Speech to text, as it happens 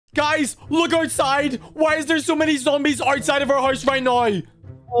Guys, look outside. Why is there so many zombies outside of our house right now?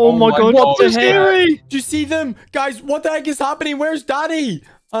 Oh my God, what the scary. Do you see them? Guys, what the heck is happening? Where's Daddy?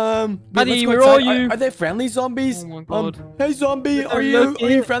 Daddy, let's go where outside. are you? Are they friendly zombies? Oh my God. Hey zombie, are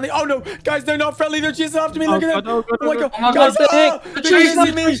you friendly? Oh no, guys, they're not friendly. They're chasing after me. Look at them. Oh my God, guys, they're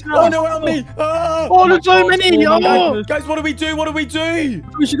chasing me. Oh no, help me. Oh, there's so many. Guys, what do we do? What do we do?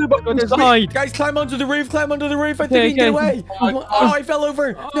 We should go back on this side. Guys, climb onto the roof. Climb onto the roof. I think we can get away. Oh, I fell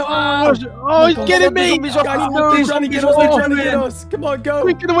over. No. Oh, he's getting me. Guys, they're trying to get us. They're trying to get us. Come on, go.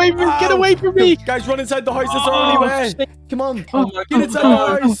 Get away from me. Guys, run inside the house. That's our only way. Come on. Get inside the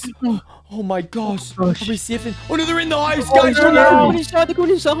house. Oh my gosh. Are we safe? Oh no, they're in the house, guys. They're going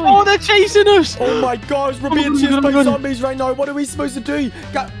inside. Oh, they're chasing us. Oh my gosh, we're being chased by zombies right now. What are we supposed to do?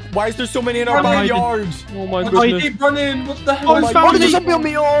 Why is there so many in our backyard? Oh my I goodness. keep running. What the hell? Oh, there's a zombie on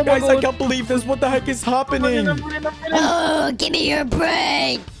me. Oh my Guys, I God. can't believe this. What the heck is happening? Oh, give me your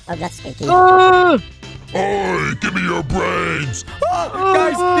brain. Oh, that's stinky. Oi, give me your brains!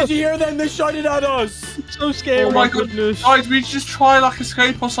 Guys, did you hear them? They shouted at us. So scary. Oh my goodness. Guys, we just try like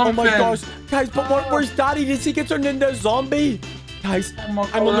escape or Oh something. my gosh. Guys, but where's Daddy? Did he get turned into a zombie? Guys, Oh my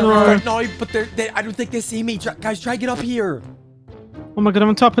I'm on the God. roof right now, but I don't think they see me. Guys, try to get up here. Oh my God, I'm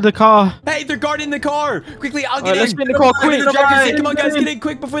on top of the car. Hey, they're guarding the car. Quickly, I'll get in. Let's get in the car quick. Come on, guys, get in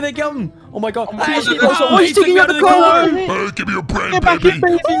quick before they come. Oh my God. Oh, he's took sticking me out the car. Hey, give me your brain, Get back in,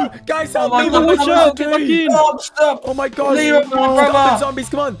 baby! baby. Guys, help my me. God, What am I watch out, supposed to get back do? in. Stop. Oh my God. Leave it, Stop brother. the zombies.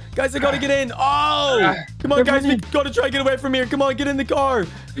 Come on. Guys, I gotta get in. Oh. Come on, guys. We gotta try to get away from here. Come on, get in the car.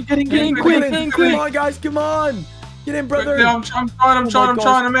 Get in quick. Come on, guys. Come on. Get in, brother. Quickly, I'm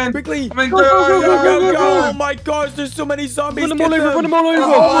trying. I'm in. Quickly. I'm in. Go. Oh my gosh, there's so many zombies. Run them all over.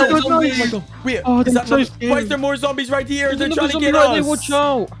 Oh, Oh, my goodness. God. Wait, Oh, is they're that so not, scary. why is there more zombies right here? They're trying to get right there. us. Watch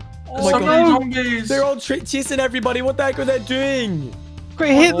out. Oh my So God. many zombies. They're all chasing everybody. What the heck are they doing? Quick,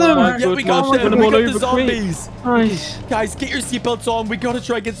 hit them. my Yeah, we got them. Run them We all got the over, quick. zombies. Nice. Guys, get your seatbelts on. We gotta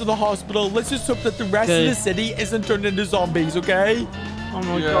try to get to the hospital. Let's just hope that the rest of Okay. the city isn't turned into zombies, okay? Oh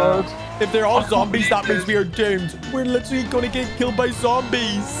my Yeah. God. If they're all zombies, that means we are doomed. We're literally gonna get killed by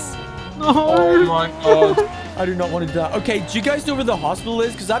zombies. Oh No. my God. I do not want to die. Okay, do you guys know where the hospital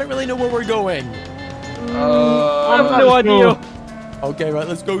is? Because I don't really know where we're going. I have no idea. Okay, right,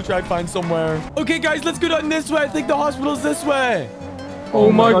 let's go try and find somewhere. Okay, guys, let's go down this way. I think the hospital's this way. Oh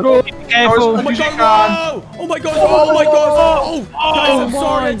my God. Be careful. Oh my God, whoa! Oh my God, oh my God! Oh, guys, I'm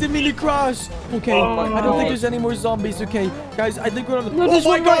sorry, I didn't mean to crash. Okay, I don't think there's any more zombies. Okay, guys, I think we're on the... No, oh there's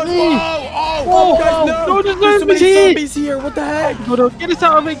my one God! right here. Whoa! Guys, no! No, there's There's so many zombies here. zombies here. What the heck? Get us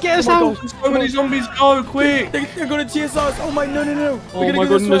out of it. Get us Oh my out. God. So many zombies. Go quick. They're gonna chase us. Oh my, no. Oh We're my gonna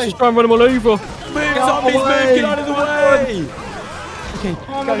go goodness. this way. Let's try and run them all over. Move, zombies, move! Get out of the way! Okay,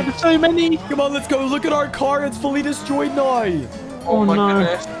 Oh my God, guys, there's so many. come on, let's go. Look at our car. It's fully destroyed now. Oh my no.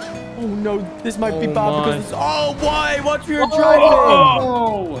 goodness. Oh no, this might be Oh bad my. because it's... Oh, why? Watch where you're driving.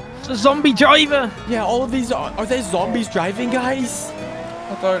 Oh. It's a zombie driver. Yeah, all of these are they zombies driving, guys?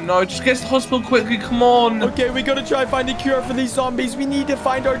 I don't know. Just get to the hospital quickly. Come on. Okay, we gotta try and find a cure for these zombies. We need to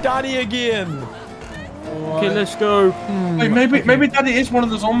find our daddy again. Okay, let's go. Wait, maybe Daddy is one of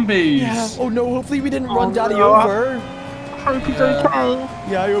the zombies. Yeah. Oh no, hopefully we didn't run daddy no. over. Hope he's okay.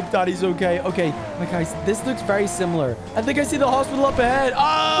 Yeah, I hope daddy's okay. Okay, my guys, this looks very similar. I think I see the hospital up ahead.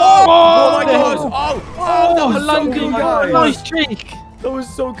 Oh! Oh my gosh! Oh, that was so cool, guys. Nice trick. That was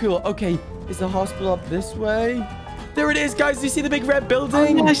so cool. Okay, is the hospital up this way? There it is, guys. Do you see the big red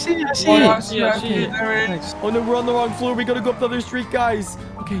building? Yeah, I see it. I see Oh, it. I see Yeah, I it. see it. There it is. Oh no, we're on the wrong floor. We gotta go up the other street, guys.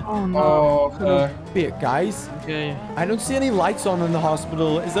 Okay. Oh no. Oh, okay. Wait, guys. Okay. I don't see any lights on in the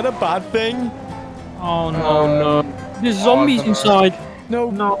hospital. Is that a bad thing? Oh no. There's zombies inside. No,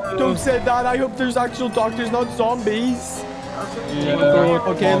 No. don't say that. I hope there's actual doctors, not zombies. Yeah.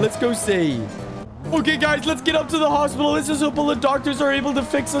 Okay, let's go see. Okay, guys, let's get up to the hospital. Let's just hope all the doctors are able to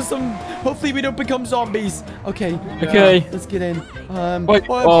fix us and hopefully we don't become zombies. Okay. Okay. Let's get in. Wait,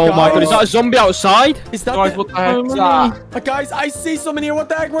 Oh my god, is that a zombie outside? Is that Guys, the... what the heck is that? Guys, I see someone here. What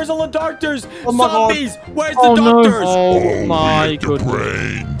the heck? Where's all the doctors? Oh my God. Zombies! Where's Oh the no. doctors? Oh my Eat the goodness.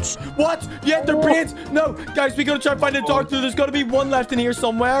 brains. What? You have their brains? No, guys, we gotta try and find a doctor. There's gotta be one left in here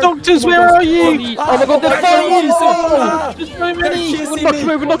somewhere. Doctors, Oh my where gosh. are you? Ah, Oh my god, guys, there's ah, There's so many. They're chasing Knock me. him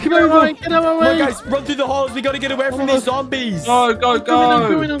over, knock him over. Get out of Come my on, way. guys, run through the halls. We gotta get away from these zombies. Go, go, I'm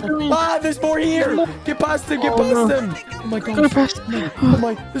go. going. Ah, there's more here. Get past them. Get past them. Oh my Go gosh. past. Oh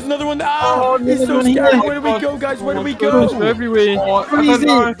my. There's another one. Ah, Oh, he's there's so one here. scary. Where do we go, guys? Where do we go? They're everywhere. Oh, I Where don't is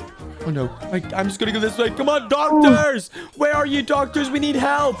know. it? Oh no. I'm just gonna go this way. Come on, doctors. Where are you, doctors? We need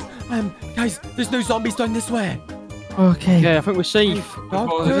help. Guys, there's no zombies down this way. Okay. Yeah, I think we're safe.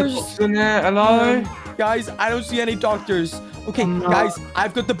 Oh, there's a Doctors. box in there. Hello? Guys, I don't see any doctors. Okay, guys,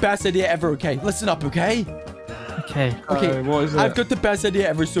 I've got the best idea ever, okay? Listen up, okay? Okay. Okay, what is it? I've got the best idea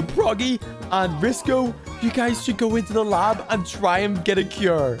ever. So, Proggy and Risco, you guys should go into the lab and try and get a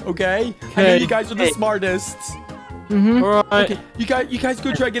cure, okay? I know you guys are the smartest. All right. Okay, you guys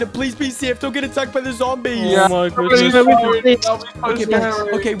go try and get it. Please be safe. Don't get attacked by the zombies. Yeah. Oh my Please, goodness.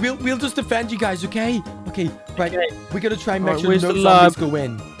 Okay, okay, we'll just defend you guys, okay? Okay, right. We gotta try and make Alright, sure where's no the zombies lab? go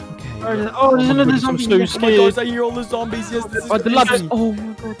in. Okay. Oh, there's another goodness, I'm zombie. so Oh my scared. gosh, I hear all the zombies. Yes, this is Oh, the lab is. crazy. Oh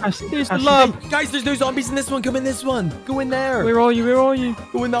my god, guys. There's the lab. Guys, there's no zombies in this one. Come in this one. Go in there. Where are you? Where are you?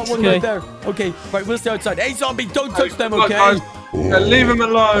 Go in that one Okay. right there. Okay, right, we'll stay outside. Hey, zombie, don't touch them, Look, okay? guys. Yeah, leave him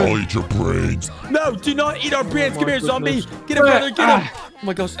alone. I'll eat your brains. No, do not eat our brains. Come here, zombie. goodness. Get him, brother. Get him. Ah. Oh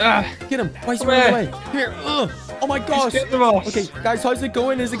my gosh. Ah. Get him. Why is he Come running here. away? Here. Oh my gosh. Just get them off. Okay, guys, how's it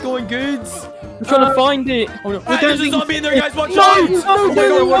going? Is it going good? I'm trying to find it. Oh no. We're Hey, there's a going- zombie in there, guys. Watch No, out. no, Oh my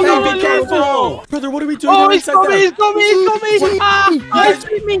no, god, no, hey, be no, careful. Brother, what are we doing? Oh, They're it's inside there. got me. Ah, Guys,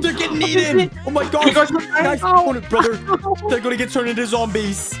 it's me. they're getting eaten. Oh my gosh. You guys okay? Guys, oh, brother, they're going to get turned into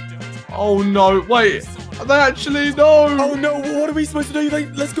zombies. Oh no! Wait. Are they actually no? Oh no, what are we supposed to do? Like,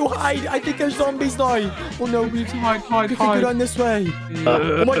 let's go hide. I think there's zombies now. Oh no, we Hide, hide, can go hide. down this way.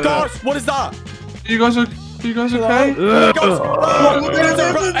 Oh my gosh, what is that? You guys are? You guys okay? Oh my gosh. Oh, there's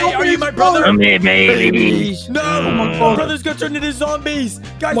a hey, are you my brother? Come here, baby. No, Oh my God. brother's got turned into zombies.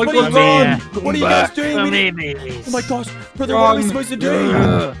 Guys, Oh my what are you God, doing? What are you guys doing? Come We here, need- baby. Oh my gosh, brother, what are we Run. supposed to do?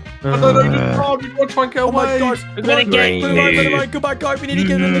 No, just run. We've got to try and get Oh my away. gosh, We're gonna get Put it you. on, go back out. We need to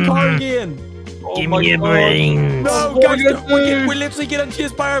get in the car again. Oh Give my me your God. brains. No, What are guys, we gonna do? we're literally getting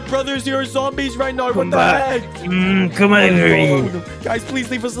chased by our brothers who are zombies right now. What Come the back. heck? Come over Oh, here. no. Guys, please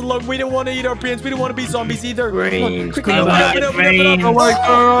leave us alone. We don't want to eat our brains. We don't want to be zombies either. Brains, Quickly, come open back, it up, open it up, brains. open it up. Oh my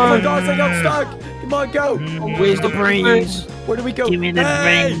Oh my God. gosh, I got stuck. Come on, go. Where's the brains? Where do we go? Give me the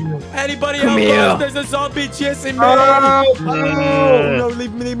Hey, brains. anybody Come help here. us? There's a zombie chasing me. Help! Oh, no,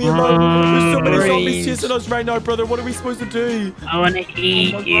 leave me alone. There's so many zombies Brains. chasing us right now, brother. What are we supposed to do? I want to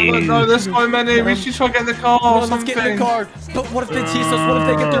eat you. No, there's so many. We should try and get in the car Come or on, let's something. get in the car. But what if they chase us? What if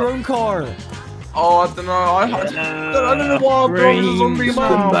they get their own car? Oh, I don't know. I don't know why I'm throwing a zombie Brains, Come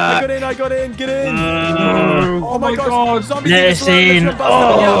come on, back. I got in, get in. Oh my God. Zombies Let in us this room, in. let's bust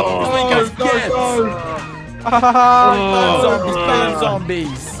them out. Oh. Come on, guys, get. Bad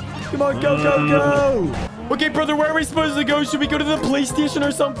zombies. Come on, go. Okay, brother, where are we supposed to go? Should we go to the police station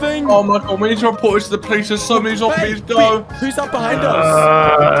or something? Oh my God, we need to report it to the police. There's so many zombies. Wait, Go. who's that behind us?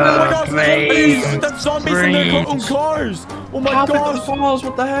 Oh my gosh, Brains. zombies! That's zombies in their own cars! Oh my How big are the gosh! files?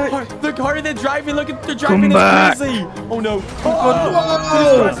 What the heck? Look, how are they driving? Look at they're driving Come us back. crazy! Oh no!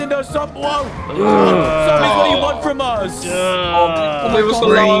 Whoa. This into some. Whoa! Zombies, what do you want from us? Leave us God.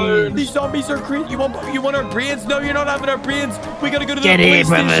 alone. These zombies are crazy. You want our brains? No, you're not having our brains. We gotta go to the Get police it,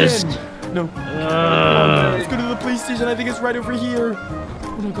 brothers. station. No. Let's go to the police station. I think it's right over here.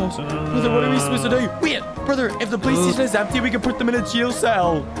 Oh my gosh. Brother, what are we supposed to do? Wait, brother, if the police station is empty, we can put them in a jail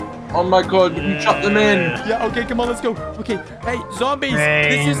cell. Oh my God, you can chuck them in. Yeah, okay, come on, let's go. Okay, hey, zombies,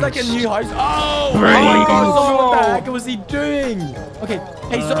 this is like a Brains. new house. Oh my Brains. gosh, zombie, what the heck was he doing? Okay,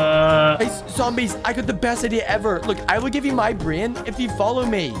 hey, zombies, I got the best idea ever. Look, I will give you my brain if you follow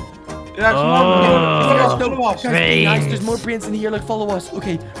me. Yeah, come Oh. on. Guys, no, guys, be nice. There's Brains. more brains in here. Like, follow us.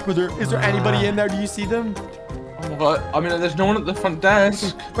 Okay, brother, is there anybody in there? Do you see them? Oh my God. I mean, there's no one at the front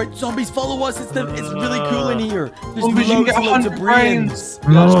desk. Right, zombies, follow us. It's really cool in here. There's Zombies, you can loads get and loads of 100 brains.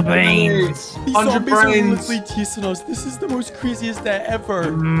 More brains. These 100 zombies are brains. literally chasing us. This is the most craziest day ever.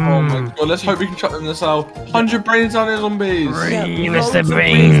 Oh my God, let's hope we can chuck them in the cell. 100 brains down here, zombies. Yeah, Give us loads the of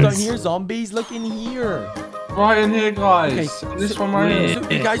brains down brains. here, zombies. Look in here. Right in here, guys. Okay, This so- one right here. So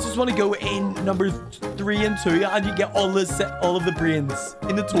you guys just want to go in number 3 and 2, and you get all of the brains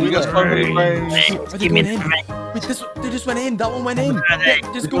in the You got toilet. so many brains. Are they Give me going the in? brains. Wait, they just went in. That one went in. Where are they?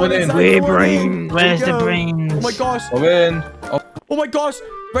 Yeah, just Which go one in? inside. Where go on in. brains? Where's There you the go. brains? Oh my gosh. Go in. Oh my gosh.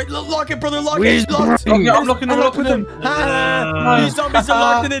 Right, lock it, brother. Lock Where's it. the Locked. brains? I'm locking them, Unlock locking them. These zombies are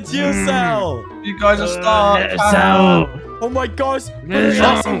locked in a jail cell. You guys are Let stuck. us out. Oh my gosh. Let us It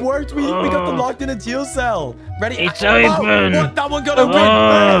actually out. worked. We got them locked in a jail cell. Ready? It's Oh, open. what? That one got Oh, open.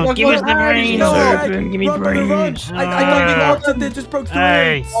 Oh, give us the God, brains. No, Open. Give me run, brother, run. brains. I thought we locked it. They just broke through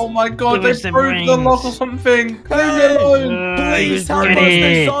Hey. it. Oh my God, Give they us the broke the brains. lock or something. Leave me Hey. alone. Please help us. Get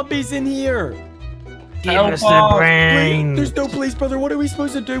There's it. zombies in here. Give Help us the us. Wait, brains. there's no police, brother. What are we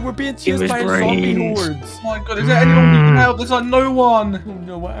supposed to do? We're being Give chased us by zombie brains. hordes. Oh my God, is there anyone who can help? There's like no one. Oh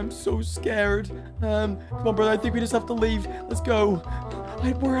no, I'm so scared. Come on, brother. I think we just have to leave. Let's go.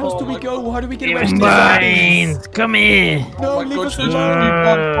 Where else do we go? How do we get Give away us from these zombies? brains. Come here. No, Oh my leave God, us so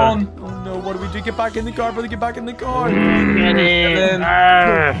alone. on. Oh no, what do we do? Get back in the car, brother. Get back in the car. Get in. in.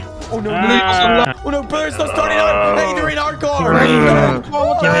 Arr. Oh no, Leave us alone. oh no, brother, it's not starting up. Hey, they're in our car.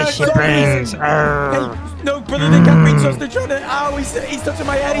 Give us your brains. Hey, no, brother, they can't reach us. They're trying to. Ow, he's touching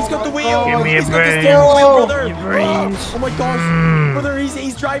my head. He's got the wheel. Give me He's a got the brain. steering wheel, brother. Your brains. Oh my gosh, brother,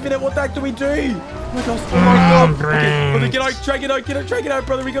 he's driving it. What the heck do we do? Oh my gosh. Oh my god. Okay, brother, get out. Try get out,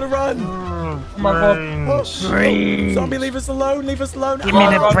 brother. We gotta run. Oh my god. Brains. Zombie, leave us alone. Leave us alone. Give me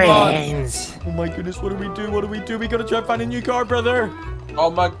the brains. Oh my goodness, what do we do? What do we do? We gotta try and find a new car, brother. Oh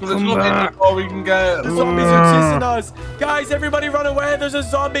my god, let's Come look at back. the car we can get. The zombies are chasing us. Guys, everybody run away. There's a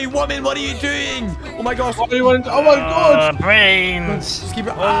zombie. Woman, what are you doing? Oh my gosh. What do you want? Oh my god. Brains. Just keep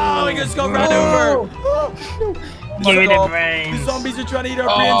it. Oh, I just got ran over. Oh, Give me the the brains. zombies are trying to eat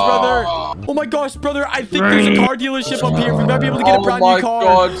our brains, brother. Oh my gosh, brother. I think there's a car dealership up here. We might be able to get a brand new car.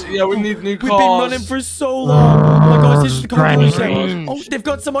 Oh my god. Yeah, we need new cars. We've been running for so long. Oh my gosh, this is the car Brains. dealership. Oh, they've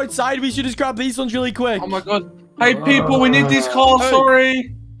got some outside. We should just grab these ones really quick. Oh my god. Hey people, we need these cars,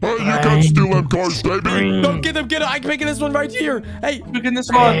 sorry. Hey, you can steal them cars, baby. No, get them. I'm picking this one right here. Hey, Look at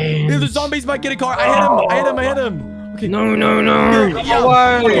this one. yeah, the zombies might get a car. I hit him. Okay. No. Yeah.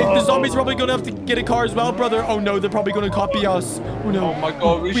 Away. Okay, the zombies are probably gonna have to get a car as well, brother. Oh no, they're probably gonna copy us. Oh no. Oh my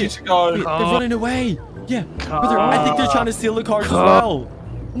god, we Wait, should go. Wait, they're running away. Yeah, brother, I think they're trying to steal the cars as well.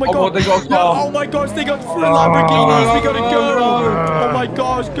 Oh my Oh, god. what, they got a No, car? oh my gosh, they got three Lamborghinis. We gotta go. Oh my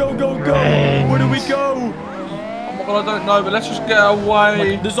gosh, go. Where do we go? Oh my god, I don't know, but let's just get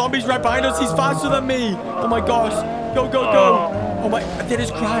away. The zombie's right behind us. He's faster than me. Oh my gosh. Go. Oh my, they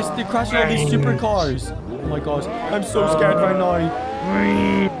just crashed. They're crashing all these supercars. Oh my gosh, I'm so scared right now.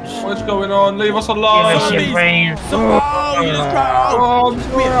 What's going on? Leave us alone. Give us your brains. Oh, you just crashed. Oh,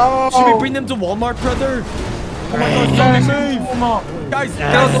 Wait, should we bring them to Walmart, brother? Oh my gosh, zombies move. Guys,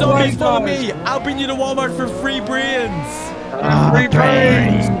 out of the zombies way, follow guys. me. I'll bring you to Walmart for free brains. Free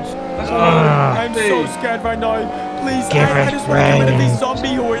brains. Let's go. I'm so scared right now. Please, Give I us just want to get rid of these brains.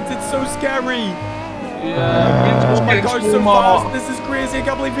 zombie hordes. It's so scary. Yeah, Oh my gosh, so fast. This is crazy. I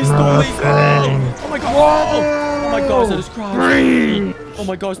can't believe we stole these. Oh my god. Oh my gosh, I just crashed. Oh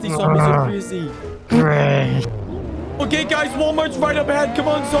my gosh, these zombies are crazy. Brains. Okay, guys, Walmart's right up ahead. Come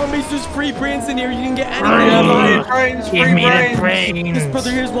on, zombies. There's free brains in here. You can get anything. Give me the brains. Yes,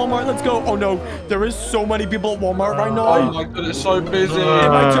 brother, here's Walmart. Let's go. Oh no, there is so many people at Walmart right Oh now. my god, it's so busy. They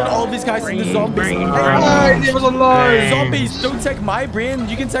might turn all of these guys into zombies. Hey, leave us alone. Zombies, don't take my brain.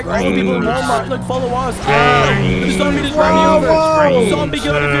 You can take all the people in Walmart. Look, follow us. The zombie just ran me over. Zombie,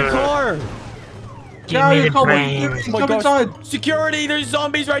 get out of your car. Give me the Come brains. Oh my Come gosh. inside. Security, there's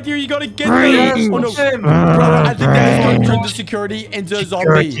zombies right here. You gotta get Brains. them. Oh no. What's him? Brother, I think they just turned the security into a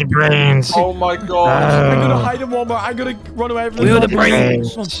Security zombie. brains. Oh my god. I'm gonna hide in Walmart. I'm gonna run away from the We are the zombies.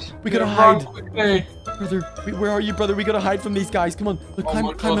 brains. Come on, we gotta Run hide. quickly. Brother, where are you, brother? We gotta hide from these guys. Come on. Look, Oh climb,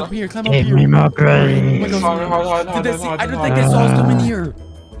 my climb God. up here. Climb up Give here. me more Oh my brains. God. Hide, Did they see? I don't think hide. they saw us come in here.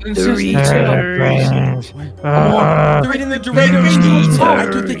 Brains. They're eating the Doritos. I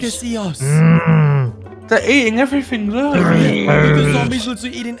don't think they see us. They're eating everything, look. Look, the Brains. zombies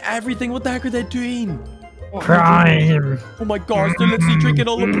literally eating everything. What the heck are they doing? Prime. Oh my gosh, they're literally drinking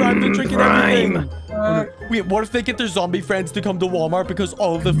all the prime. They're drinking everything. Uh, Wait, what if they get their zombie friends to come to Walmart because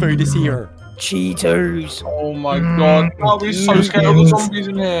all of the food is here? Cheetos. Oh my god. I'll be so scared of the zombies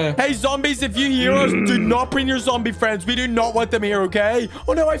in here. Hey, zombies, if you hear us, do not bring your zombie friends. We do not want them here, okay?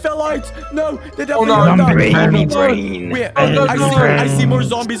 Oh no, I fell out. No, they definitely no. heard that. Zombie Oh, baby no. brain. Wait, no, I see more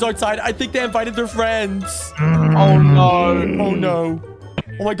zombies outside. I think they invited their friends. Oh no. Oh no.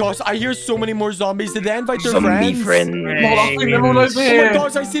 Oh my gosh, I hear so many more zombies. Did they invite their Zombie friends? friend. Well, I think they're all over Oh my here.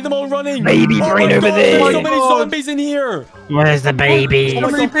 gosh, I see them all running. Baby oh brain my over gosh, there. There's so many Oh my God. zombies in here. Where's the baby? Oh my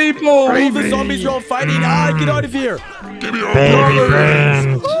So many God. people. All of the zombies are all fighting. Ah, get out of here. Give me your Baby brains.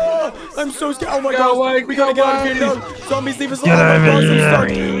 brains. Ah, I'm so scared. Oh my Get gosh. away, We gotta get get out of here. away. No. Zombies, leave us Get alone. Oh my over gosh, I'm here. stuck.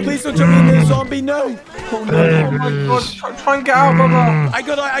 Please don't turn me into a zombie. No. Oh no. Oh my god. Try and get out, brother. I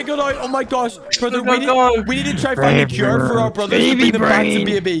got out. Oh my gosh. Brother, Go. we need to try find a cure for our brothers to Baby bring them back to brain.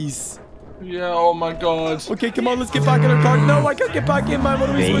 babies. Yeah, oh my god. Okay, come on, let's get back in our car. No, I can't get back in, man. What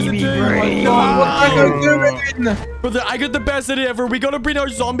are we supposed to Baby do? brain. No. What am I gonna do? Brother, I got the best idea ever. We gotta bring our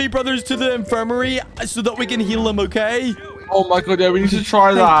zombie brothers to the infirmary so that we can heal them, okay? Oh my god, yeah, we need to try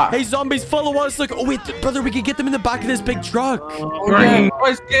Hey, that. hey, zombies, follow us. Look, oh wait, brother, we can get them in the back of this big truck. Oh, yeah.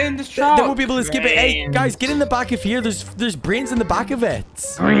 Guys, get in this truck. They won't be able to skip it. Hey, guys, get in the back of here. There's brains in the back of it.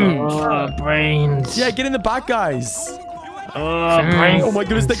 Brains. Yeah, get in the back, guys. Brains. Oh my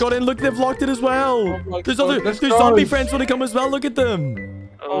goodness, they got in. Look, they've locked it as well. my There's God, other, let's there's go. zombie friends want to come as well. Look at them.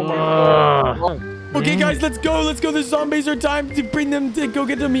 Oh my god. Okay, guys, let's go. Let's go. The zombies are time to bring them to go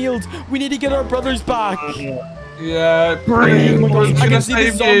get them healed. We need to get our brothers back. Yeah. Brains. I Gonna can see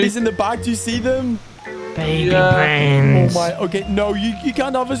the save zombies you. in the back. Do you see them? Baby Yeah. Oh brains. my. Okay, no, you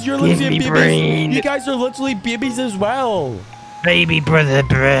can't have us. You're Give literally me babies. brain. You guys are literally babies as well. Baby brother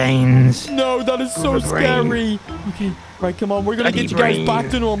brains. No, that is so Brain. scary. Okay, right, come on. We're gonna Daddy get you guys brain. back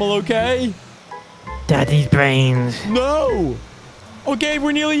to normal, okay? Daddy's brains. No. Okay,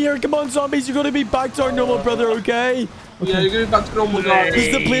 we're nearly here. Come on, zombies. You're gonna be back to our normal brother, okay? Yeah, you're going back to normal, guys. This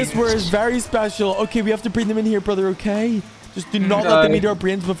is the place where it's very special. Okay, we have to bring them in here, brother, okay? Just do not let them eat our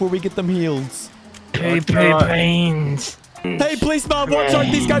brains before we get them healed. Poo poo brains. Hey, policeman, watch out.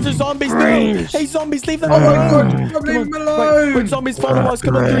 These guys are zombies. No. Brains. Hey, zombies, leave them Oh my alone. god, Come leave on. him Right, alone. zombies, follow us.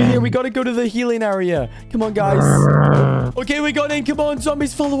 Come on through here. We gotta go to the healing area. Come on, guys. Okay, we got in. Come on,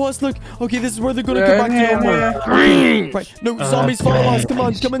 zombies, follow us. Look. Okay, this is where they're gonna come back to normal. Brains. Right. No, zombies, follow us. Come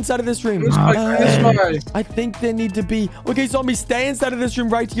on, come inside of this room. This way. I think they need to be... Okay, zombies, stay inside of this room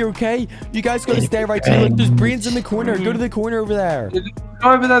right here, okay? You guys gotta stay right here. Look, there's brains in the corner. Go to the corner over there.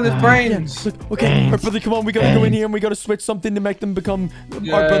 Go over there, there's brains. Look, okay, right, brother, come on. We gotta go in here and we gotta switch something to make them become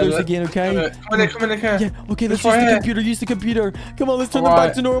our brothers again, okay? Come in here. Yeah, okay, let's This use right the here. computer. Use the computer. Come on, let's turn them back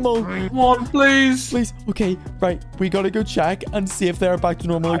Alright. to normal. Come on, please. Please. Okay, right. We gotta go check and see if they're back to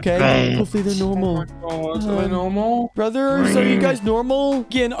normal, okay? Right. Hopefully they're normal. Oh, are they normal? Brothers, are you guys normal?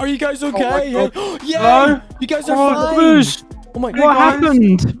 Again, are you guys okay? God. Yeah! Hello? You guys are Oh, fine! Bruce, Oh my what god.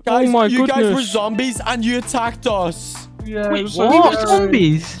 happened? Guys, oh my you goodness. guys were zombies and you attacked us. Yeah, Wait, it was so what? scary.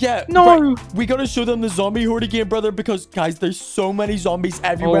 Zombies? Yeah. No. right, we gotta show them the zombie horde again, brother, because, guys, there's so many zombies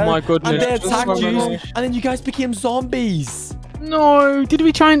everywhere. my goodness. And they There's attacked so you, many. and then you guys became zombies. No. Did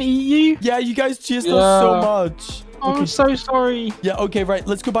we try and eat you? Yeah, you guys chased us so Yeah. much. Oh, I'm so sorry. Yeah, okay, right.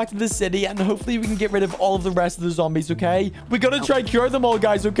 Let's go back to the city, and hopefully we can get rid of all of the rest of the zombies, okay? We gotta try and cure them all,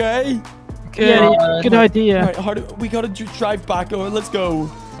 guys, okay? Yeah, good idea. Right, we gotta drive back. Oh, let's go.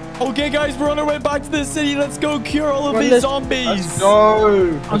 Okay, guys, we're on our way back to the city. Let's go cure all of Well, these let's- zombies. Let's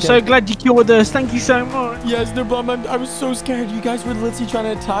go. I'm so glad you cured us. Thank you so much. Yes, no problem. I was so scared. You guys were literally trying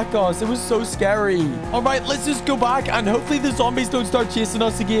to attack us. It was so scary. All right, let's just go back, and hopefully the zombies don't start chasing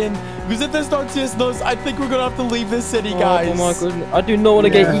us again. Because if they start chasing us, I think we're going to have to leave this city, guys. Oh my goodness. I do not want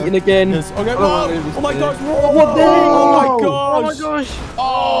to get eaten again. Yes. Okay, don't whoa. believe this Oh my city. gosh. Whoa. What the Oh my hell? gosh. Oh my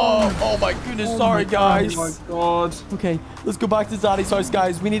gosh. Oh my goodness. Sorry, guys. Oh my god. Okay, let's go back to Daddy's house,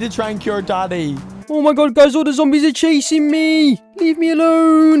 guys. We need to try and cure Daddy. Oh my god, guys, all the zombies are chasing me. Leave me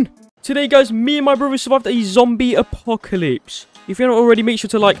alone. Today, guys, me and my brother survived a zombie apocalypse. If you're not already, make sure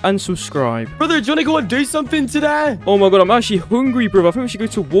to like and subscribe. Brother, do you want to go and do something today? Oh my god, I'm actually hungry, brother. I think we should go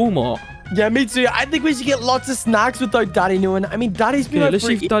to Walmart. Yeah, me too. I think we should get lots of snacks without Daddy knowing. I mean, Daddy's been Okay, out let's for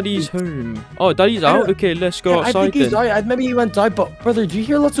see if ages. Daddy's home. Oh, Daddy's out? Okay, let's go Yeah, I outside think he's then. out. Maybe he went out, but brother, do you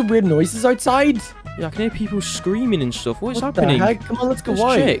hear lots of weird noises outside? Yeah, I can hear people screaming and stuff. What's What happening? the heck? Come on, let's go Let's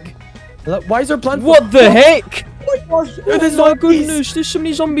out. check. Why is our plant? What the heck? Oh my gosh! Oh There's my zombies. goodness, there's so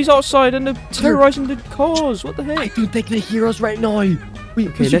many zombies outside and they're terrorizing the cars. What the I heck? don't think they hear us right now. Wait,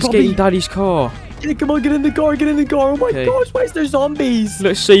 Okay, let's get in Daddy's car. Yeah, come on, get in the car, get in the car. Oh my Okay. gosh, why is there zombies?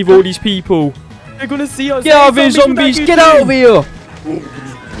 Let's save all these people. They're gonna see us. Get out of Hey, here, zombies! what Get are out you of doing? here!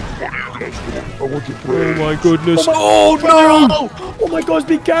 I want your brain. Oh my goodness. Oh no! Oh my gosh,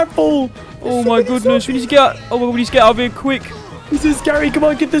 be careful! Oh my goodness, we need to get out. Oh, we need to get out of here quick. This is scary. Come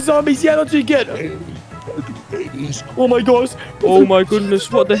on, get the zombies. Yeah, that's what you get. Babies. Oh my gosh. Oh my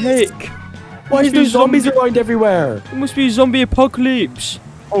goodness, what the heck? Why is there zombies around everywhere? It must be a zombie apocalypse.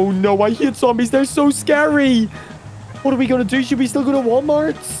 Oh no, I hate zombies. They're so scary. What are we gonna do? Should we still go to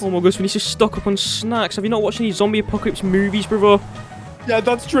Walmart? Oh my gosh, we need to stock up on snacks. Have you not watched any zombie apocalypse movies, brother? Yeah,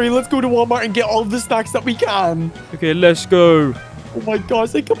 that's true. Let's go to Walmart and get all the snacks that we can. Okay, let's go. Oh my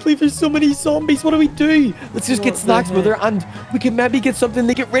gosh, I can't believe there's so many zombies. What do we do? Let's just get What the snacks, heck? brother, and we can maybe get something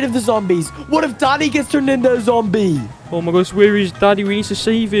to get rid of the zombies. What if Daddy gets turned into a zombie? Oh my gosh, where is Daddy? We need to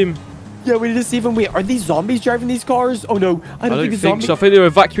save him. Yeah, we need to see if wait, are these zombies driving these cars? Oh no, I I don't don't think it's think zombies. so. I think they're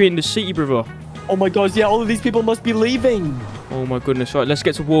evacuating the city, brother. Oh my gosh, yeah, all of these people must be leaving. Oh my goodness. Right, let's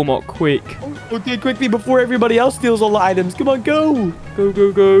get to Walmart quick. Okay, quickly before everybody else steals all the items. Come on, go. Go,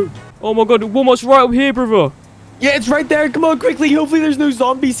 go, go. Oh my god, Walmart's right up here, brother. Yeah, it's right there. Come on, quickly. Hopefully there's no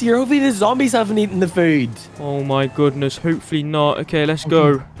zombies here. Hopefully the zombies haven't eaten the food. Oh my goodness, hopefully not. Okay, let's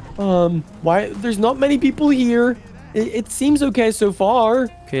go. Why? There's not many people here. It seems okay so far.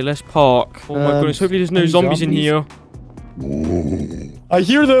 Okay, let's park. Oh my goodness, hopefully there's no any zombies in zombies? here. I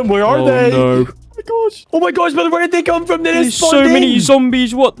hear them. Where are Oh they? no. Oh my gosh. Oh my gosh, brother, where did they come from? They There's just so spawned many in.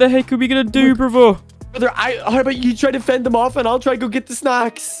 zombies. What the heck are we gonna do, brother? Brother, how about you try to fend them off and I'll try to go get the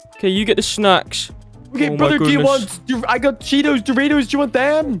snacks. Okay, you get the snacks. Okay, Oh my brother, do you goodness. want... I got Cheetos, Doritos. Do you want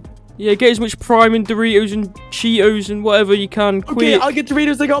them? Yeah, get as much Prime and Doritos and Cheetos and whatever you can. Okay, Quick. I'll get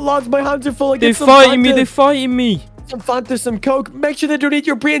Doritos. I got lots. My hands are full. I They're get some fighting me. time They're to- fighting me. Some Fanta, some Coke. Make sure they don't eat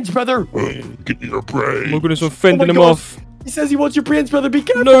your brains, brother. Give me your Oh my brain. goodness, I'm fending him gosh. off. He says he wants your brains, brother. Be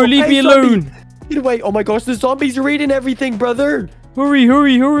careful. No, leave me zombie. alone. Get away. Oh my gosh, the zombies are eating everything, brother. Hurry,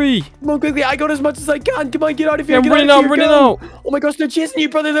 hurry, hurry. Come on, quickly. I got as much as I can. Come on, get out of here. Yeah, I'm Get running out, out, of I'm here. running Go. out. Oh my gosh, they're chasing you,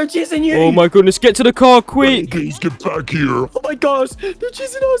 brother. They're chasing you. Oh my goodness, get to the car quick. Please get back here. Oh my gosh, they're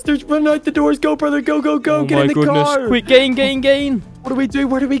chasing us. They're running out the doors. Go, brother. Go, go, go. Oh Get my in the goodness. car. Quick, gain. What do we do?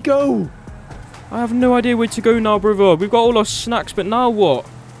 Where do we go? I have no idea where to go now, brother. We've got all our snacks, but now what?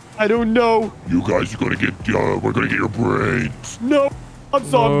 I don't know. You guys are gonna get. We're gonna get your brains. No. I'm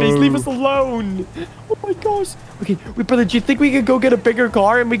zombies. No. Leave us alone. Oh my gosh. Okay, wait, brother, do you think we could go get a bigger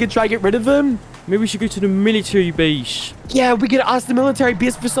car and we could try to get rid of them? Maybe we should go to the military base. Yeah, we could ask the military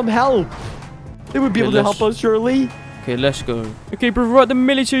base for some help. They would be Okay, able to let's- help us, surely. Okay, let's go. Okay, brother, we're at the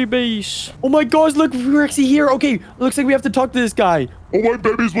military base. Oh my gosh, look, we're actually here. Okay, looks like we have to talk to this guy. Oh my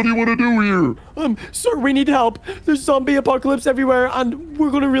babies, what do you want to do here? Sir, we need help. There's zombie apocalypse everywhere, and we're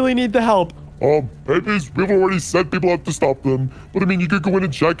gonna really need the help. Babies, we've already sent people out to stop them. But I mean, you could go in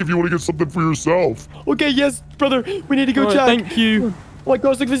and check if you want to get something for yourself. Okay, yes, brother, we need to go Alright, check. thank you. Oh my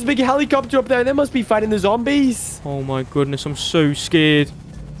gosh, look, there's a big helicopter up there. They must be fighting the zombies. Oh my goodness, I'm so scared.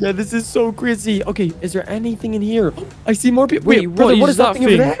 Yeah, this is so crazy. Okay, is there anything in here? I see more people. Wait, brother, what what is is that that thing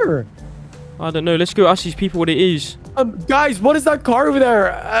over thing? there? I don't know. Let's go ask these people what it is. Guys, what is that car over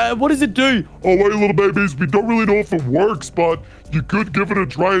there? What does it do? Oh, wait, little babies, we don't really know if it works, but you could give it a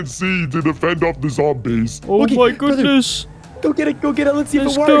try and see to defend off the zombies. Oh Okay, my brother, goodness. Go get it, go get it. Let's see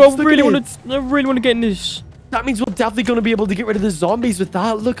Let's if it go. works. I Look really at it. want to get in this. That means we're definitely going to be able to get rid of the zombies with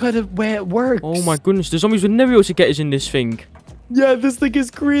that. Look how the way it works. Oh my goodness, the zombies would never be able to get us in this thing. Yeah, this thing is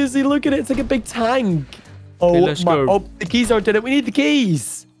crazy. Look at it. It's like a big tank. Oh, let's go. Oh, the keys aren't in it. We need the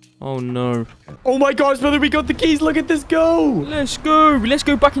keys. Oh no. Oh my gosh, brother, we got the keys. Look at this go. Let's go. Let's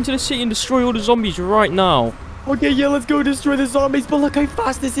go back into the city and destroy all the zombies right now. Okay, yeah, let's go destroy the zombies. But look how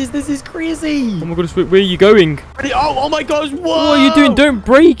fast this is. This is crazy. Oh my goodness, where are you going? Ready? Oh my gosh, whoa. What are you doing? Don't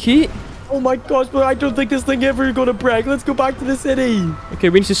break it. Oh my gosh, but I don't think this thing ever gonna break. Let's go back to the city. Okay,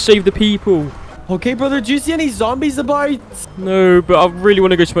 we need to save the people. Okay, brother, do you see any zombies about? No, but I really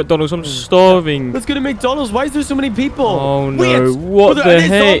want to go to McDonald's. I'm starving. Let's go to McDonald's. Why is there so many people? Oh, no. Wait, What brother, the are they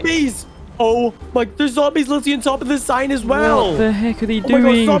heck? Zombies? Oh my, there's zombies literally on top of the sign as well. What the heck are they Oh my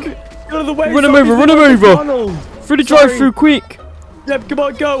doing? gosh, zombie, get out of the way. Run 'em zombies over, run 'em in over. McDonald's. Through the Sorry. drive-through, quick. Yep, come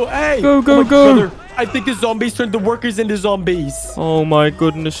on, go. Hey. Go, go, Oh my go. brother, I think the zombies turned the workers into zombies. Oh my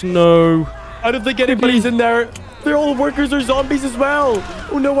goodness, no. I don't think anybody's in there. They're all workers or zombies as well.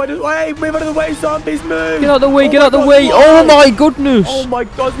 Oh no, hey, move out of the way, zombies, move. Get out of the way, Oh get my out of the God, way. whoa. Oh my goodness. Oh my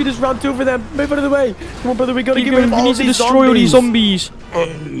gosh, we just ran over them. Move out of the way. Come on, brother, we gotta Keep get rid going, of we all need to these destroy all these zombies.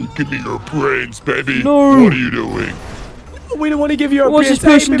 zombies. Give me your brains, baby. No. What are you doing? We don't want to give you our What's this brains.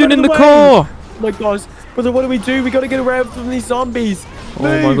 Hey, person move doing out in of the way. car? Oh my gosh, brother, what do? We gotta get away from these zombies. Oh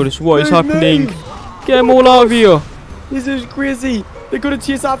my Move, goodness, what is move, happening? move. Get them all out of here. This is crazy. They're gonna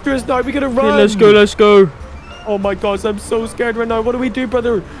chase after us now. We gotta run. Okay, let's go, let's go. Oh my gosh, I'm so scared right now. What do we do,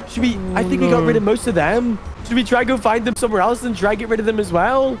 brother? Should we? I think we got no. rid of most of them. Should we try go find them somewhere else and try get rid of them as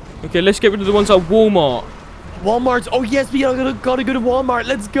well? Okay, let's get rid of the ones at Walmart. Walmart's. Oh yes, we gotta go to Walmart.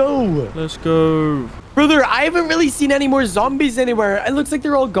 Let's go. Let's go. Brother, I haven't really seen any more zombies anywhere. It looks like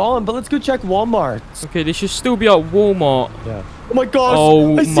they're all gone, but let's go check Walmart. Okay, they should still be at Walmart. Yeah. Oh my gosh.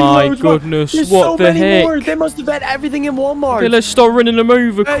 Oh I see my loads more. goodness, There's what so the many heck? more. They must have had everything in Walmart. Okay, let's start running them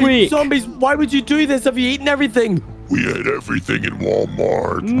over, Hey, quick. zombies, why would you do this? Have you eaten everything? We ate everything in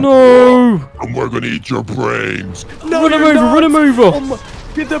Walmart. No. And we're gonna eat your brains. No, Run 'em you're over, not. run 'em over. Oh my,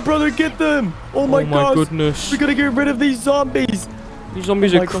 get them, brother, get them. Oh my, Oh my gosh. goodness. We gotta get rid of these zombies. These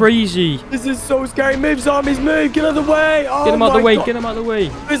zombies Oh are my God. crazy. This is so scary. Move, zombies, move. Get out of the way. Oh Get them out of my the way, God. get them out of the way.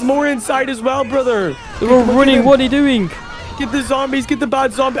 There's more inside as well, brother. They're all Come on, running, get what are they doing? Get the zombies, get the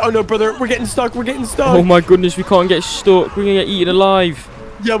bad zombie. Oh no, brother, we're getting stuck. We're getting stuck. Oh my goodness, we can't get stuck. We're gonna get eaten alive.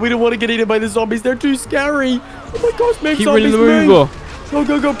 Yeah, we don't want to get eaten by the zombies. They're too scary. Oh my gosh, move, Keep zombies, running them move. over. Go,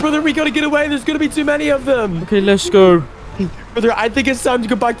 go, go, brother. We gotta get away. There's gonna be too many of them. Okay, let's go. Brother, I think it's time to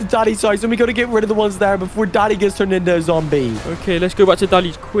go back to Daddy's house, and we gotta get rid of the ones there before Daddy gets turned into a zombie. Okay, let's go back to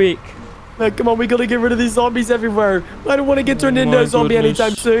Daddy's quick. Come on, we gotta get rid of these zombies everywhere. I don't want to get turned Oh into my a zombie goodness.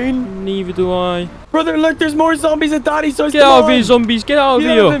 anytime soon. Neither do I. Brother, look, there's more zombies at Daddy's house. Get Come out of on. here, zombies. Get out of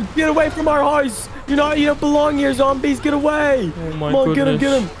Get out of here. him. Get away from our house. You don't belong here, zombies. Get away. Oh my Come on, goodness.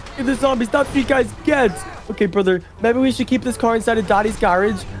 get him. Get the zombies. That's what you guys get. Okay, brother. Maybe we should keep this car inside of Daddy's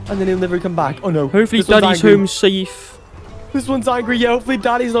garage, and then he'll never come back. Oh no. Hopefully This one's Daddy's angry. home safe. This one's angry. Yeah, hopefully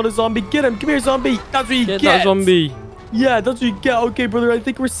Daddy's not a zombie. Get him. Come here, zombie. That's what you Get that zombie. Yeah, that's what you get. Okay, brother. I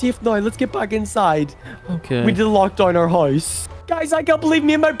think we're safe now. Let's get back inside. Okay. We did lock down our house. Guys, I can't believe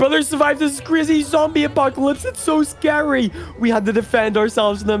me and my brother survived this crazy zombie apocalypse. It's so scary. We had to defend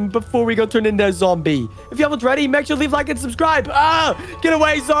ourselves from them before we got turned into a zombie. If you haven't already, make sure to leave a like and subscribe. Get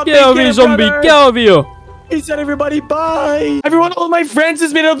away, zombie. Get over here, zombie. Get over here. He said, everybody, bye. Everyone, all my friends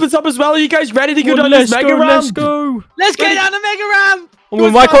has made it up this up as well. Are you guys ready to go down this mega ramp? Let's go. Let's get down the mega ramp.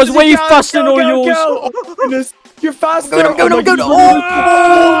 Oh, my car's way faster than all yours. Oh, goodness. You're faster. I'm going.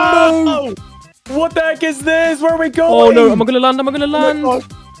 Oh, no. What the heck is this? Where are we going? Oh, no. Am I going to land?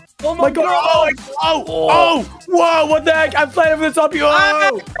 Oh my god! Oh! Whoa! What the heck? I'm flying over the top of you!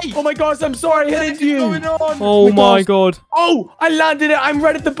 Oh my gosh! I'm sorry, I hit into you! Oh my god! Oh! I landed it! I'm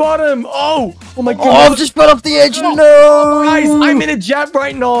right at the bottom! Oh! Oh my god! Oh, I've just fell off the edge! No! Guys, I'm in a jet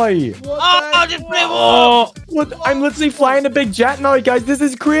right now! I just blew up! What? I'm literally flying a big jet now, guys! This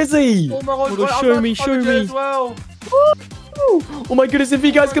is crazy! Oh my god! Show me! As well. Oh my goodness! If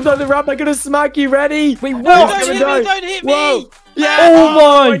you guys come down the ramp, I'm gonna smack you! Ready? Wait, what? Don't hit me! Whoa! Yeah! Oh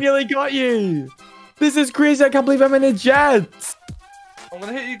my! I nearly got you! This is crazy! I can't believe I'm in a jet! I'm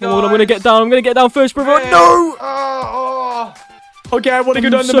gonna hit you guys. Oh, I'm gonna get down. I'm gonna get down first, brother. Yeah. No! Okay, I want to go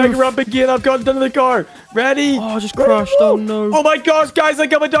down the mega ramp again. I've got done the car. Ready? Oh, I just crashed. Oh no! Oh my gosh, guys! I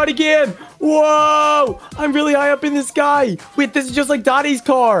got my down again! Whoa! I'm really high up in the sky. Wait, this is just like Daddy's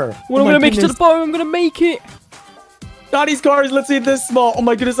car. Well, I'm gonna make it to the bottom. I'm gonna make it. Daddy's car is literally this small. Oh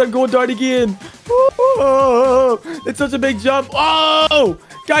my goodness, I'm going down again. Oh, it's such a big jump. Oh!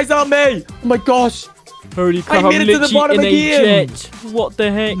 Guys, help me! Oh my gosh! Holy crap, I made I'm it to the literally bottom in again. a jet. What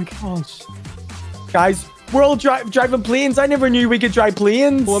the heck? Oh my gosh. Guys, we're all driving planes. I never knew we could drive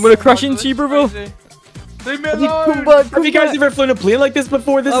planes. Oh, I'm gonna crash into you, brother. Leave me alone! Have you guys ever flown a plane like this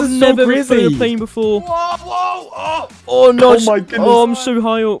before? This I've is so never crazy. flown a plane before. Whoa! Oh no! Oh my goodness. Oh, I'm so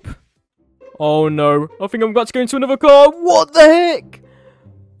high up. Oh no! I think I'm about to go into another car. What the heck?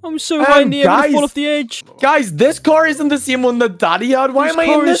 I'm so high in the air, I'm gonna fall off the edge. Guys, this car isn't the same one that Daddy had. Why am I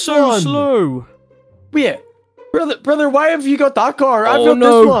in this so one? slow. Wait, brother, why have you got that car? I've Oh, got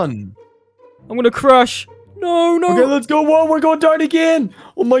no. this one. I'm gonna crash. No! Okay, let's go. Whoa, we're going down again.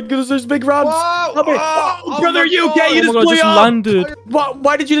 Oh my goodness, there's big ramps. Whoa, Help me. oh, Oh, brother, my are you God. okay? You Oh just my god, blew just up. landed.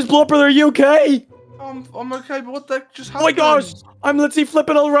 Why did you just blow up, brother? Are you okay? I'm okay, but what the heck just Oh my happened? gosh, I'm literally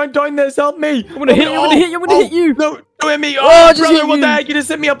flipping all around down this. Help me. I'm gonna hit you, I'm gonna hit you, I'm gonna hit you. No, don't hit me. Oh, Oh, just brother, hit what the you. heck? You just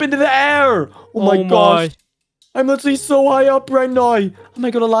hit me up into the air. Oh my Oh gosh. my. I'm literally so high up right now. Am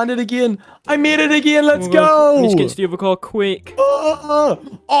I gonna land it again? I made it again. Let's Oh my god. go. Let's get to the other car quick.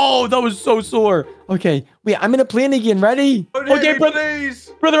 Oh, that was so sore. Okay, wait, I'm in a plane again. Ready? Don't hit Okay, me, brother. please.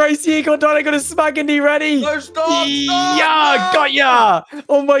 Brother, I see you go down. I'm gonna smack into you. Ready? No, stop! Yeah, got ya.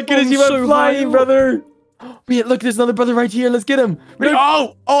 Oh my goodness, I'm you went so flying, high up. brother. Wait, look, there's another brother right here. Let's get him. Ready?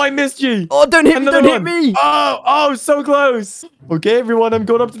 Oh, I missed you. Oh, don't hit me, Another don't hit one. me. Oh, so close. Okay, everyone, I'm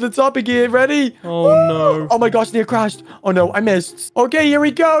going up to the top again. Ready? Oh no. Oh my gosh, near crashed. Oh no, I missed. Okay, here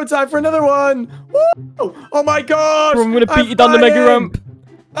we go. Time for another one. Woo! Oh my gosh. Bro, I'm gonna beat you down the mega flying. ramp.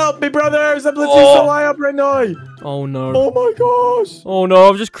 Help me, brothers. I'm literally so high up right now. Oh no. Oh my gosh. Oh no,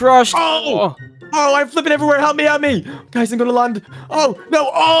 I've just crashed. Oh, I'm flipping everywhere. Help me, help me. Guys, I'm going to land. Oh, no.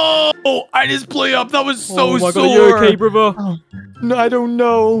 Oh, I just blew up. That was so Oh my sore. god, are you okay, brother? No, I don't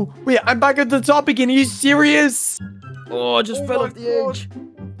know. Wait, I'm back at the top again. Are you serious? Oh, I just fell off the edge.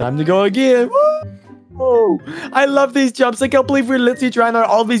 Time to go again. Whoa. I love these jumps. I can't believe we're literally trying out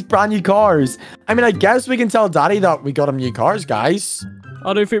all these brand new cars. I mean, I guess we can tell Daddy that we got him new cars, guys.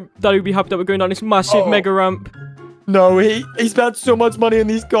 I don't think Daddy would be happy that we're going down this massive mega ramp. No, he spent so much money on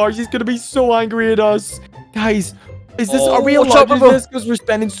these cars. He's gonna be so angry at us. Guys, are we watch allowed out, to do brother. this because we're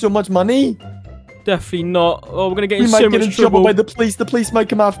spending so much money? Definitely not. Oh, we're gonna get We in might so get in much trouble trouble. by the police. The police might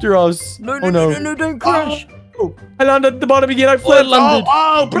come after us. No, Oh, no, don't crash. Oh, I landed at the bottom again. I flipped. landed.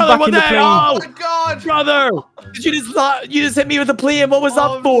 Oh, brother, back what in the the heck? plane. Oh, Oh my god! brother. Did you just hit me with a plane? What was that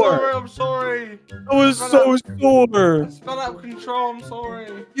I'm for? Sorry, I'm sorry. That was so sore. It's not out of control. I'm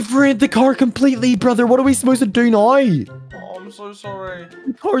sorry. You've ruined the car completely, brother. What are we supposed to do now? The Oh, I'm so sorry.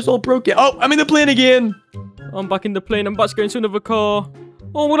 car's all broken. Oh, I'm in the plane again. I'm back in the plane. I'm about to go into another car.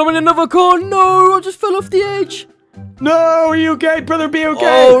 Oh, when I'm in another car. No, I just fell off the edge. No, are you okay, brother? Be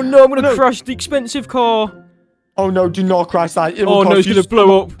okay. Oh no, I'm gonna No. crash the expensive car. Oh no, do not crash that. It will Oh no, cost it's you gonna so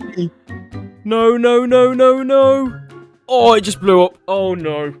blow up. much money. No. Oh, it just blew up. Oh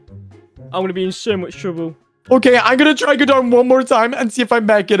no. I'm gonna be in so much trouble. Okay, I'm gonna try go down one more time and see if I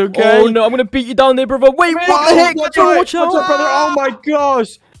make it, okay? Oh no, I'm gonna beat you down there, brother. Wait, what Oh, the heck? watch Bro, out, watch out. brother. Oh my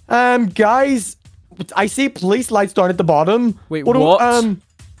gosh. Guys, I see police lights down at the bottom. Wait, do- what?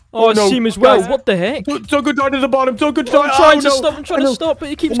 Oh, I no, see him as well. guys. What the heck? Don't go down to the bottom. Don't go down. I'm trying to no. stop. I'm trying I to know. stop, but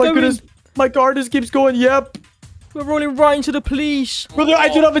it keeps Oh my going. goodness. My car just keeps going. Yep. We're rolling right into the police. Brother, I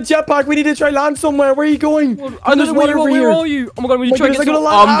don't have a jetpack. We need to try land somewhere. Where are you going? I don't know where you are. Where are you? Oh my god, we need to try and get goodness, some.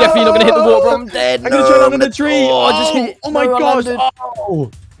 I'm gonna land. I'm definitely not going to hit the water, bro. I'm dead. I'm going to try land in a tree. Oh, I just hit. Oh my No, I gosh.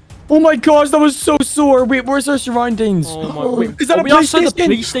 landed. Oh my gosh, that was so sore. Wait, where's our surroundings? Oh my, wait, Is that are a we police outside station? the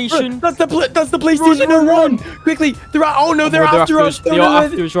police station? That's the police station. Run. Quickly. Oh no, they're after us. They are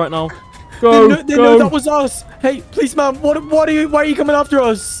after us right now. They Go, know that go. was us. Hey, policeman, why are you coming after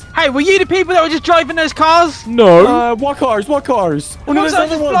us? Hey, were you the people that were just driving those cars? No. What cars? Oh, The no, ones there's that were another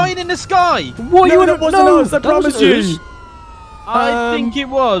just one. flying in the sky? What No, that wasn't us. I promise you. I think it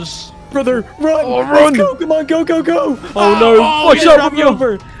was. Brother, run! Oh, Let's run. go! Come on, go! Oh no. Watch You're out, driving me bro.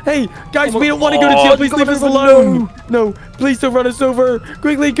 over! Hey, guys, Oh, we don't want to go to jail. Please God, leave us no. alone. No, please don't run us over.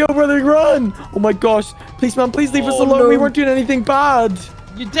 Quickly, go, brother, run! Oh my gosh, policeman, please leave us Oh, alone. no. We weren't doing anything bad.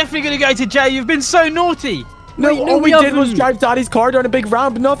 You're definitely going to go to jail. You've been so naughty. No, Wait, no, all we we did was haven't. drive Daddy's car down a big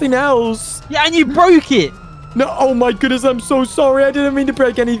ramp, nothing else. Yeah, and you broke it. No, oh my goodness, I'm so sorry. I didn't mean to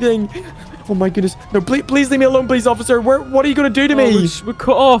break anything. Oh my goodness. No, please leave me alone, police officer. What are you going to do to me? We're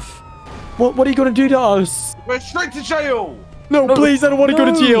cut off. What are you going to do to us? We're straight to jail. No, No, please, I don't want to go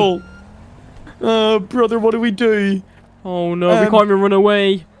to no. jail. Brother, what do we do? Oh no, we Um, can't even run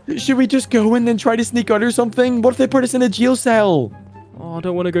away. Should we just go and then try to sneak out or something? What if they put us in a jail cell? Oh, I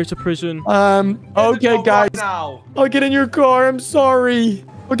don't want to go to prison. Okay, Go guys. right now. I'll get in your car. I'm sorry.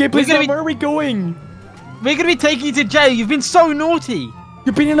 Okay, please, gonna be- where are we going? We're going to be taking you to jail. You've been so naughty.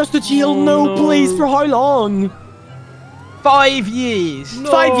 You're bringing us to jail? Oh, no, no. please. For how long? 5 years.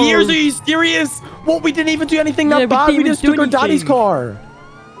 5 years? Are you serious? What? We didn't even do anything Yeah, that we bad. didn't We even just do took our daddy's anything. car.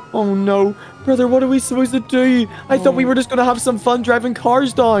 Oh no. Brother, what are we supposed to do? I thought we were just going to have some fun driving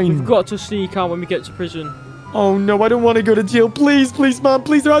cars down. We've got to sneak out when we get to prison. Oh no, I don't want to go to jail. Please, man.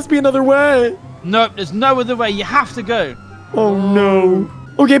 Please, there has to be another way. Nope, there's no other way. You have to go. Oh no.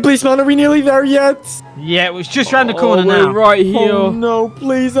 Okay, policeman, are we nearly there yet? Yeah, it was just round the corner we're now. right here. Oh no,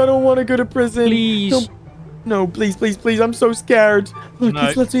 please, I don't want to go to prison. Please. No, please, I'm so scared. Look,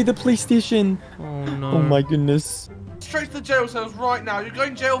 No. let's leave the police station. Oh no. Oh my goodness. Straight to the jail cells right now. You're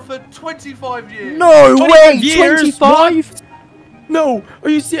going to jail for 25 years. No 25 way! years? 25? No, are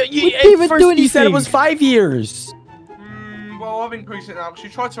you serious? We didn't even do You said it anything. was 5 years. Well, I've increased it now because you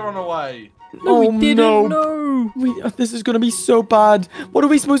tried to run away. No, Oh, we didn't. no. No. This is gonna be so bad. What are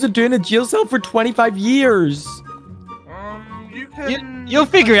we supposed to do in a jail cell for 25 years? You can. You'll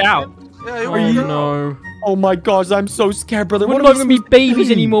figure it out. Yeah, you'll Oh figure it out. no. Oh my gosh, I'm so scared, brother. We're What not are we going to be supposed to babies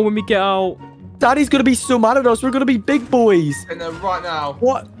do? anymore when we get out. Daddy's gonna be so mad at us. We're gonna be big boys. In there right now.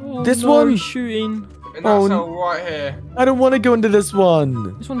 What? Oh, This no, one? he's shooting. In that Oh, cell right here. I don't want to go into this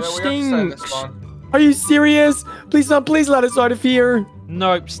one. This one Yeah, we have to stay in this stinks. one. Are you serious? Please, not. Please let us out of here.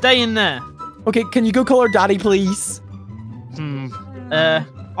 Nope, stay in there. Okay, can you go call our daddy, please?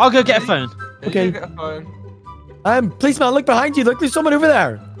 I'll go get a phone. Yeah, Okay. you get a phone. Policeman, look behind you. Look, there's someone over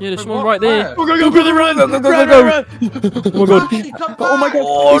there. Yeah, there's Wait, someone what? right there. Where? Go, brother, run! Go, go, go, Run, go, run, Oh my god. Come Oh my back. god!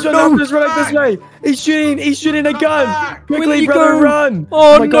 Oh, he's running no. after us, run back this way! He's shooting a gun! back. Where Quickly, did he brother, go? run!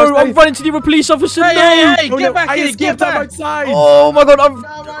 Oh, my no, gosh, I'm running to the other police officer. Hey, no. hey, hey, Oh, get no, back I here, escaped get I'm back. outside! Oh my god, Now,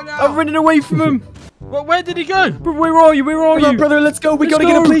 right now. I'm running away from him. Well, where did he go? Bro, where are you? Where are Come on, you? brother, let's go! We Let's gotta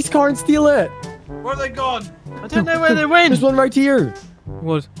get a go. police car and steal it! Where are they gone? I don't know where they went. There's one right here!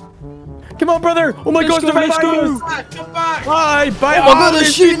 What? Come on, brother! Oh my gosh, Let's go, they're right let's behind go. us! Back, come back. Bye! Bye! Oh my god, they're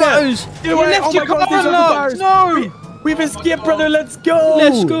they're shooting at us! us. Get You away! left Oh your my god, car these are unlocked. the No. We've escaped, brother! Let's go!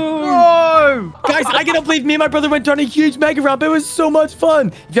 Let's go. No. Guys, I cannot believe me and my brother went down a huge mega ramp. It was so much fun.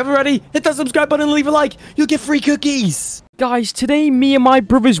 If you haven't already, hit that subscribe button and leave a like. You'll get free cookies. Guys, today me and my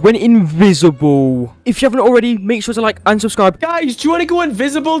brothers went invisible. If you haven't already, make sure to like and subscribe. Guys, do you want to go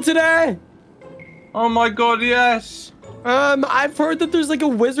invisible today? Oh my god, yes. I've heard that there's like a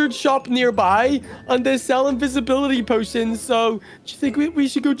wizard shop nearby and they sell invisibility potions. So, do you think we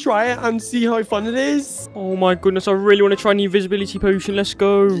should go try it and see how fun it is? Oh my goodness, I really want to try the invisibility potion. Let's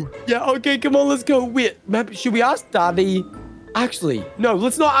go. Yeah, okay, come on, let's go. Wait, maybe, should we ask Daddy? Actually, no,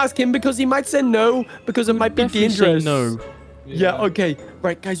 let's not ask him because he might say no because it might be Definitely say dangerous. no. Yeah, okay.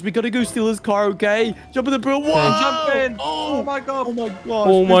 Right, guys, we gotta go steal his car, okay? Jump in the pool. Whoa! Jump in. Oh, Oh my god. oh my gosh.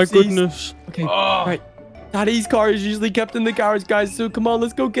 Oh my oopsies. goodness. Okay, Oh. right. Daddy's car is usually kept in the garage, guys, so come on,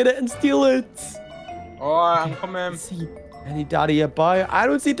 let's go get it and steal it. Alright, I'm coming. Let's see any Daddy about. I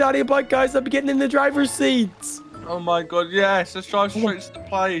don't see Daddy about, guys. I'm getting in the driver's seat. Oh my god, yes. Let's drive straight to the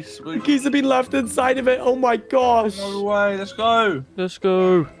place. The keys have been left inside of it. Oh my gosh. No way, let's go. Let's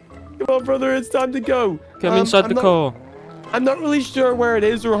go. Come on, brother, it's time to go. Get inside the car. I'm not really sure where it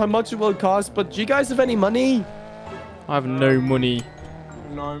is or how much it will cost, but do you guys have any money? I have no money.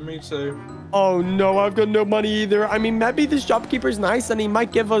 No, me too. Oh no, I've got no money either. I mean, maybe the shopkeeper's nice and he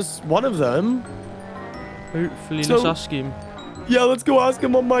might give us one of them. Hopefully, So- let's ask him. Yeah, let's go ask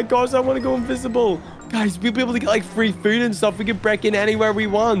him. Oh my gosh, I want to go invisible. Guys, we'll be able to get like free food and stuff. We can break in anywhere we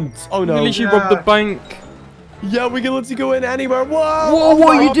want. Oh We no. literally rob the bank. Yeah, we can literally go in anywhere. Whoa! Whoa,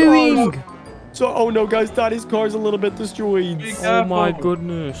 what are you doing? So, oh no, guys, Daddy's car's a little bit destroyed. Be Oh my careful.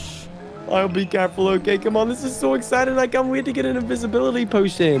 goodness. I'll be careful, okay? Come on, this is so exciting. I can't wait to get an invisibility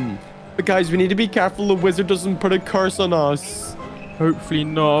potion. But guys, we need to be careful the wizard doesn't put a curse on us. Hopefully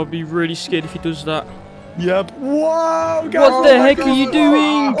not. I'll be really scared if he does that. Yep. Whoa, guys. What oh the my heck are you God.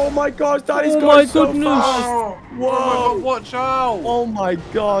 doing? Oh my gosh, Daddy's Oh car my is so goodness. fast. Oh my Whoa. God, watch out. Oh my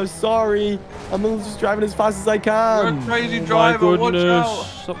gosh, sorry. I'm just driving as fast as I You're a can. crazy Oh my driver, watch goodness. out.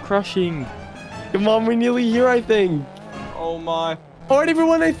 Stop crashing. Come on, we're nearly here, I think. Oh my. All right,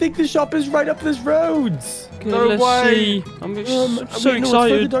 everyone, I think the shop is right up this road. Okay, No let's way. see. I'm so wait, no, it's further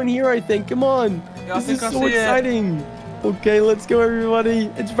excited. down here, I think. Come on. Yeah, I This think is I so see it. exciting. Okay, let's go,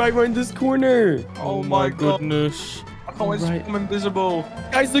 everybody. It's right around this corner. Oh my God. goodness. I can't wait to Alright. become invisible.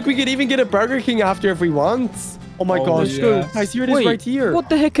 Guys, look, we could even get a Burger King after if we want. Oh my Oh, gosh. yes. Guys, here it is Wait, right here. what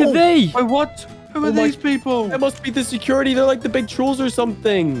the heck are Oh. they? Wait, what? Who are Oh my- these people? That must be the security. They're like the big trolls or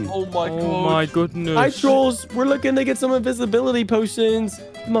something. Oh my Oh God. my goodness. Hi, trolls. We're looking to get some invisibility potions.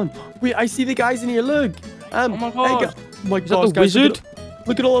 Come on. Wait, I see the guys in here. Look. Oh my hey, God. oh my Is that gosh, the guys. wizard?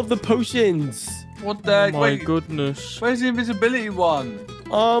 Look at all of the potions. What the Oh heck? my Wait, goodness. where's the invisibility one?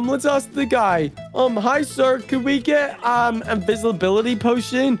 Let's ask the guy. Hi, sir. Could we get invisibility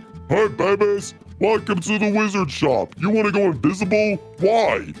potion? Hey, babies. Welcome to the wizard shop. You want to go invisible?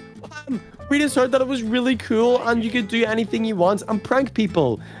 Why? We just heard that it was really cool and you could do anything you want and prank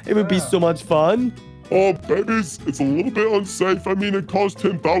people. It would be so much fun. Oh, babies, it's a little bit unsafe. I mean, it costs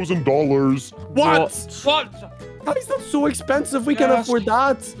 $10,000. What? What? Guys, that's so expensive. We can't Yes. afford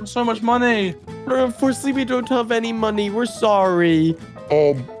that. So much money. Unfortunately, we don't have any money. We're sorry.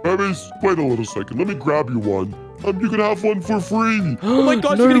 Babies, wait a little second. Let me grab you one. You can have one for free. Oh my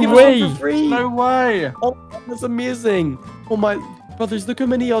gosh, no you're gonna give way. us one for free. No way. Oh, that's amazing. Oh my brothers, look how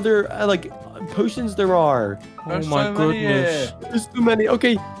many other potions there are. Oh There's my so many goodness. here. There's too many.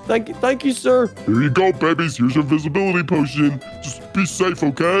 Okay, thank you, sir. Here you go, babies. Here's your visibility potion. Just be safe,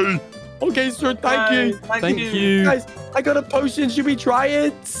 okay? Okay, sir, thank you. Thank you. Guys, I got a potion. Should we try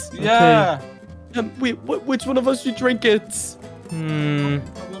it? Yeah. Wait, which one of us should drink it? Hmm.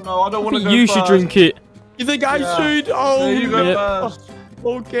 I don't know. I don't I want to think go you first. should drink it. You think I Yeah. should? Oh, No, you go Yep. first.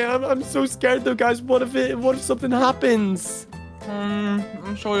 okay. I'm so scared though, guys. What if something happens?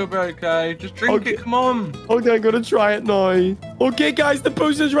 I'm sure you'll be okay. Just drink Okay. it. Come on. Okay, I'm gonna try it now. Okay, guys, the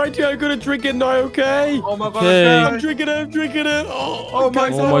potion's right here. I'm gonna drink it now, okay? Oh my God. Okay. I'm drinking it. I'm drinking it. Oh, Oh my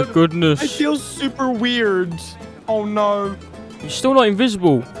guys, Oh my I goodness. feel super weird. Oh no. You're still not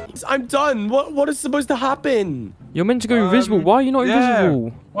invisible. I'm done. What is supposed to happen? You're meant to go invisible. Why are you not yeah.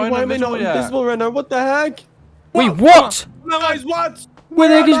 invisible? Why am I not yet? invisible right now? What the heck? Wait, what? Guys, what? Where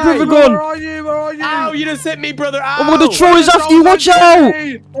the heck is am I? brother Where gone? are you? Where are you? Ow, you just hit me, brother. Ow. Oh, well, the troll is after you. Watch out!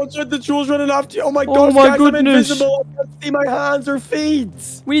 Watch out, the troll's running after you. Oh my Oh gosh, my guys, goodness. I'm invisible. I can't see my hands or feet.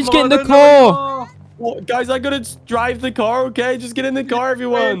 We need to Come get in on, the I don't know where you car. are. Well, guys, I gotta drive the car, okay? Just get in the car,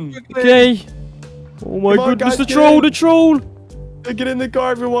 everyone. Quickly. Okay. Oh my Come on, goodness, guys, the get troll, in. the troll. Get in the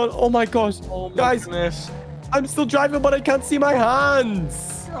car, everyone. Oh my gosh. Oh my Guys, goodness. I'm still driving, but I can't see my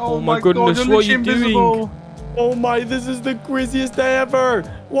hands. Oh my goodness, God, you're what are you literally doing? invisible. Oh my, this is the craziest day ever.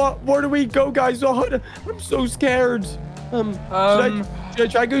 Where do we go, guys? Oh, I'm so scared. Should I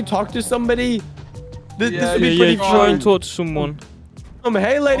try to go talk to somebody? This Yeah, would be Yeah, pretty yeah, try and fun. talk to someone.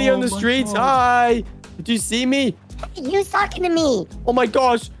 Hey, lady Oh on the my streets. God. Hi. Did you see me? Who's talking to me? Oh my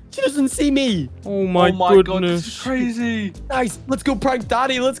gosh. She doesn't see me. Oh my, oh my God, this is goodness. crazy. Guys, let's go prank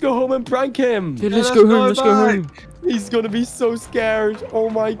Daddy. Let's go home and prank him. Yeah, let's let's go go home, let's go back. home. He's gonna be so scared. Oh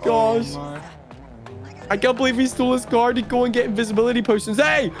my gosh. Oh my. I can't believe he stole his car to go and get invisibility potions.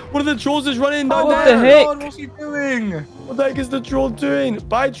 Hey, one of the trolls is running down Oh What there. the heck? God, what's he doing? What the heck is the troll doing?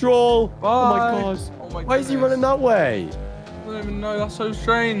 Bye, troll. Bye. Oh my gosh. Oh my Why is he goodness. running that way? I don't even know. That's so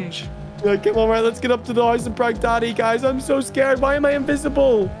strange. Yeah, come on, right. Let's get up to the house and prank Daddy, guys. I'm so scared. Why am I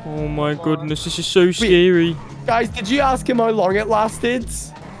invisible? Oh my goodness, this is so scary. Guys, did you ask him how long it lasted?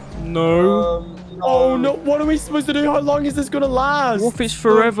 No. Oh no, what are we supposed to do? How long is this gonna last? What if it's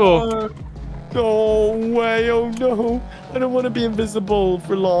forever? No way, oh no. I don't want to be invisible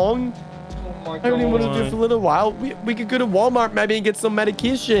for long. Oh my I only want to do God. it for a little while. We could go to Walmart maybe and get some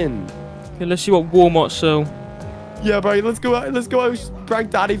medication. Okay, let's see what Walmart sell. Yeah, bro, let's go out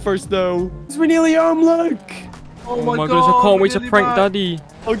prank Daddy first though. We're nearly home, look. Oh my goodness, I can't wait to really prank bad. Daddy.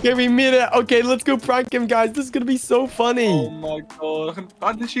 Okay, we made it. Okay, let's go prank him, guys. This is gonna be so funny. Oh my god.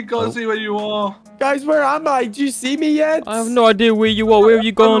 I literally can't see where you are. Guys, where am I? Do you see me yet? I have no idea where you are. Where have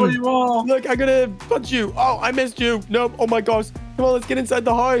you I don't know where gone? you are. Look, I'm gonna punch you. Oh, I missed you. Nope. Oh my gosh. Come on, let's get inside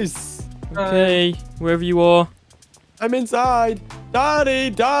the house. Okay, wherever you are. I'm inside.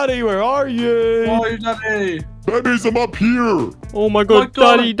 Daddy, where are you? Why are you, Daddy? Babies, I'm up here. Oh my god,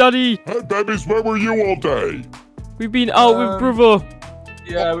 God. Daddy. Hey, babies, where were you all day? We've been out with brother.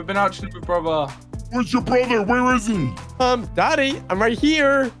 Yeah, we've been out chilling with brother. Where's your brother? Where is he? Daddy, I'm right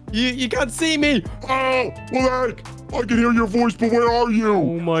here. You can't see me. Oh, like, I can hear your voice, but where are Oh you?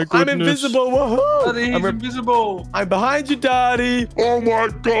 my goodness. I'm invisible. Woohoo! Daddy, he's invisible. I'm behind you, Daddy. Oh my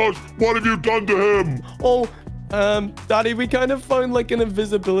gosh, what have you done to him? Oh, Daddy, we kind of found like an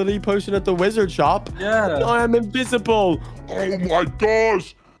invisibility potion at the wizard shop. Yeah. I am invisible. Oh my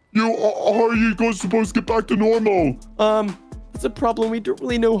gosh, how are you guys supposed to get back to normal? It's a problem. We don't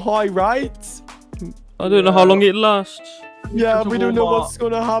really know how, right? I don't know how long it lasts. Yeah, to we don't know Walmart. what's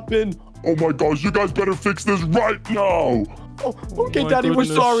gonna happen. Oh my gosh, you guys better fix this right now. Oh, okay, my Daddy, goodness.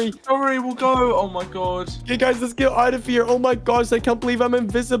 we're sorry. Sorry, we'll go. Oh my god. Okay, guys, let's get out of here. Oh my gosh, I can't believe I'm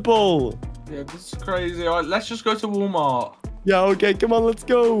invisible. Yeah, this is crazy. All right, let's just go to Walmart. Yeah, okay, come on, let's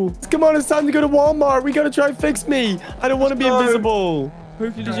go. Come on, it's time to go to Walmart. We gotta try and fix me. I don't want to be Let's go. invisible.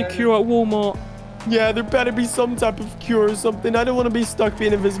 Hopefully there's a cure at Walmart. Yeah, there better be some type of cure or something. I don't want to be stuck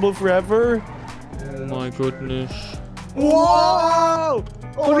being invisible forever. Oh my goodness. Whoa!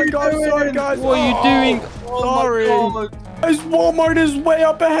 Oh my god, sorry guys. What are you doing? Oh Sorry. my god. Guys, Walmart is way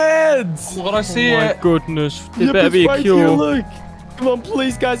up ahead. Oh my god, I see Oh my it. goodness. There Yep, better it's be a right here, cure. look. Come on,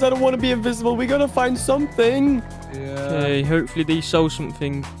 please, guys. I don't want to be invisible. We gotta find something. Yeah. Okay, hopefully they sell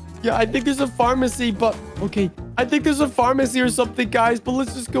something. Yeah, I think there's a pharmacy, but okay. I think there's a pharmacy or something, guys. But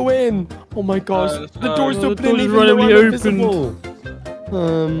let's just go in. Oh my gosh, let's the go. door's Oh, the opening door's even though randomly I'm opened. invisible.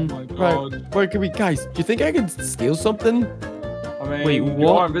 Oh my god. Right. Where can we, guys? Do you think I can steal something? I mean, Wait, you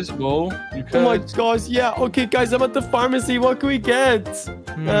what? are invisible. You could. Oh my gosh, yeah. Okay, guys, I'm at the pharmacy. What can we get?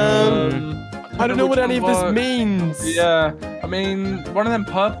 I don't know what any of this means. Yeah, I mean, one of them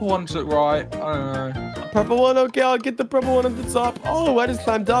purple ones look right. I don't know. Purple one. Okay, I'll get the purple one at the top. Oh, I just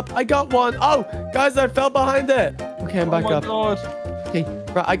climbed up. I got one. Oh, guys, I fell behind it. Okay, I'm back up. Oh my god. Okay,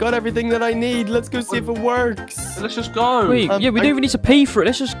 right, I got everything that I need. Let's go see if it works. Let's just go. Wait, yeah, we don't even need to pay for it.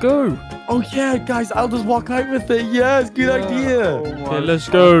 Let's just go. Oh yeah, guys, I'll just walk out with it. Yes, good idea. Okay, let's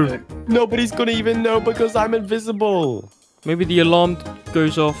go. Nobody's gonna even know because I'm invisible. Maybe the alarm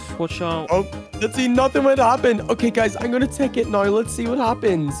goes off. Watch out. Oh, let's see, nothing would happen. Okay, guys, I'm gonna take it now. Let's see what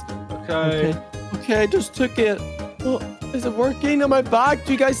happens. Okay. Okay, I just took it. Oh, is it working? Am I back?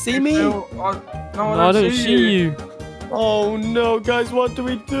 Do you guys see me? No, I don't see you. Oh no, guys, what do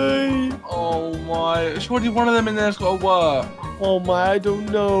we do? Oh my. Surely one of them in there's got to work. Oh my, I don't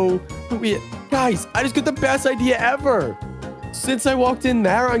know. Wait, guys, I just got the best idea ever. Since I walked in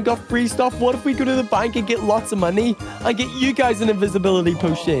there and got free stuff, what if we go to the bank and get lots of money and get you guys an invisibility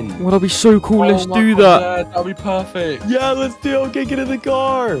potion? Well, that'd be so cool. Let's Oh my do God, that. Yeah, that'll be perfect. Yeah, let's do it. Okay, get in the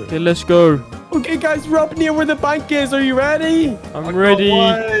car. Okay, let's go. Okay, guys, we're up near where the bank is. Are you ready? I'm ready.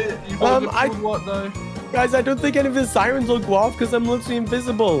 You got I- what though? Guys, I don't think any of the sirens will go off because I'm literally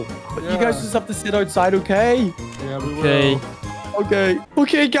invisible. But you guys Yeah. just have to sit outside, okay? Yeah, we Okay. will. Okay.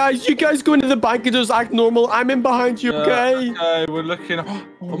 Okay, guys, you guys go into the bank and just act normal. I'm in behind you, Yeah, okay? Okay, we're looking. Oh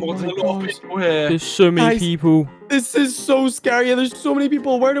my god, there's a lot of gosh. people here. There's so many Guys. people. This is so scary. and There's so many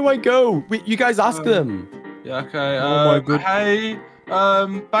people. Where do I go? Wait, you guys ask them. Yeah, okay. Oh my God. Hey,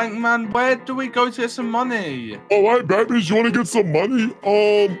 Bankman, where do we go to get some money? All right, babies, you want to get some money?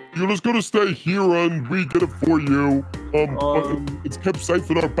 You're just gonna stay here and we get it for you. It's kept safe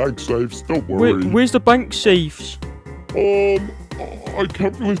in our bank safes. Don't worry. Where's the bank safes? I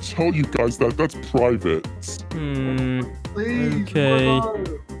can't really tell you guys that. That's private. Please. Okay.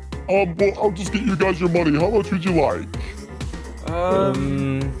 Well, I'll just get you guys your money. How much would you like? I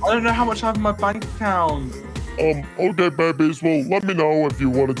don't know how much I have in my bank account. Okay, babies. Well, let me know if you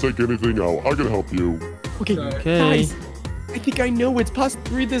want to take anything out. I can help you. Okay, Okay. guys. I think I know. It's passed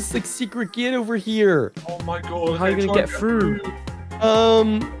through this like secret gate over here. Oh my god. How are you okay, gonna try get through?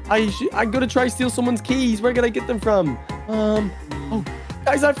 I'm gonna try steal someone's keys. Where can I get them from? Oh,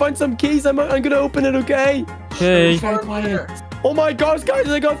 guys, I found some keys. I'm gonna open it. Okay. Okay. Very quiet. Oh my gosh, guys,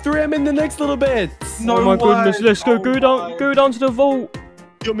 I got through him in the next little bit. No Oh my goodness. way. Let's go. Oh Go my. down. Go down to the vault.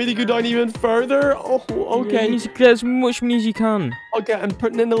 You want me to go down even further? Oh, You okay. need to get as much money as you can. Okay, I'm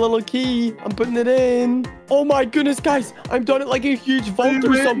putting in the little key. I'm putting it in. Oh my goodness, guys. I'm done it like a huge vault or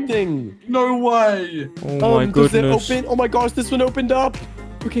Really? something. No way. Oh my Does it goodness. open? Oh my gosh, this one opened up.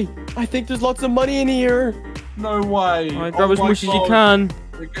 Okay, I think there's lots of money in here. No way. Alright, grab Oh as my much as you God. can.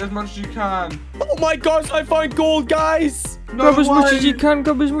 Get as much as you can. Oh my gosh, I found gold, guys. Grab as much way. as you can.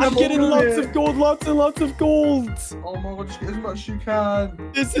 Grab as much I'm as you getting can. lots of gold, lots and lots of gold. Oh my god, just get as much as you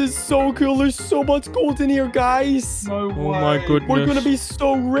can. This is so cool. There's so much gold in here, guys. No way. Oh my goodness. We're gonna be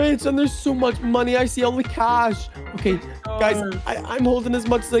so rich, and there's so much money. I see all the cash. Okay, guys, I'm holding as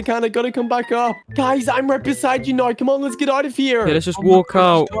much as I can. I gotta come back up. Guys, I'm right beside you now. Come on, let's get out of here. Okay, let's just Oh my walk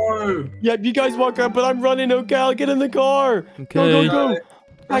God, out. let's go. Yep, you guys walk out, but I'm running. Okay, I'll get in the car. Go, Okay. go, go.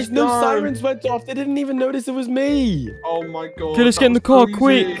 Let's Guys, no go. sirens went off. They didn't even notice it was me. Oh my god. Okay, let's get in the that car was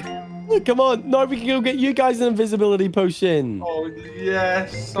quick. crazy. Come on. Now we can go get you guys an invisibility potion. Oh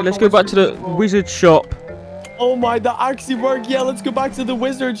yes. Okay, let's go back to the wizard shop. Oh my, that actually worked. Yeah, let's go back to the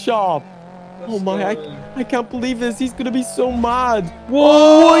wizard shop. Oh my, I can't believe this. He's gonna be so mad.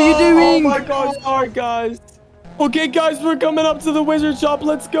 Whoa, what are you doing? Oh my gosh, sorry guys. Okay, guys, we're coming up to the wizard shop.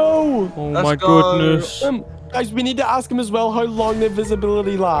 Let's go. Oh Let's my go. goodness. Guys, we need to ask him as well how long the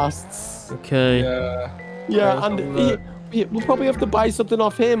invisibility lasts. Okay. Yeah. Yeah, Okay, and let's have a look. we'll probably have to buy something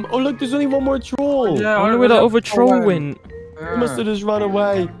off him. Oh, look, there's only one more troll. Yeah. I wonder where that other troll went. He must have just run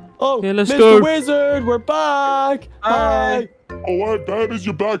away. Oh, Yeah, let's Mr. go. Wizard, we're back. Hi. Oh, hi, babies,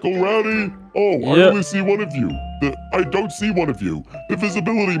 you're back already? Oh, I Yep. only see one of you. I don't see one of you. The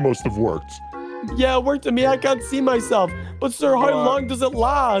visibility must have worked. Yeah, it worked on me. I can't see myself. But sir, how What? long does it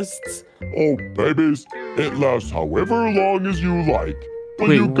last? Oh, babies, it lasts however long as you like. But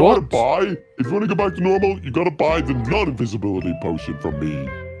Wait, you gotta what? buy, if you wanna go back to normal, you gotta buy the non-invisibility potion from me.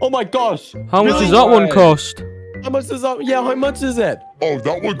 Oh my gosh. How much Really? does that one cost? How much is that? Yeah, how much is it? Oh,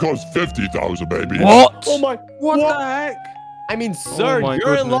 that one costs 50,000, baby. What? Oh my. What the heck? I mean, sir, my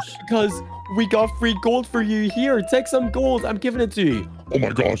you're in luck goodness. because we got free gold for you. Here, take some gold. I'm giving it to you. Oh my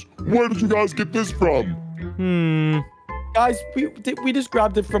gosh, where did you guys get this from? Hmm. Guys, we just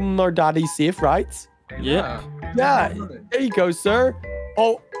grabbed it from our daddy's safe, right? Yeah. Yeah, there you go, sir.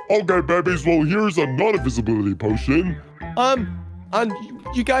 Oh, Okay, babies, well, here's a non-invisibility potion. and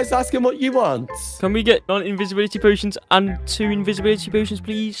you guys ask him what you want. Can we get non-invisibility potions and 2 invisibility potions,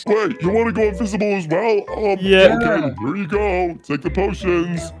 please? Wait, you wanna go invisible as well? Yeah. Okay, here you go. Take the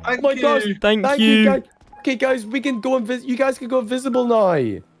potions. Thank Oh my you. gosh. Thank Thank you. you, guys. Okay, guys, we can go you guys can go invisible now.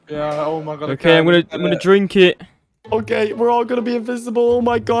 Yeah. Oh my god. Okay, I'm gonna drink it. Okay, we're all gonna be invisible. Oh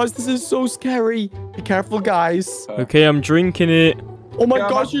my gosh, this is so scary. Be careful, guys. Okay, I'm drinking it. Oh my Yeah, I'm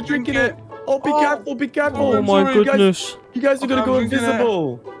gosh, about you're to drink drinking it. Oh, be Oh. careful, be careful. Oh I'm my sorry, goodness. You guys are gonna Okay, go I'm drinking it.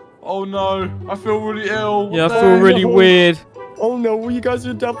 invisible. Oh no. I feel really ill. Yeah, I What feel the really no. weird. Oh no, you guys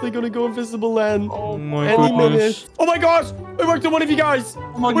are definitely gonna go invisible then. Oh my Any minute. goodness. Oh my gosh, it worked on one of you guys.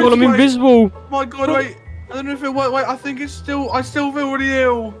 Oh my Well, god. I'm Wait. invisible. Oh my god. Wait. I don't know if it worked. Wait. I think it's still. I still feel really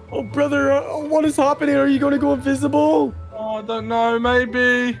ill. Oh brother, what is happening? Are you gonna go invisible? Oh, I don't know.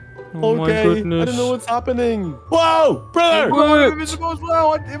 Maybe. Oh my Okay, I goodness. don't know what's happening. Whoa, brother! It Oh, I'm worked. invisible as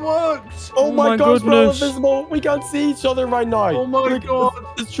well. It worked. Oh Oh my my gosh, we're all goodness. invisible. We can't see each other right now. Oh my Look, god.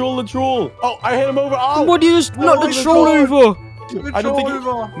 It's troll the troll. Oh, I hit him over. Oh, What do you just knock Oh the my troll God. over? I don't think he-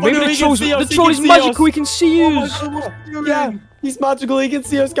 Over. Maybe no, the he can troll's see us, the he troll can is see magical. us. He can see Oh my us. god. What's he doing? yeah, he's magical. He can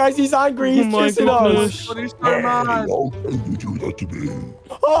see us, guys. He's angry. He's Oh my chasing goodness. us. God, he's so mad. How can you do that to me?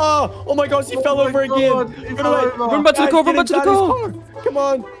 Oh my gosh, he fell Oh my over God, again. he Run fell away. over. Run back to the Guys, car. get Run back in to the Daddy's car. Come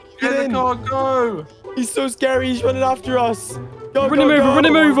on, Get get in in. the car. Go. He's so scary. He's running after us. Go, Run go, him over. go. Run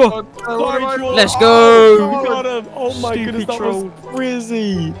him over. God, Sorry, what am I- troll. Let's Oh, go. we got him. Oh my Stupid goodness, that troll. was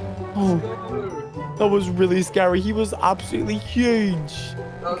crazy. Oh, that was really scary. He was absolutely huge.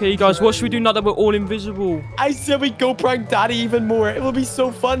 Okay, guys, what should we do now that we're all invisible? I said we go prank Daddy even more. It will be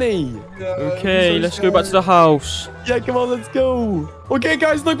so funny. Okay, let's go back to the house. Yeah, come on, let's go. Okay,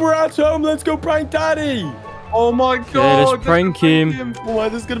 guys, look, we're at home. Let's go prank Daddy. Oh my god. let's prank him. Oh my,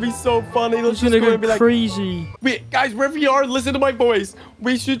 this is gonna be so funny. Let's He's just gonna go go and be like, crazy. wait, guys, wherever you are, listen to my voice.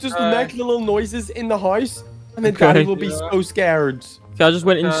 We should just make little noises in the house, and then Okay. Daddy will be Yeah. so scared. Okay, I just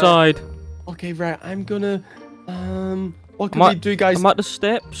went inside. Okay, right. I'm gonna, what can I'm we at- do, guys? I'm at the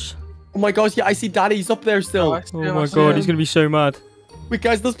steps. Oh my gosh, yeah, I see Daddy's up there still. Oh my god, he's gonna be so mad. Wait,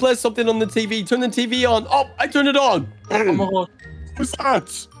 guys, let's play something on the TV. Turn the TV on. Oh, I turned it on. Oh my god. What's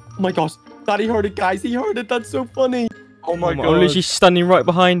that? Oh my gosh, Daddy heard it, guys. He heard it. That's so funny. Oh my I'm god. literally standing right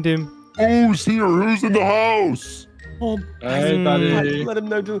behind him. Who's here? Who's in the house? Hey, Mm. buddy. Let him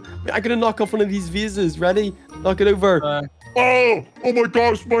know. Wait, I'm gonna knock off one of these visas. Ready? Knock it over. Oh my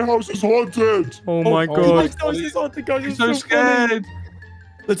gosh, my house is haunted. Oh my oh god. my gosh, he's on the guys. I'm It's so funny. scared.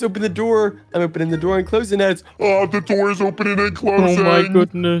 Let's open the door. I'm opening the door and closing it. Oh, the door is opening and Oh closing. my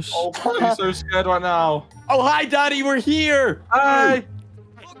goodness. Oh, I'm so scared right now. Oh, hi, Daddy. We're here. Hey.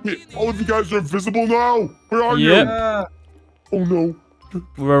 Hey, all of you guys are invisible now. Where are Yep. Yeah. you? Oh no.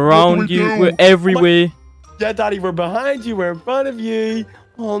 We're around we you. do? We're everywhere. Yeah, Daddy, we're behind you. We're in front of you.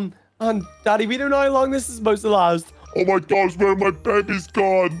 And Daddy, we don't know how long this is supposed to last. Oh my gosh, where my baby's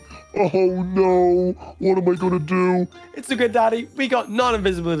gone? Oh no, what am I gonna do? It's okay, Daddy. We got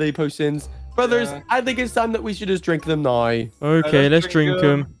non-invisibility potions. Brothers, Yeah. I think it's time that we should just drink them now. Okay, let's drink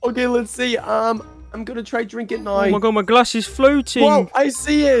them. Okay, let's see. I'm gonna try drink it now. Oh my god, my glass is floating. Whoa, I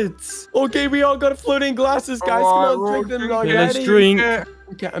see it. Okay, we all got floating glasses, guys. Alright, Come on, drink them now. Okay, let's Ready? drink.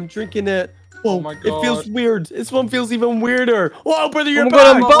 Okay, I'm drinking it. Whoa, my it feels God. weird. This one feels even weirder. Whoa, brother, you're my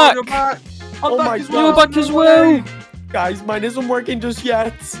back. God, I'm back. You're back. I'm Oh back my as God. well. You're back as well. Guys, mine isn't working just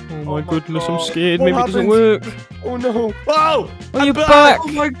yet. Oh my my goodness, I'm God. scared. What Maybe it doesn't happened? work. Oh no. Whoa! Oh, you're back. back. Oh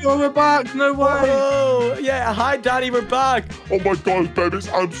my god, we're back. No way. Oh, yeah. Hi, Daddy. We're back. Oh my gosh, babies,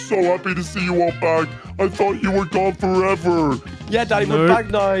 I'm so happy to see you all back. I thought you were gone forever. Yeah, Daddy, we're Nope. back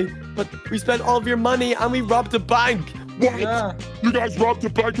now. But we spent all of your money and we robbed a bank. What? Yeah. You guys robbed the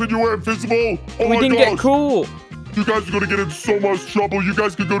bank when you were invisible? Oh We my didn't gosh. get caught. You guys are gonna get in so much trouble. You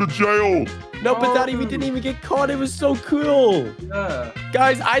guys could go to jail. No, but Daddy, we didn't even get caught. It was so cool. Yeah.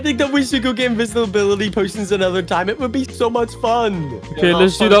 Guys, I think that we should go get invisibility potions another time. It would be so much fun. Okay, Yeah,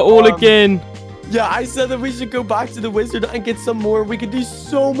 let's do so that all fun. again. Yeah, I said that we should go back to the wizard and get some more. We could do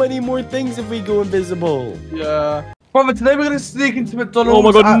so many more things if we go invisible. Yeah. Brother, today we're gonna sneak into McDonald's. Oh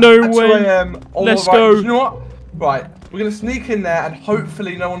my God, at no 2 way. AM. Oh, Let's right, go. You know what? Right, we're gonna sneak in there and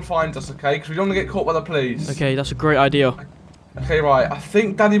hopefully no one finds us, okay? Because we don't want to get caught by the police. Okay, that's a great idea. Okay, right. I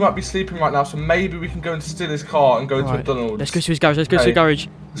think Daddy might be sleeping right now, so maybe we can go and steal his car and go to Right, McDonald's. let's go to his garage. Let's go to the Okay. garage.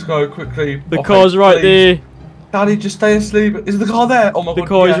 Let's go quickly. The Okay, car's right please. there. Daddy, just stay asleep. Is the car there? Oh my The god.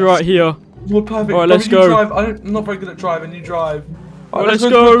 car is yes. right here. Well, perfect. Alright, let's Brother, you go. Drive. I'm not very good at driving. You drive. Alright, Let's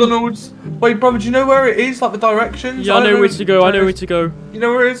let's go. go. To McDonald's. Wait, brother, do you know where it is? Like the directions? Yeah, I know don't where to go. I know where to go. You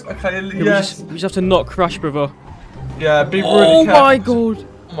know where it is? Okay, Yeah, yes. we just have to not crash, brother. Yeah, be really Oh careful. my god.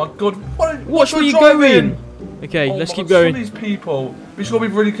 Oh my god. What, Watch where you're you're driving? going. Okay, Oh let's my keep God, some of going. these people. We just gotta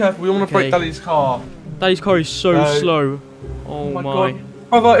be really careful. We don't want to Okay. break Daddy's car. Daddy's car is so No. slow. Oh Oh my my. god.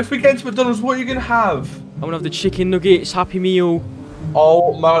 Brother, if we get into McDonald's, what are you gonna have? I'm gonna have the chicken nuggets, Happy Meal.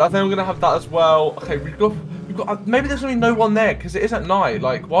 Oh man, I think I'm gonna have that as well. Okay, we've got. Maybe there's gonna be no one there because it is at night.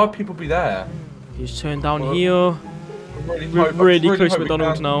 Like, why would people be there? Just turn down Well, here. I We're hope- I really close to hope we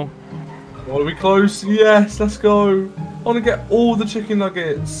McDonald's can. now. Well, are we close? Yes, let's go. I want to get all the chicken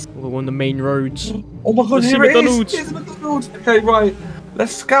nuggets. We're on the main roads. Oh my god, Let's see here it is. McDonald's. Here's McDonald's. Okay, right.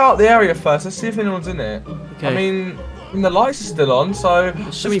 Let's scout out the area first. Let's see if anyone's in it. Okay. I mean, the lights are still on, so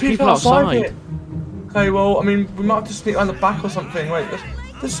There's so there's many people outside. it. Okay, well, I mean, we might have to sneak around the back or something. Wait,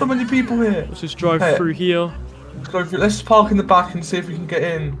 there's so many people here. Let's just drive Hey. through here. Let's go through. Let's park in the back and see if we can get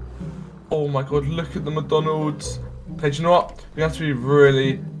in. Oh my god, look at the McDonald's. Okay, do you know what? We have to be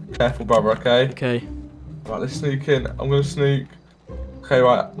really careful, brother, okay? Okay. Right, let's sneak in. I'm gonna sneak. Okay,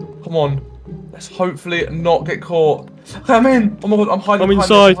 right. Come on. Let's hopefully not get caught. Okay, I'm in. Oh my god, I'm hiding I'm behind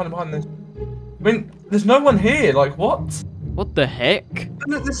inside. this. I'm hiding behind this. I mean, there's no one here. Like, what? What the heck?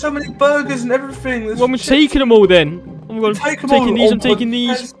 Look, there's so many burgers and everything. There's Well, I'm chips. taking them all then. Oh my god, Take I'm 'em all. taking these, Oh I'm taking my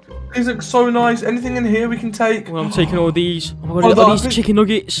these. God, these look so nice. Anything in here we can take. Well, I'm taking all these. Oh my god, Oh, look no, at I these think- chicken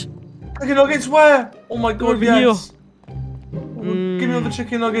nuggets. Chicken nuggets where? Oh my god, Over yes. Give me all the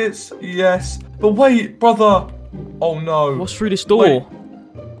chicken nuggets. Yes. But wait, brother. Oh no. What's through this door? Wait.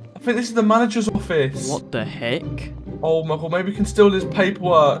 I think this is the manager's office. What the heck? Oh my god, maybe we can steal his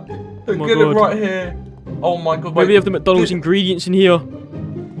paperwork. Oh my Get God. it right here. Oh my god, wait. Maybe they have the McDonald's Did- ingredients in here.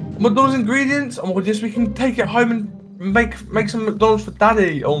 McDonald's ingredients? Oh my god, yes, we can take it home and make some McDonald's for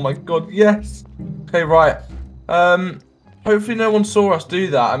Daddy. Oh my god, yes. Okay, right. Hopefully no one saw us do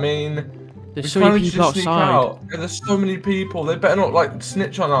that. I mean, we There's so can't many just people sneak outside. out. Yeah, there's so many people. They better not like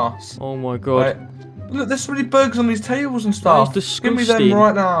snitch on us. Oh my god. Right. Look, there's so many burgers on these tables and stuff. That is Give me disgusting. them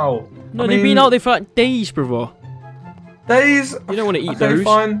right now. No, I they've mean, been out there for like days, brother. days. You don't want to eat Okay, those.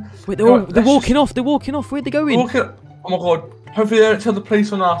 fine. Wait, they're, Right, all, they're let's walking off. They're walking off. Where'd they going? Walking. Oh my god. Hopefully they don't tell the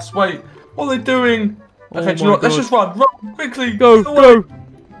police on us. Wait, what are they doing? Oh Okay, do you my know what? Let's God. just run quickly. Go, Get away. go.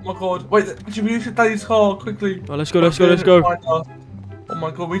 Oh my god. Wait, should we use Daddy's car quickly? Oh, let's go, let's go, let's go. Oh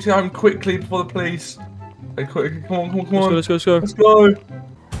my god, we need to get home quickly before the police. Okay, quickly, come on, come on, come Let's on. go, let's go, let's go. Let's go.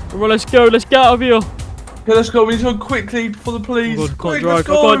 Come on, let's go. Let's get out of here. Okay, let's go. We need to go quickly before the police. Oh god, I Quick, can't drive. let's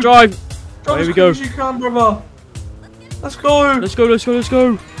I go. can't drive. Drive Oh, here as we quick go. as you can, brother. Let's go. Let's go, let's go, let's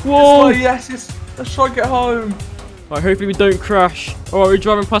go. This Whoa. way, yes, yes. Let's try and get home. Right, hopefully we don't crash. Alright, we're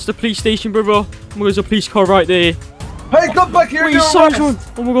driving past the police station, brother. Oh my god, there's a police car right there. Hey, come back here. Wait, and sounds get on.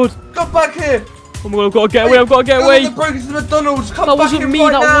 arrested. Oh my god. Come back here. Oh my god, I've got to get away, I've got to get Go away. on the break into McDonald's. Come That back wasn't here me,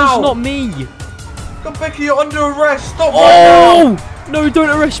 right that now. was not me. Come back here, you're under arrest. Stop right now. Oh! No, don't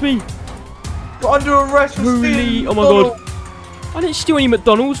arrest me. You're under arrest for Holy, stealing oh my God. McDonald's. I didn't steal any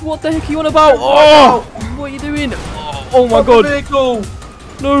McDonald's. What the heck are you on about? Oh! What are you doing? Oh my Stop the god. vehicle.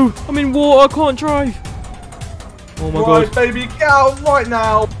 No, I'm in water. I can't drive. Oh my Right, god. baby, get out right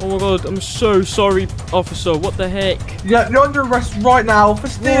now. Oh my god. I'm so sorry, officer. What the heck? Yeah, you're under arrest right now for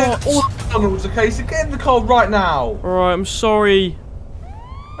stealing What? all the McDonald's, okay? So get in the car right now. Alright, I'm sorry.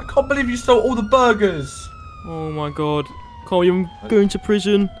 I can't believe you stole all the burgers. Oh my god. Can't believe I'm going to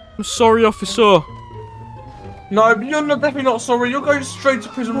prison. I'm sorry, officer. No, you're definitely not sorry. You're going straight to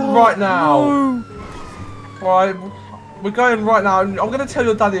prison right now. No. Right, we're going right now. I'm going to tell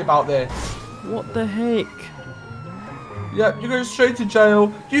your daddy about this. What the heck? Yeah, you're going straight to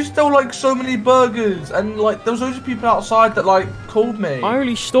jail. You stole like so many burgers, and like there was loads of people outside that like called me. I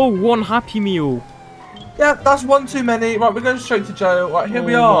only stole one Happy Meal. Yeah, that's one too many. Right, we're going straight to jail. Right, here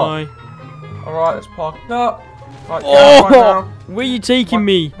we Oh are. my. All right, let's park it up. Right, get out right now. Where are you taking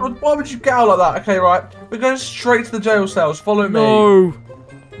me? Why would you get out like that? Okay, right. We're going straight to the jail cells. Follow me. No.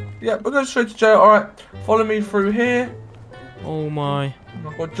 Yeah, we're going straight to jail. All right, follow me through here. Oh my. Oh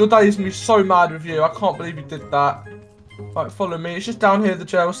my god, your daddy's gonna be so mad with you. I can't believe you did that. Right, follow me. It's just down here, the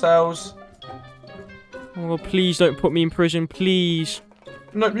jail cells. Oh, please don't put me in prison, please.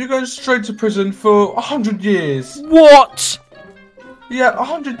 No, you're going straight to prison for 100 years. What? Yeah,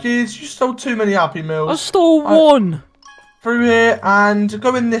 100 years. You stole too many Happy Meals. I stole one. Through here and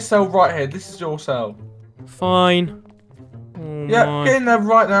go in this cell right here. This is your cell. Fine. Oh Yeah, my. get in there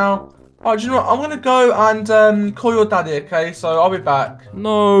right now. Alright, do you know what? I'm gonna go and call your daddy, okay? So I'll be back.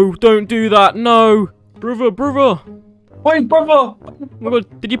 No, don't do that. No. Brother. Wait, brother! Oh my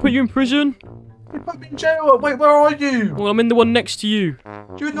god, did he put you in prison? You put me in jail. Wait, where are you? Well, I'm in the one next to you.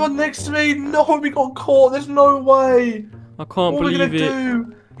 You're the one next to me. No, we got caught. There's no way. I can't What are we believe gonna it.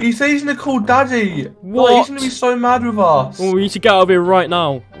 do? He says he's gonna call daddy. What? Like, he's gonna be so mad with us. Oh, we need to get out of here right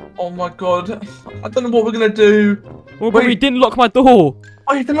now. Oh my god. I don't know what we're gonna do. Oh, but he Wait. didn't lock my door.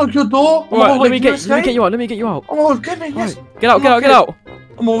 Oh, you didn't lock your door? Oh my Right, god, let me wait, get you out. Oh my god, get me, yes. Right, get out.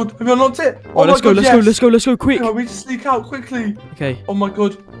 Oh my god, have you unlocked it? Right, let's go, let's go, quick. Okay, we need to sneak out quickly. Okay, Oh my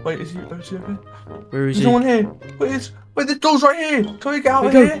god. Wait, is he okay? where is There's he? no one here. Wait, the door's right here. Can we get out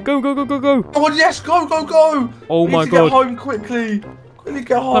of Go, here? go. Oh my god, yes, go. Oh We my need to get god. home quickly. Quickly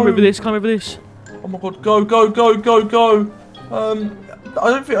get home. Climb over this. Oh my god, go.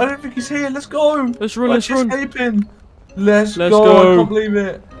 I don't think he's here. Let's go. Let's run. Escaping. Let's Let's go. go. I can't believe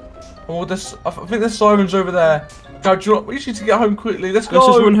it. Oh, I think there's sirens over there. Now, we need to get home quickly. Let's go.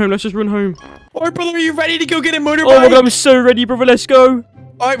 Let's just run home. Alright, brother, are you ready to go get a motorbike? Oh my god, I'm so ready, brother. Let's go.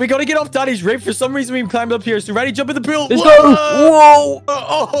 Alright, we gotta get off Daddy's rig. For some reason, we climbed up here. So ready, jump in the pool. Let's Whoa! go.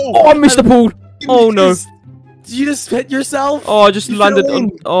 Whoa. Oh, I missed the pool. Oh no. Did you just hit yourself? Oh, I just You landed fell on.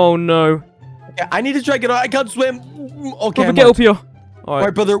 in. Oh no. Okay, I need to try to get out. I can't swim. Okay, Brother, I'm get out. up here. Alright.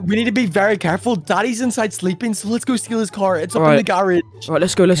 Alright, brother, we need to be very careful. Daddy's inside sleeping, so let's go steal his car. It's up in the garage. Alright,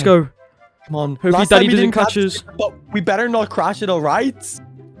 let's go. Come on. Hopefully Last Daddy time we doesn't didn't catch us. But we better not crash it, alright?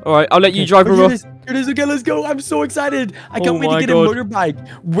 Alright, I'll let you Okay, drive, here brother. it is. Here it is. Okay, let's go. I'm so excited. I Oh can't wait to my get God. a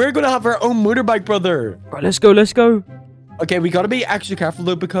motorbike. We're gonna have our own motorbike, brother. Alright, let's go. Okay, we gotta be extra careful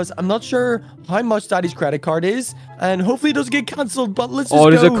though, because I'm not sure how much Daddy's credit card is, and hopefully it doesn't get cancelled. But let's just Oh,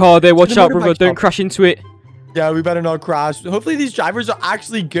 there's a go car there. to Watch the out, brother. motorbike Don't shop. crash into it. Yeah, we better not crash. Hopefully these drivers are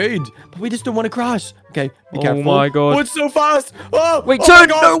actually good, but we just don't want to crash. Okay, be Oh careful. my God. Oh, it's so fast. Oh, Wait, oh turn. my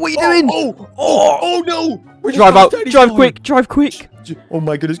God. No, what are you doing? Oh no. We're just Drive past out. Daddy's Drive car. quick. Drive quick. Oh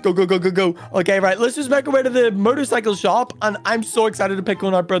my goodness, go. Okay, right, let's just make our way to the motorcycle shop, and I'm so excited to pick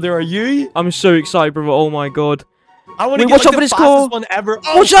one up, brother. Are you? I'm so excited, brother. Oh my god. I want to Wait, get watch out like, for the this fastest car. one ever.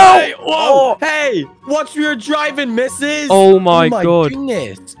 Watch out. Hey, whoa, hey, watch where you're driving, missus. Oh my God.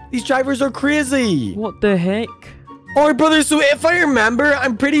 Goodness. These drivers are crazy. What the heck? All right, brother, so if I remember,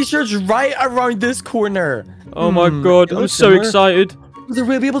 I'm pretty sure it's right around this corner. Oh my god. it I'm looks so similar. excited. Brother,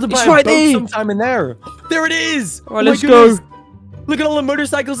 we'll be able to buy It's a right boat there. sometime in there. There it is. All right, Oh my let's goodness. go. Look at all the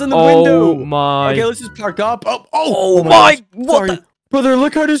motorcycles in the Oh window. my. Okay, let's just park up. Oh Oh my my. gosh. What Sorry. the? Brother,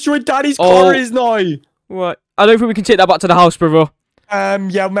 look how destroyed Daddy's Oh. car is now. What? I don't think we can take that back to the house, brother.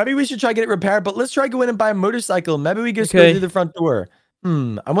 Yeah, maybe we should try to get it repaired, but let's try to go in and buy a motorcycle. Maybe we just go Okay. through the front door.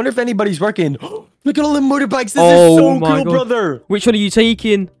 I wonder if anybody's working. Look at all the motorbikes. This Oh is so my cool, God. brother. Which one are you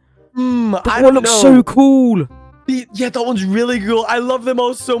taking? I That don't one looks know. so cool. Yeah, that one's really cool. I love them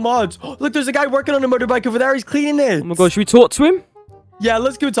all so much. Look, there's a guy working on a motorbike over there. He's cleaning it. Oh my god, should we talk to him? Yeah,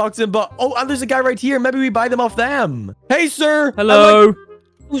 let's go talk to him. But and there's a guy right here. Maybe we buy them off them. Hey, sir. Hello. It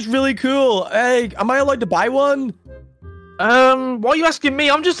was really cool. Hey, am I allowed to buy one? Why are you asking me?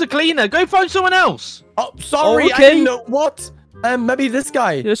 I'm just a cleaner. Go find someone else. Oh, sorry. Oh, I okay. didn't know. What? Maybe this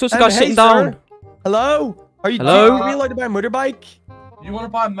guy. Yeah, so it's the guy sitting hey, down. sir. Hello? Are you Hello? Are we allowed to buy a motorbike? You want to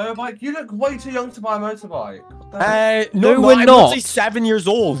buy a motorbike? You look way too young to buy a motorbike. What the heck? No, No, we're I'm not. only 7 years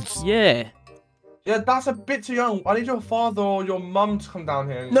old. Yeah. Yeah, that's a bit too young. I need your father or your mum to come down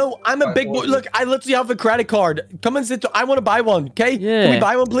here. No, I'm a big boy. Look, I literally have a credit card. Come and sit. I want to buy one. Okay? Yeah. Can we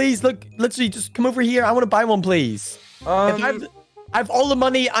buy one, please? Look, literally, just come over here. I want to buy one, please. If I have all the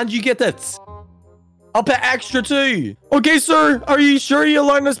money and you get it. I'll pay extra too. Okay, sir. Are you sure you're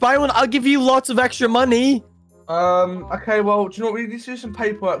letting us buy one? I'll give you lots of extra money. Okay, well, do you know what? We need to do some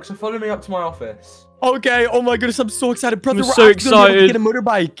paperwork, so follow me up to my office. Okay. Oh my goodness, I'm so excited, brother. I'm We're so actually gonna be able to excited. get a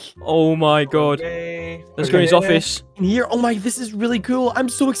motorbike. Oh my god. Okay. Let's go in his office. In here. Oh my, this is really cool. I'm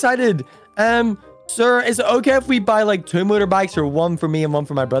so excited. Sir, is it okay if we buy like 2 motorbikes or one for me and one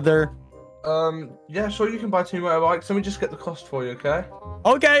for my brother? Yeah, sure, you can buy 2 motorbikes. Let me just get the cost for you, okay?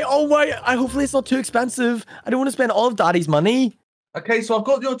 Okay. Oh my, hopefully it's not too expensive. I don't want to spend all of Daddy's money. Okay, so I've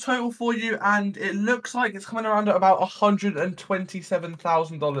got your total for you, and it looks like it's coming around at about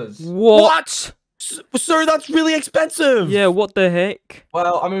 $127,000. What? Sir, that's really expensive. Yeah, what the heck?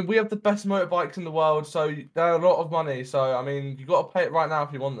 Well, I mean, we have the best motorbikes in the world, so they're a lot of money. So, I mean, you got to pay it right now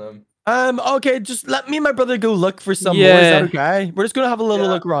if you want them. Okay, just let me and my brother go look for some more. Yeah. Is that okay? We're just gonna have a little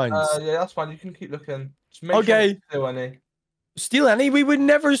look around. Yeah, that's fine. You can keep looking. Just make Okay. sure you don't steal any. Steal any? We would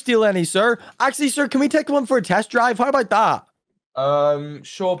never steal any, sir. Actually, sir, can we take one for a test drive? How about that?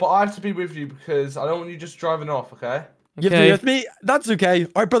 Sure, but I have to be with you because I don't want you just driving off, okay? You have to be with me? That's okay.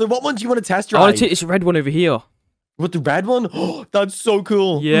 All right, brother, what one do you want to test I drive? want to take this red one over here. What, the red one? Oh, that's so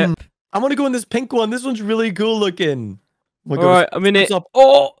cool. Yep. I want to go in this pink one. This one's really cool looking. Oh my All right, I'm in it. What's up?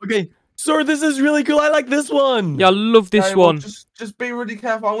 Oh, Okay. Sir, this is really cool. I like this one. yeah, I love this Okay, well, one. just be really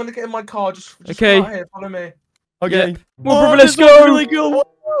careful. I'm gonna get in my car. Just Okay. come out here. Follow me. Okay. Yep. Well, brother, let's this one's go. really cool.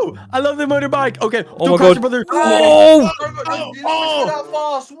 Whoa. I love the motorbike. Okay. Oh Don't my crash God. it, brother. Oh! You didn't go that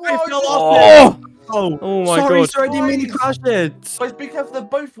fast. I Whoa, fell you- off Oh! it. Oh, Oh my sorry, God. sir. I didn't mean to crash it. Guys, be careful. They're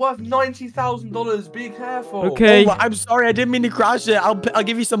both worth $90,000. Be careful. Okay. Oh, I'm sorry. I didn't mean to crash it. I'll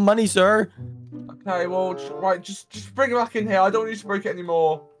give you some money, sir. Okay. Well, right. Just bring it back in here. I don't want you to break it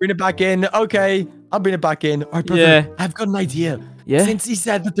anymore. Bring it back in. Okay. I'll bring it back in. All right, brother. Yeah. I've got an idea. Yeah? Since he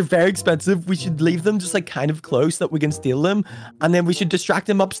said that they're very expensive, we should leave them just like kind of close that we can steal them. And then we should distract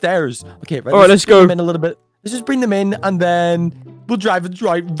them upstairs. Okay, right. All right, let's just bring go. them in a little bit. Let's just bring them in and then we'll drive it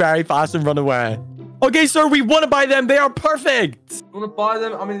right very fast and run away. Okay, sir, we want to buy them. They are perfect. You want to buy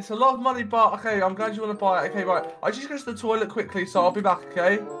them? I mean, it's a lot of money, but okay. I'm glad you want to buy it. Okay, right. I just go to the toilet quickly, so I'll be back.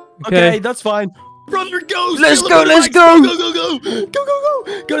 Okay. Okay, that's fine. Brother, go. Let's steal go, the let's motorbikes. go. Go, go, go. Go, go,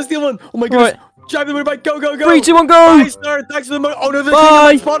 go. Gotta steal one. Oh my goodness. Right. Drive the motorbike. Go, go, go. 3, 2, 1, go! Bye, sir. Thanks for the motor. Oh no, they're Bye.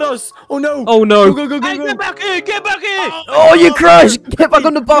 going to spot us. Oh no. Oh no. Go, go, go, go, Hey, go. get back here! Get back here! Oh, you crashed! Get back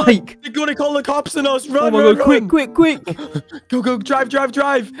on the Run. bike! They're gonna call the cops on us. Run, Oh my run, god, run. quick, quick, quick! Go, go, drive, drive,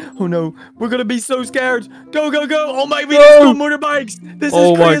 drive. Oh no, we're gonna be so scared. Go, go, go. Oh my, we Go. just go motorbikes. This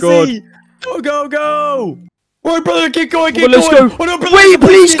Oh is my crazy. Go, go, go. All right, brother, keep going, keep Well, let's going. go. Oh no, brother. Wait,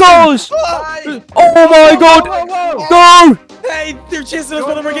 police cars! Hey! Oh my god! Whoa, Go! Hey, they're chasing us,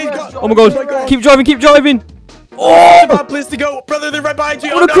 brother. We're getting caught. Oh my god, keep driving, keep driving! It's a Oh! bad place to go. Brother, they're right behind you.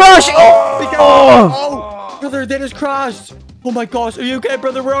 I'm gonna no. crash. Be Oh. careful. Oh, brother, they just crashed. Oh my gosh, are you okay,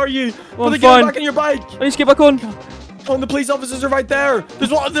 brother? Where are you? Brother, get fine. back on your bike. I need to get back on. Oh, and the police officers are right there.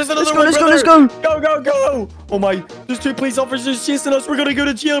 There's one. There's another Let's go, one. let's go, brother. let's go. Go, go, go. Oh my, there's 2 police officers chasing us. We're gonna go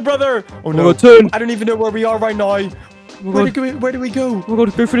to jail, brother. Oh my no, God, turn. I don't even know where we are right now. Where do we go? Oh my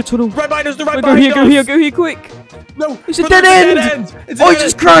god, go through the tunnel. Right behind us. They're right Go behind here, us. go here, go here, quick! No, It's a brother, dead it's end. It's a Oh, he dead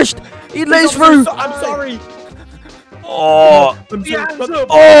just end. crashed! He let us through! I'm sorry. Oh! I'm sorry. hands up.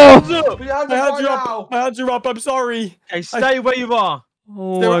 Oh! Put your hands My up hands right are up. now. My hands are up. I'm sorry. Hey, stay where you are.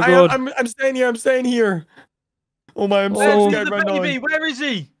 Oh my god. I'm staying here. I'm staying here. Oh my, I'm so Oh. Where's scared the right baby? now. Where is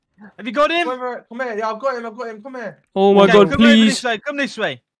he? Have you got him? Come here. Yeah, I've got him. I've got him. Come here. Oh my Okay, god, come over please. this way. Come this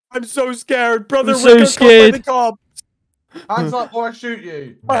way. I'm so scared, brother. I'm We're so gonna caught by scared. the cops. Hands up or I shoot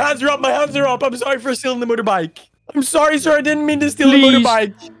you. My hands are up. My hands are up. I'm sorry for stealing the motorbike. I'm sorry, sir. I didn't mean to steal Please. the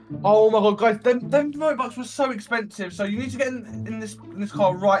motorbike. Oh my god, guys, them motorbikes were so expensive. So you need to get in this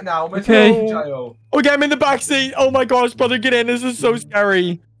car right now. We're Okay. going to jail. Okay, I'm in the back seat. Oh my gosh, brother, get in. This is so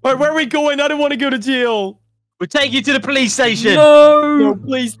scary. All right, where are we going? I don't want to go to jail. We'll take you to the police station. No, No!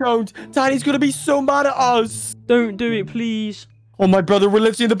 please don't. Daddy's gonna be so mad at us. Don't do it, please. Oh my brother, we're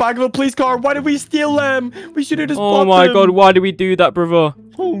literally in the back of a police car. Why did we steal them? We should have just Oh bought my them. god, why did we do that, brother?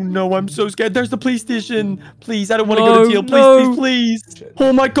 Oh no, I'm so scared. There's the police station. Please, I don't want to go to jail. Please, No. please, please.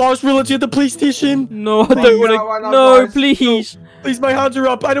 Oh my gosh, we're literally at the police station. No, I Please. don't want Yeah, right to. now, No, guys. please. Please, my hands are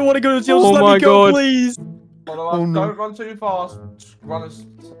up. I don't want to go to jail. Just Oh let my me go, God. please. Oh, no. Don't run too fast. Just run as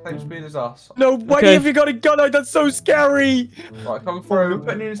same speed as us. No, why Okay. have you got a gun out? That's so scary. Right, come through. We're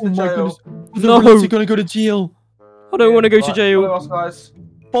putting you into Oh the my jail. goodness. No. We're literally gonna go to jail. I don't want to go to Right, jail. follow us, guys.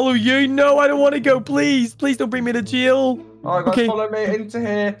 Follow you? No, I don't want to go. Please, please don't bring me to jail. Alright, guys, Okay. follow me into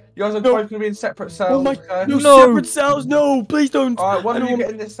here. You guys are No. both gonna be in separate cells. Oh my, okay? no, No. separate cells. No, please don't. Alright, one I of you don't get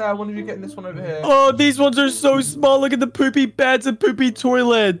in this cell. One of you get in this one over here. Oh, these ones are so small. Look at the poopy beds and poopy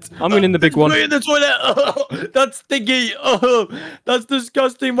toilet. I'm going in the big one. Put in the toilet. Oh, that's stinky. Oh, that's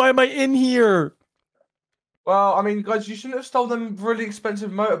disgusting. Why am I in here? Well, I mean, guys, you shouldn't have stolen them really expensive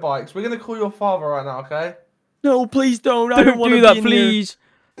motorbikes. We're gonna call your father right now, okay? No, please don't. I don't Don't want do to that, be in here. please.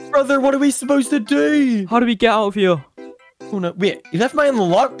 Brother, what are we supposed to do? How do we get out of here? Oh, no. Wait, you left mine in the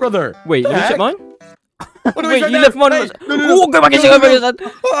lock, brother. Wait, The you took heck? mine? What do we Wait, do you now? left mine. Hey, no, no, Oh, go back and no, go no, back no.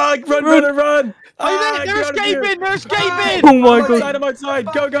 and Ah, run, brother, run. They're get out of here. escaping! They're escaping! Oh my I'm god. outside, I'm outside.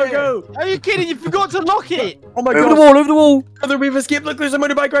 Go, go, go. Are you kidding? You forgot to lock it! Oh my Over the god. wall, over the wall. Brother, we've escaped. Look, there's a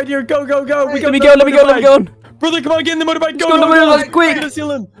motorbike right here. Go, go, go. Let me go, let me go, let me go on. Brother, come on, get in the motorbike. Go, go in the go, motorbike, go. quick. Get the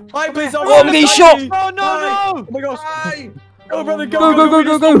ceiling. Hi, please. Oh, I'm getting shot. No, no, Hi. no! Oh my gosh. Hi. Go, brother, go, Go, go, go, we go,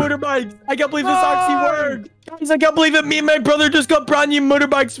 just go, got motorbikes. I can't believe this actually worked. Guys, I can't believe it. Me and my brother just got brand new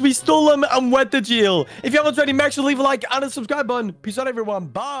motorbikes. We stole them and went to jail. If you haven't already, make sure to leave a like and a subscribe button. Peace out, everyone.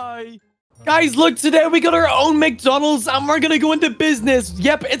 Bye. Guys, look, today we got our own McDonald's and we're gonna go into business.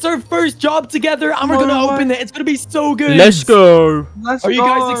 Yep, it's our first job together and we're gonna open it. It's gonna be so good. Let's go. Let's Are you go.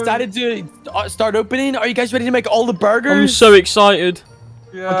 guys excited to start opening? Are you guys ready to make all the burgers? I'm so excited.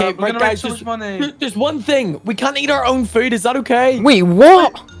 Yeah, Okay, we're right, gonna make guys, so much money. There's one thing. We can't eat our own food. Is that okay? Wait,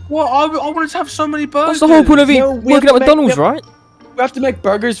 what? What? I wanted to have so many burgers. That's the whole point of it. No, we Working have at to make McDonald's, them- right? We have to make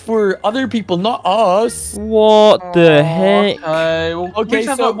burgers for other people, not us. What the heck? Okay, well, Okay, we just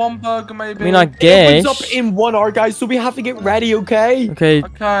have so- like one burger maybe. I mean, I It opens guess. up in 1 hour, guys, so we have to get ready, okay? Okay.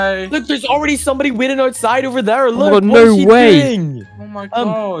 Okay. Look, there's already somebody waiting outside over there. my Look, God, what is no she way. doing? Oh my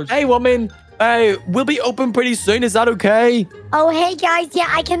god. Hey, woman. We'll be open pretty soon. Is that okay? Oh, hey guys, yeah,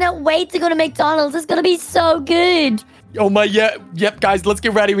 I cannot wait to go to McDonald's. It's gonna be so good. Oh my, yeah, yep, guys, let's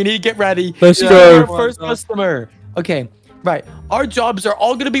get ready. We need to get ready. Let's Yeah. go. Our first customer. Okay, right. Our jobs are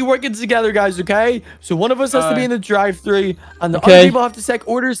all gonna be working together, guys. Okay, so one of us has to be in the drive-thru, and the other Okay. people have to take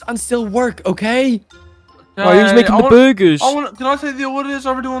orders and still work. Okay. Oh, who's making the burgers? Can I take the orders?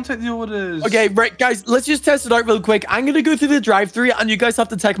 I really want to take the orders. Okay, right, guys. Let's just test it out real quick. I'm gonna go through the drive-thru, and you guys have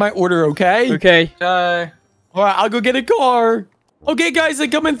to take my order. Okay. Okay. Okay. All right, I'll go get a car. Okay, guys, I'm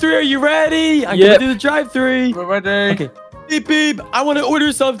coming through. Are you ready? I'm Yep. going through the drive-thru. We're ready. Okay. Beep, beep. I want to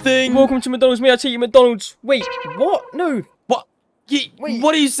order something. Welcome to McDonald's. May I take you McDonald's? Wait, what? No. What? Wait.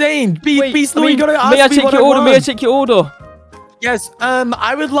 What are you saying? Wait, Be slow. You gotta ask may I me take what your I order? May I want. take your order? Yes.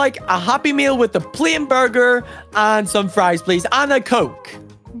 I would like a Happy Meal with a plain burger and some fries, please, and a Coke.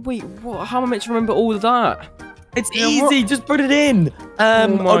 Wait, what? How am I meant to remember all of that? It's Yeah, easy. Just put it in. Oh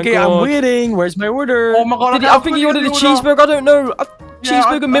my Okay, I'm God. waiting. Where's my order? Oh my god. I think you ordered a cheeseburger. I don't know. A Yeah, cheeseburger,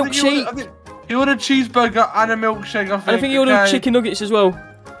 I think milkshake. You ordered a cheeseburger and a milkshake, I think. And I think you ordered okay. chicken nuggets as well.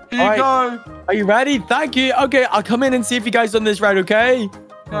 Here you Alright. go. Are you ready? Thank you. Okay, I'll come in and see if you guys done this right. Okay.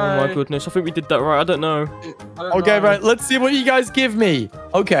 Oh my Okay. goodness, I think we did that right. I don't know. I don't Okay, know. right. Let's see what you guys give me.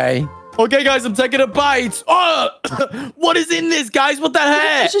 Okay. Okay, guys, I'm taking a bite. Oh, what is in this, guys? What the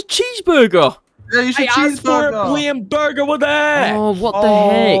heck? It's a cheeseburger. Yeah, you I should asked for a cheeseburger. plain burger. What the heck? Oh, what the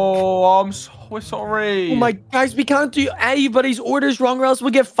heck? Oh, we're sorry. Oh my, guys, we can't do anybody's orders wrong or else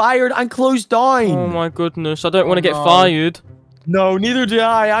we'll get fired and closed down. Oh my goodness, I don't want to get no. fired. No, neither do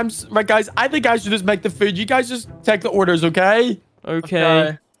I. Right, guys, I think I should just make the food. You guys just take the orders, okay?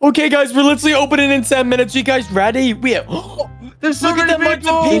 Okay. Okay, guys, we're literally opening in 10 minutes. You guys ready? Wait. There's so Look at many the amount of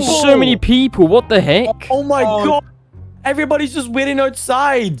people. There's people. so many people. What the heck? Oh my Oh. god. Everybody's just waiting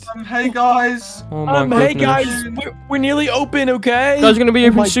outside. Hey guys. Oh my Hey, goodness. guys, we're nearly open, okay? Guys are gonna be Oh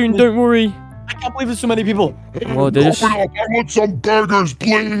open my soon. goodness. Don't worry. I can't believe there's so many people. Oh, they just Open up, I want some burgers,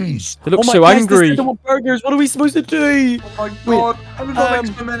 please. they look oh my so guys, angry. There's no burgers. What are we supposed to do? Oh my god. I haven't got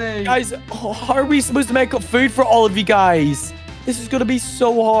like so many. Guys, how are we supposed to make up food for all of you guys? This is gonna be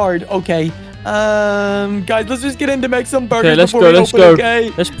so hard. Okay. Guys, let's just get in to make some burgers Okay, let's before go. we Let's open, go.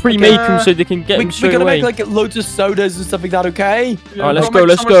 okay? Let's pre-make them Okay. so they can get them We're straight gonna away. make like loads of sodas and stuff like that, okay? Yeah, Alright, let's we've gotta go, make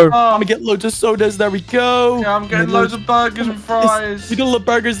let's so much go. I'm stuff. gonna get loads of sodas. There we go. Yeah, I'm getting loads of burgers and fries. We got a lot of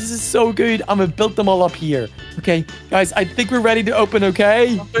burgers. This is so good. I'm gonna build them all up here. Okay, guys, I think we're ready to open, okay?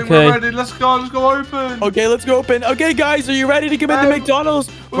 I think Okay. we're ready. Let's go. Let's go open. Okay, let's go open. Okay, guys, are you ready to come into McDonald's?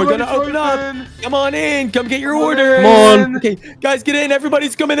 We're ready gonna to open up. open. Come on in. Come get your Come on order. Come on. Okay, guys, get in.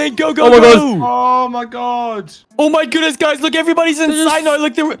 Everybody's coming in. Go, go, Oh my go. Oh my god. Oh my goodness, guys, look, everybody's just- inside now.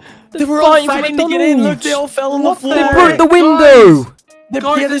 Look, they were all fighting for fighting to get in. Look, McDonald's. they all fell on the floor. They Hey, broke the guys. window. Guys,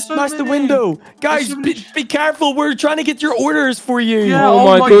 Yeah, they there's so smashed the many. window. Guys, so be many- careful. We're trying to get your orders for you. Yeah, Oh oh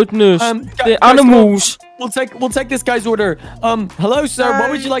my my- goodness. guys, The come on. animals. we'll take this guy's order. Hello, sir.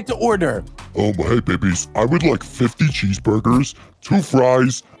 What would you like to order? Hey, babies. I would like 50 cheeseburgers, 2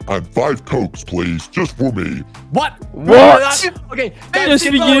 fries, and 5 Cokes, please. Just for me. What? What? Okay, Just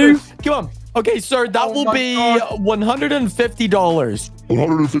for you. Come on. Okay, sir, that will be $150.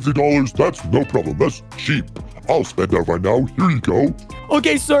 $150? That's no problem. That's cheap. I'll spend that right now. Here you go.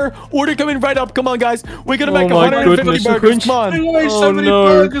 Okay, sir. Order coming right up. Come on, guys. We're gonna make my 150 goodness, burgers. Grinch. Come on. Anyway, so Oh, many no.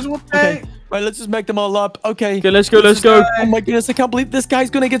 burgers. What the Okay. heck? Right, let's just make them all up. Okay. Okay, let's go. Let's go. Oh my goodness, I can't believe this guy's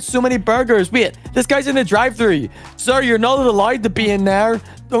gonna get so many burgers. Wait, this guy's in the drive-thru. Sir, you're not allowed to be in there.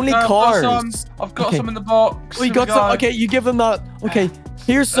 Only cars. I've got Okay. some in the box. Oh, you got some. Okay, you give them that. Okay,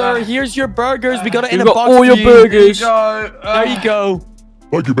 here, sir. Here's your burgers. We got it in You've a got box all for your you. burgers. There you go.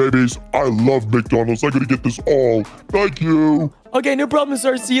 Thank you, babies. I love McDonald's. I'm gonna get this all. Thank you. Okay, no problem,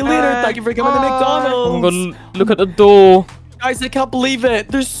 sir. See you later. Thank you for coming to Oh McDonald's. my god, look at the door. Guys, I can't believe it.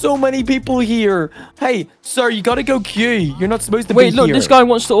 There's so many people here. Hey, sir, you gotta go queue. You're not supposed to Wait, be look, here. this guy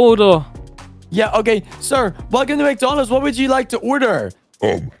wants to order. Yeah, okay. Sir, welcome to McDonald's. What would you like to order?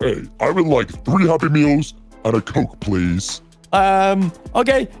 Hey, I would like 3 Happy Meals and a Coke, please.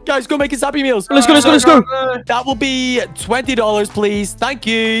 Okay. Guys, go make us Happy Meals. Let's go, let's go, let's go. That will be $20, please. Thank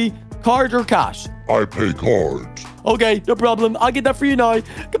you. Card or cash? I pay cards. Okay, no problem. I'll get that for you now.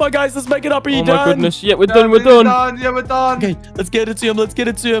 Come on, guys. Let's make it up. Are you Oh done? my goodness. Yeah, we're done, we're done. Yeah, we're done. Okay, let's get it to him. Let's get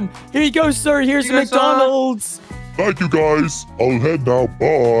it to him. Here you go, sir. Here's the Here you go, sir. McDonald's. Thank you, guys. I'll head now. Bye.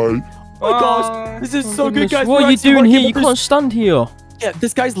 Oh my gosh, this is so good, Goodness, guys. what We're are you actually doing working, here? You but there's- can't stand here. Yeah,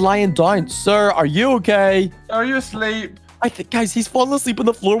 this guy's lying down. Sir, are you okay? Are you asleep? I think, guys, he's falling asleep on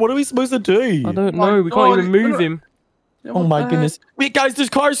the floor. What are we supposed to do? I don't my know. We can't God, even he's move gonna- him. Yeah, Oh what my the goodness. Wait, guys, there's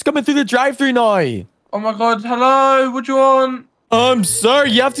cars coming through the drive-thru now. heck? Oh my god. Hello. What do you want? Sir,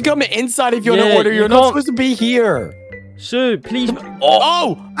 you have to come inside if you want Yeah, to order. you You're not can't- supposed to be here. Sir, please.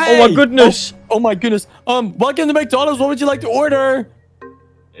 Oh, Oh my goodness. Oh my goodness. Welcome to McDonald's. What would you like to order?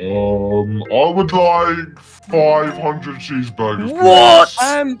 I would like 500 cheeseburgers.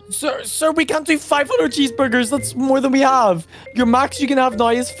 What? Sir, we can't do 500 cheeseburgers. That's more than we have. Your max you can have now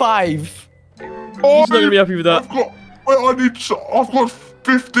is 5. He's not gonna be happy with that. I've got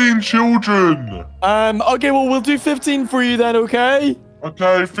 15 children. Okay, well, we'll do 15 for you then, okay?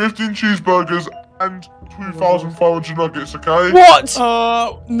 Okay, 15 cheeseburgers and 2,500 nuggets, okay? What?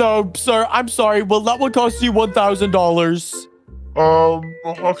 No, sir, I'm sorry. Well, that will cost you $1,000.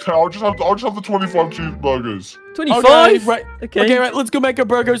 Okay, I'll just have the 25 cheeseburgers. 25? Okay, right. Okay. Okay, right, let's go make our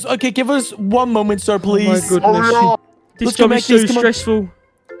burgers. Okay, give us 1 moment, sir, please. Oh my goodness. Hurry up! This Let's go job make is so these, come on. stressful.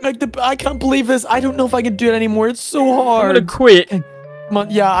 I can't believe this. I don't know if I can do it anymore. It's so I'm hard. gonna quit. Come on,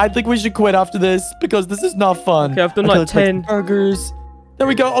 yeah, I think we should quit after this because this is not fun. Okay, I've done like let's make 10. burgers. There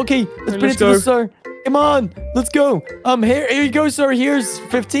we go. Okay, let's bring let's it to go. the sir. Come on, let's go. Here you go, sir. Here's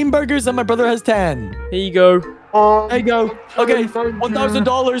 15 burgers, and my brother has 10. Here you go. There you go. Okay, thank you.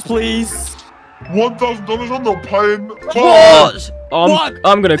 $1,000, please. $1,000, I'm not paying. What? What?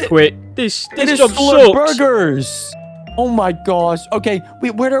 I'm gonna quit. This It is job full of sucks. burgers. Oh my gosh. Okay,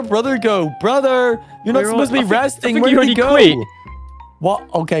 wait, where'd our brother go? Brother, you're not Where supposed to I be think- I resting. think Where he did he already go? quit. What?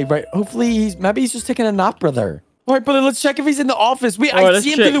 Okay, right. Hopefully maybe he's just taking a nap, brother. All right, brother, let's check if he's in the office. Wait, All right, I let's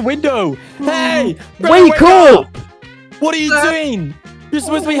see him check. through the window. Hey, brother, Wake up! What are you doing? You're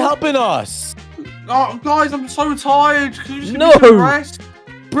supposed to be helping us. Oh, guys, I'm so tired. Can you just give No. me some rest?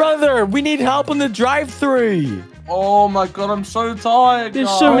 Brother, we need help on the drive-thru. Oh my god, I'm so tired. There's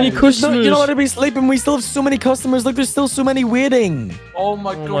so many guys. customers. You don't want to be sleeping. We still have so many customers. Look, there's still so many waiting. Oh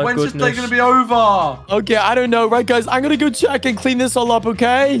my god, my when's this day goodness. gonna be over? Okay, I don't know. Right, guys, I'm going to go check and clean this all up,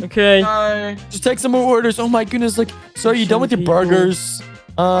 okay? Okay. Okay. Just take some more orders. Oh my goodness, like, so are you done with your People. burgers?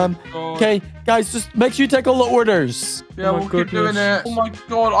 God. Okay, guys, just make sure you take all the orders. Yeah, Oh my we'll keep doing goodness. it. Oh my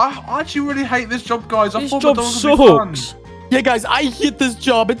god, I actually really hate this job, guys. I This thought job McDonald's would be fun. sucks. Yeah, guys, I hate this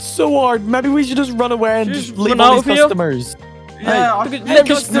job. It's so hard. Maybe we should just run away and Just just leave run all out these of here? customers. Yeah, I Look at, Hey, let him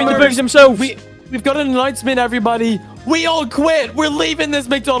just bring the customers, burgers himself. We've got an announcement, everybody. We all quit. We're leaving this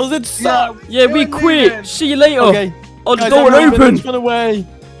McDonald's. It sucks. Yeah, we we're quit. leaving. See you later. Okay. Oh, the Guys, door I'm will leaving. open. Let's run away.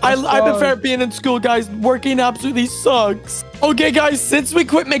 I go. prefer being in school, guys. Working absolutely sucks. Okay, guys, since we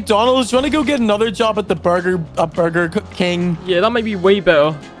quit McDonald's, you want to go get another job at the Burger King? Yeah, that might be way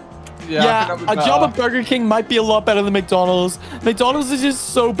better. Yeah, I Yeah, think a that'd be job better. at Burger King might be a lot better than McDonald's. McDonald's is just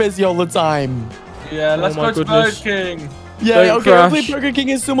so busy all the time. Yeah, let's Oh my go to Burger goodness. King. Yeah, Don't okay, crash. hopefully Burger King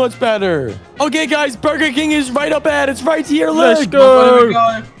is so much better. Okay, guys, Burger King is right up ahead. It's right here, look. Let's There go. we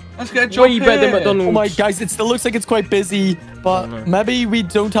go. Let's get a job Way better than here. McDonald's. Oh my, guys, it still looks like it's quite busy, but no. maybe we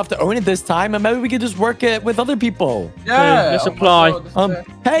don't have to own it this time, and maybe we could just work it with other people. Yeah. let's oh my apply. God, this is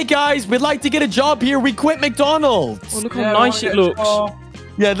it. Hey, guys, we'd like to get a job here. We quit McDonald's. Oh, look Yeah, how I nice wanna it get a looks. job.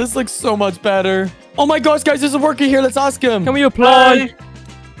 Yeah, this looks so much better. Oh my gosh, guys, there's a worker here. Let's ask him. Can we apply? Hey.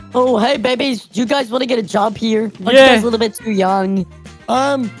 Oh, hey, babies. Do you guys want to get a job here? Are you Yeah. guys a little bit too young?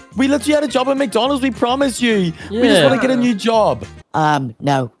 We literally had a job at McDonald's. We promise you. We just Yeah. want to get a new job.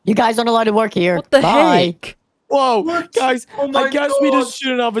 No. You guys aren't allowed to work here. What the Bye. heck? Whoa, What? guys, Oh my I guess we God. just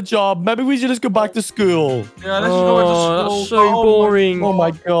shouldn't have a job. Maybe we should just go back to school. Yeah, let's just go back to Oh, school. that's so boring. Oh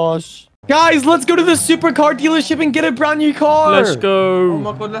my gosh. Guys, let's go to the supercar dealership and get a brand new car. Let's Oh go.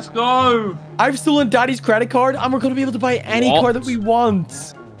 my god, let's go. I've stolen Daddy's credit card, and we're going to be able to buy any What? car that we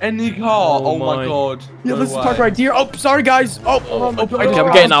want. Any car. Oh Oh, my my. god. Yeah, No let's way. park right here. Oh, sorry, guys. I just Okay,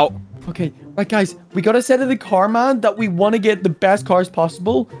 we're getting out. Okay, right, guys. We got to say to the car man that we want to get the best cars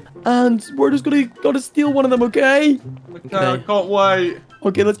possible, and we're just gonna steal one of them, okay? Okay, I can't wait.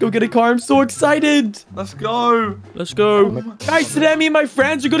 Okay, let's go get a car. I'm so excited. Let's go. Let's go. Guys, today me and my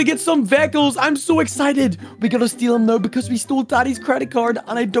friends are gonna get some vehicles. I'm so excited. We gotta steal them though because we stole Daddy's credit card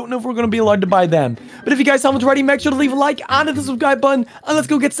and I don't know if we're gonna be allowed to buy them. But if you guys haven't already, make sure to leave a like and hit the subscribe button and let's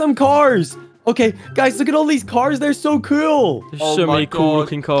go get some cars. Okay, guys, look at all these cars. They're so cool. There's Oh so my many cool God.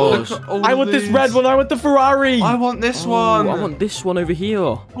 looking cars. Look at all I of want this these. red one. I want the Ferrari. I want this Oh, one. I want this one over here.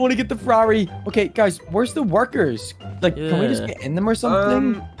 I want to get the Ferrari. Okay, guys, where's the workers? Like, can we just Yeah. get in them or something?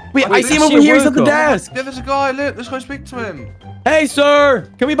 Um, Wait, I I see him see over a here. He's at the worker. desk. Yeah, there's a guy. Look, let's go speak to him. Hey, sir,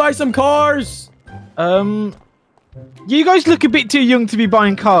 can we buy some cars? You guys look a bit too young to be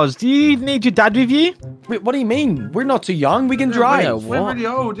buying cars. Do you need your dad with you? Wait, what do you mean? We're not too young. We can Yeah, drive. yeah, We're What? really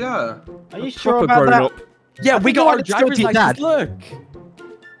old, yeah. Are you sure Proper about grown that? up. Yeah, I we think got I our want to driver's steal your license. dad. Look.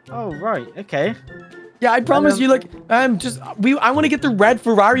 Oh, right. Okay. Yeah, I promise you. Like, I want to get the red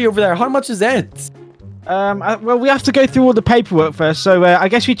Ferrari over there. How much is it? Well, we have to go through all the paperwork first, so I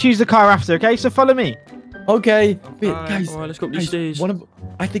guess we choose the car after, okay? So follow me. Okay. Wait, Alright. guys. Alright, let's go up these guys, stairs.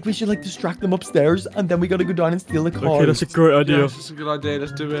 I think we should like distract them upstairs, and then we gotta go down and steal the car. Okay, that's a great idea. Yes, that's a good idea.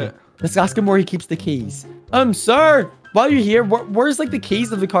 Let's do it. Let's ask him where he keeps the keys. Sir, while you're here, where's like the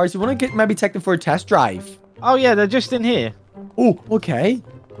keys of the cars? You want to maybe take them for a test drive? Oh, yeah, they're just in here. Oh, okay.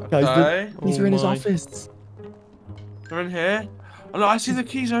 Guys, Okay. these Oh are in his my. office. They're in here. Oh, look, I see the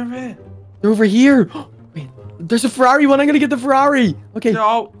keys over here. They're over here. Wait, there's a Ferrari one. I'm gonna get the Ferrari. Okay.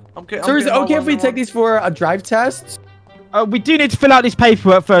 Yeah, I'm getting. Sir, is it okay if we take these for a drive test? We do need to fill out this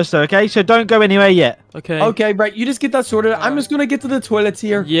paperwork first, though, okay? So don't go anywhere yet. Okay. Okay, right. You just get that sorted. I'm just gonna get to the toilets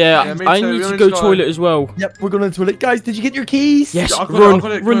here. Yeah, Yeah, me I too. need We to only go got- toilet as well. Yep, we're going to the toilet. Guys, did you get your keys? Yes, Yeah, I got it, run, I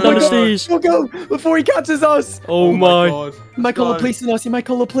got it, run go, down the go. stairs. Go, go, before he catches us. Oh my. God. He might call the Go. police on us. He might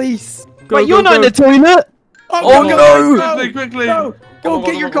call the police. Go, Wait, go, you're not in go. the toilet! Oh, go, no. go, Quickly, quickly. Go, go, Oh my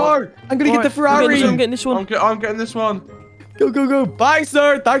get God, your oh my God. car. I'm going to get the I'm Ferrari. getting this one. I'm getting this one. Go, go, go. Bye,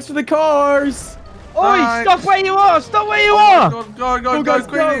 sir. Thanks for the cars. Oi, Thanks. stop where you are! Stop where you Oh my are! God, Go, go, guys,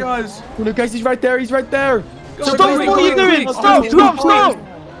 quickly, go. guys. Oh, no, guys, he's right there. He's right there. Stop, Stop what are you doing? Stop, stop, stop!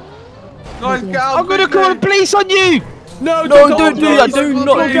 Guys, get out. I'm gonna call the quickly. police on you! No, No, call don't the do police. that. Do Go,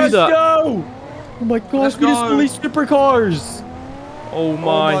 not go, do guys, that. go. Oh my gosh, Let's we just go. stole these supercars. Oh Oh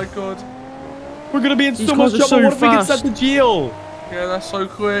my my. God. We're going to be in These so much cars are trouble. so What if we get fast. sent to jail? Yeah, that's so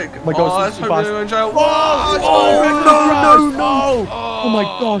quick. Oh my gosh, let's this is hope fast. they don't go in jail. Oh, no. Oh my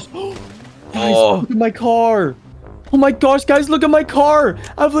gosh. Guys, look at my car. Oh my gosh, guys, look at my car.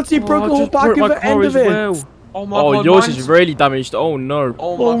 I've literally broke the whole just back broke of my the car end as of it. well. Oh my Oh, God, yours mine's- is really damaged. Oh no.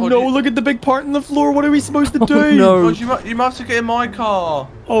 Oh my Oh God, no, look at the big part in the floor. What are we supposed to do? Oh, no. God, you must have get in my car.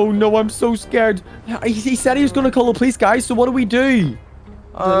 Oh no, I'm so scared. He said he was going to call the police, guys, so what do we do?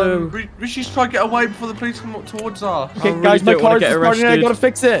 Hello. We should try to get away before the police come up towards us. Okay, really guys, my don't wanna car's get just starting. I arrested. gotta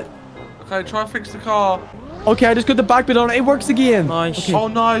fix it. Okay, try and fix the car. Okay, I just got the back bit on. It works again. Nice. Okay, Oh,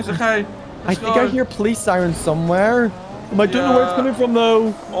 nice. Okay. I Let's think go. I hear police sirens somewhere. I don't know where it's Yeah. coming from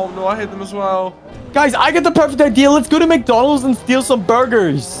though. Oh no, I hit them as well. Guys, I got the perfect idea. Let's go to McDonald's and steal some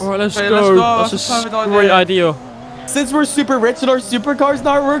burgers. Alright, let's Okay, go. let's go. That's That's a a perfect great idea. idea. Since we're super rich in our supercars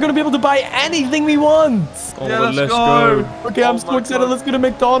now, we're gonna be able to buy anything we want. Oh Yeah, my let's God, let's go. go. Okay, I'm Oh so my excited. God. Let's go to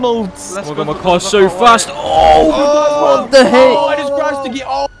McDonald's. Let's Oh my go God, my to car's the so car fast. way. Oh, what the heck? Oh, I just crashed again.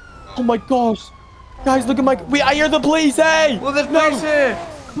 Oh my gosh. Guys, look at my... Wait, I hear the police. Hey! Well, there's police here.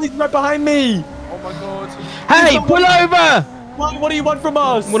 Police right behind me. Oh my God. Hey, pull over! What do you want from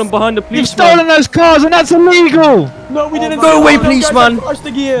us? When I'm behind the You've policeman. stolen those cars and that's illegal! No, we didn't. my Go do away, that. No, guys, policeman. I crashed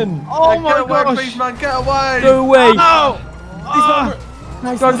again. Oh Hey, my get away, gosh! policeman. Get away. Go away. Oh! Policeman,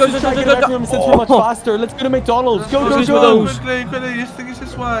 Guys, Go, let's go, just go, try go, to go, get away go. from him since we're much faster. Let's go to McDonald's. Go, Let's go, go to go. McDonald's. Quickly, this thing is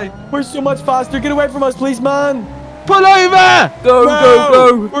this way. We're so much faster. Get away from us, policeman. Pull over! Go, go,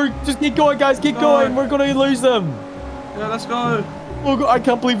 go. We're just keep going, guys. Keep Go. going. We're gonna lose them. Yeah, let's go. Oh, God, I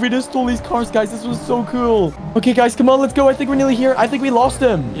can't believe we just stole these cars, guys. This was so cool. Okay, guys, come on. Let's go. I think we're nearly here. I think we lost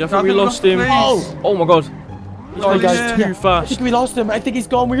him. Yeah, I think we lost him. police. Oh my God. He's Sorry, going guys. yeah. too I fast. think we lost him. I think he's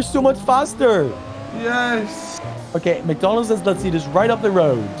gone. We're so much faster. Yes. Okay, McDonald's is, let's see, just right up the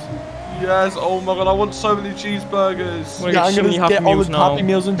road. Yes. Oh my god, I want so many cheeseburgers. Wait, Yeah, I'm so many gonna get Happy all Meals the now. Happy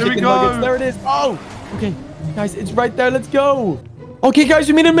Meals and Here we chicken go. nuggets. There it is. Oh, okay, guys, it's right there. Let's go. Okay, guys,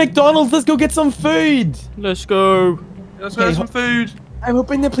 we made a McDonald's. Let's go get some food. Let's go. Let's go get some food. I'm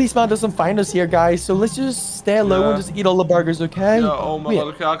hoping the policeman doesn't find us here, guys. So let's just stay low and just eat all the burgers, okay? Yeah, oh my Wait. god,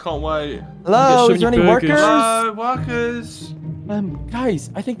 okay, I can't wait. Hello, Get is so there any many burgers. workers? Hello, workers. Guys,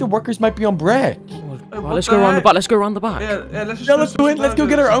 I think the workers might be on break. Right, what let's the go around the heck? back. Let's go around the back. Yeah, let's just Yeah, let's go in. Let's go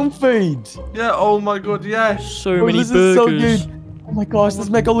get our own food. Yeah, oh my god, yes. So Oh, many this is so burgers. good. Oh my gosh, let's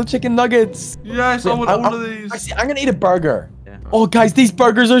make all the chicken nuggets. Yes, I want all of these. Actually, I'm gonna eat a burger. Oh, guys, these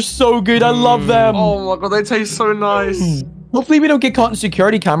burgers are so good. I love them. Oh my god, they taste so nice. Hopefully, we don't get caught in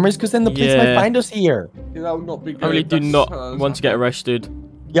security cameras, because then the police might Yeah. find us here. Yeah, that would not be good. I really do That's- not want to get arrested.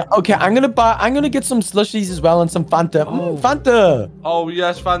 Yeah. Okay, I'm gonna get some slushies as well and some Fanta. Fanta. Oh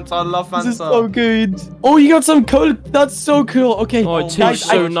yes, Fanta. I love Fanta. This is so good. Oh, you got some Coke. That's so cool. Okay, Oh, it guys, tastes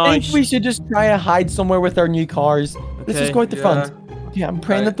so I nice. think we should just try and hide somewhere with our new cars. Let's just Okay. go at the Yeah. front. Yeah, I'm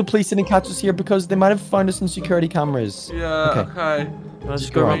praying Okay. that the police didn't catch us here because they might have found us in security cameras. Yeah, okay. Let's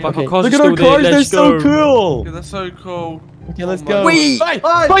go around back. Okay. Our cars Look are at our still cars. there. They're Let's so go. cool. Yeah, that's so cool. Okay, let's Oh go. my- Wait. Hey!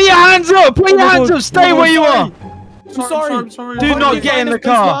 Hey! Put your hands up! Put your Oh my hands God. up! Stay Oh, where you sorry. are! I'm sorry. I'm sorry. Do How not did you get find in us, the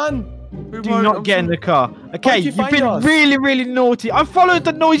car. policeman? We Do won't, not I'm get in sorry. the car. Okay, you you've find been us? really, really naughty. I followed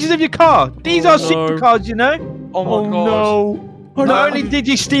the noises of your car. These are no. supercars, you know. Oh my Oh god. no. Oh, Not no. only did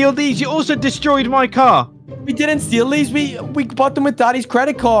you steal these, you also destroyed my car. We didn't steal these. We bought them with Daddy's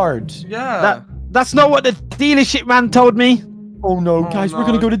credit card. Yeah. That's not what the dealership man told me. Oh no, Oh, guys, we're no.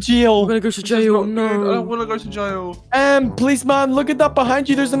 gonna go to jail. We're gonna go to This is jail. not good. I No. don't want to go to jail. Policeman, look at that behind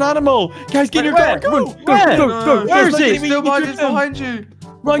you. There's an animal. Guys, get in your Where? car. Go. Where? Go. No. Where is it? Still behind you. It's behind you.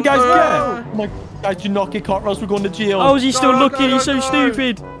 Run, guys, No. get. Oh my, guys, do not get caught, or else we're going to jail. How is he still No, looking? no, He's so no.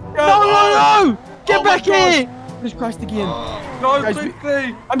 stupid. No, no, no! Get Oh my back here! Just crashed again. Go Guys,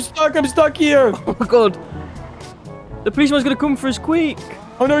 quickly. I'm stuck here. Oh my god. The policeman's gonna come for us quick.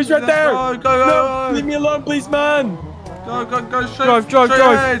 Oh no, he's right there. Go, go, No, go, leave me alone, policeman. go, go, go, straight, Drive, drive, straight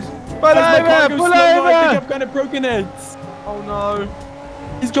drive. ahead. Pull Guys, my car over! goes Pull slow now. I think over! I've kind of broken it. Oh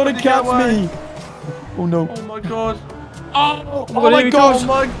no. He's gonna Did he get catch away? me. Oh no. Oh my god. Oh, God, here my he god. Oh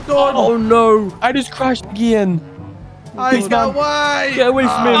my god. Oh no. I just crashed again. Hey, Please, get man. away. Get away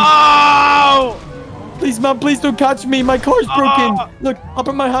from him. Oh! Policeman, please don't catch me. My car's broken. Look, I'll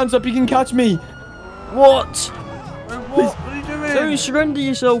put my hands up. You can catch me. What? Hey, what are you doing? Don't surrender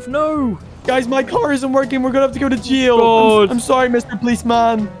yourself. No. Guys, my car isn't working. We're gonna have to go to jail. God. I'm sorry, Mr.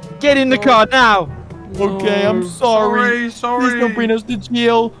 Policeman. Get in the car now! Okay, I'm No. sorry. Sorry. Please don't bring us to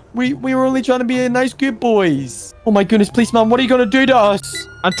jail. We were only trying to be a nice good boys. Oh my goodness, policeman, what are you gonna do to us?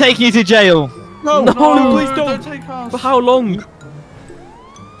 I'm taking you to jail. No, No. please don't. take us. For how long?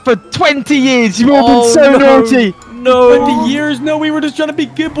 For 20 years, you've all been so no. naughty. No. 20 years? No, we were just trying to be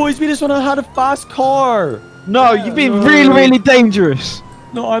good boys. We just want to have a fast car. No, you've been No. really, really dangerous.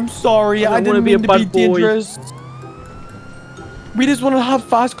 No, I'm sorry. I I don't wanna didn't be a mean to be bad boy. dangerous. We just want to have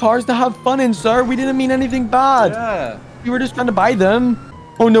fast cars to have fun in, sir. We didn't mean anything bad. Yeah. We were just trying to buy them.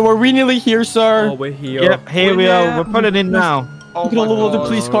 Oh no, are we nearly here, sir? Oh, we're here. Yep, here we Yeah. are. We're pulling in now. Oh Look at my all of the God.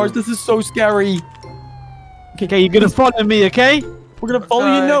 police cars. This is so scary. Okay, you're gonna follow me, okay? We're gonna follow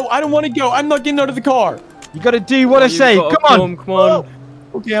you. Okay. No, I don't want to go. I'm not getting out of the car. You gotta do what I You've say. gotta Come on. Come on.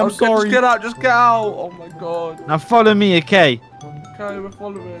 Okay, I'm Okay, sorry. Just get out. Just get out. Oh my god. Now follow me, okay? Okay, we're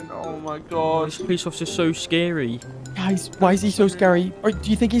following. Oh my god. This police officer's so scary. Guys, why is he so scary? Or do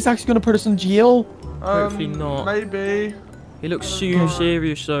you think he's actually gonna put us in jail? Hopefully not. Maybe. He looks so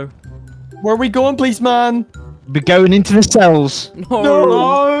serious though. Where are we going, policeman? We're going into the cells. No.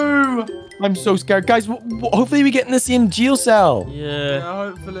 No. I'm so scared, guys. Hopefully we get in the same jail cell. Yeah. Yeah,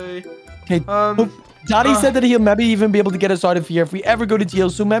 hopefully. Okay. Um. Daddy said that he'll maybe even be able to get us out of here if we ever go to jail.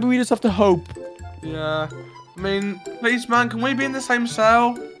 So maybe we just have to hope. Yeah. I mean, please, man, can we be in the same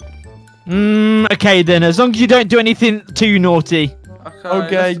cell? Okay then, as long as you don't do anything too naughty.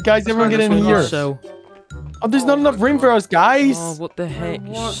 Okay, guys, everyone get in let's here. go. So. Oh, there's not enough room for us, guys. Oh, what the heck?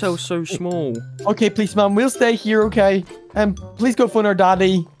 What? It's so small. Okay, policeman, we'll stay here, okay? Please go phone our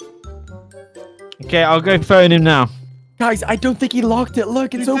daddy. Okay, I'll go phone him now. Guys, I don't think he locked it.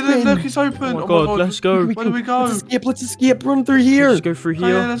 Look, it's He open. didn't look, it's open. Oh my god, let's go. Where do we go? Let's escape. Run through here. Let's go through Oh, yeah,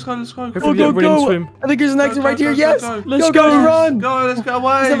 here. let's go. Let's go. Hopefully we Go, don't run into go. him. I think there's an exit Go, right go, here. go, Yes. go. Let's go, go. guys, run. Go, let's get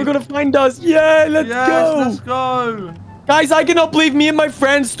away. He's never gonna find us. Yeah, let's yes, go. let's go. Guys, I cannot believe me and my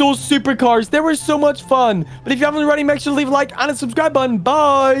friends stole supercars. They were so much fun. But if you haven't already, make sure to leave a like and a subscribe button.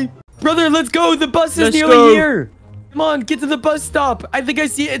 Bye. Brother, let's go. The bus is Let's nearly go. here. Come on, get to the bus stop. I think I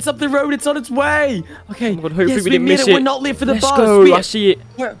see it. It's up the road. It's on its way. Okay. Oh my God, hopefully yes, we didn't made miss it. it. We're not late for the Let's bus. go. Wait, I see it.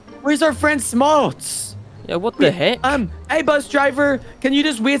 Where's our friend Smaltz? Yeah, what the heck? Hey, bus driver, can you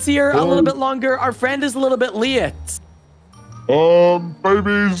just wait here a little bit longer? Our friend is a little bit late.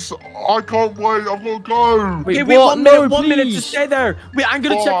 Babies, I can't wait. I've got to go. Wait, Okay, wait, what? 1 minute, No, 1 minute, please. just stay there. Wait, I'm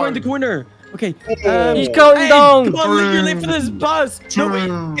gonna check around the corner. Okay. He's counting down. Come on, you're late for this bus. No,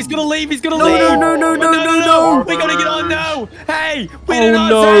 wait, he's gonna leave. He's gonna leave. No. We gotta get on now. Hey, wait Oh, on us.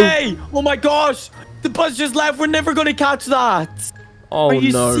 no. Hey. Oh my gosh, the bus just left. We're never gonna catch that. Oh, Are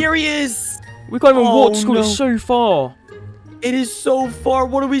you no. serious? We can't even walk to Oh, school. no. It's so far. It is so far.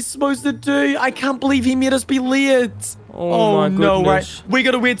 What are we supposed to do? I can't believe he made us be late. Oh, my no, right. goodness. We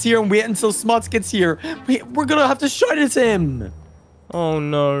gotta wait here and wait until Smuts gets here. We're gonna have to shout at him. Oh,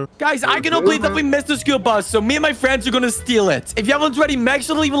 no. Guys, I cannot believe that we missed the school bus, so me and my friends are gonna steal it. If you haven't already, make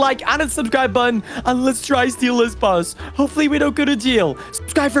sure to leave a like and a subscribe button, and let's try steal this bus. Hopefully we don't go to jail.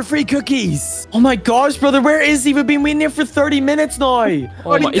 Subscribe for free cookies. Oh my gosh, brother, where is he? We've been waiting here for 30 minutes now.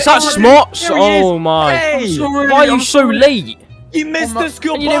 Oh, my. Is that Smots? There he is. Oh, my. Hey, Why are you so late? you missed the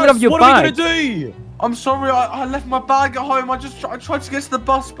school and bus. you didn't even have your what bag. are we gonna do? I'm sorry, I left my bag at home. I tried to get to the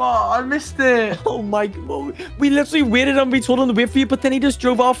bus, but I missed it. Oh my, well, we literally waited and we told him to wait for you, but then he just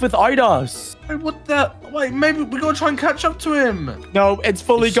drove off without us. Wait, what the? Wait, maybe we gotta try and catch up to him. No, it's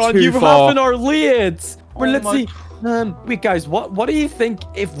fully It's gone. too You far. have our leads. We're Oh literally... wait, guys, what do you think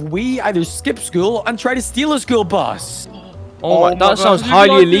if we either skip school and try to steal a school bus? Oh, my. my That gosh, sounds you highly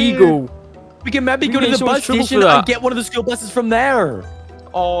like it. illegal. We can maybe We go to get the so much bus trouble station for that. and get one of the school buses from there.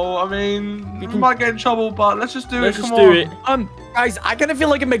 Oh, I mean, we might get in trouble, but let's just do Let's it. just Come do on. it. Guys, I kind of feel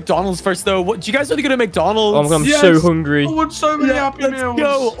like a McDonald's first, though. What, do you guys want to go to McDonald's? Oh, my God, I'm Yes. so hungry. I want so many Yeah, Happy let's Meals.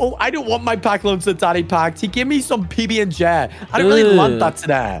 go. Oh, I don't want my pack lunch that Daddy packed. He gave me some PB&J. I don't really want that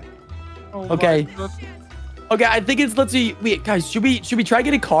today. Oh my Okay. God. Okay, I think it's, let's see. Wait, guys, should we try to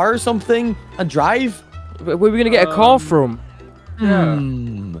get a car or something and drive? Where are we going to get a car from? Yeah.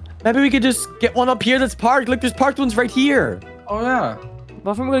 Maybe we could just get one up here that's parked. Look, there's parked ones right here. Oh yeah.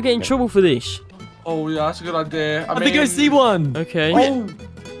 But I think we're going to get in trouble for this. Oh yeah, that's a good idea. I think I see one. Okay. Oh,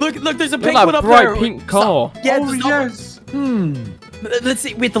 Look, there's a Look pink at one that up bright there. pink car. Yeah, oh it's not- yes. Let's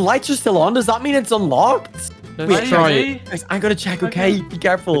see. Wait, the lights are still on. Does that mean it's unlocked? Let's Wait, try it. Maybe. Guys, I'm gonna check. Okay, be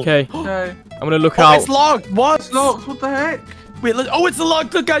careful. Okay. Okay. I'm going to look Oh, out. it's locked. What? It's locked. What the heck? Wait, oh, it's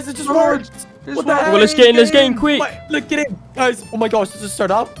locked. Look, guys, it just Lord, worked. this What the one- heck? Well, let's get in quick. Wait, look, get in, guys. Oh my gosh, does it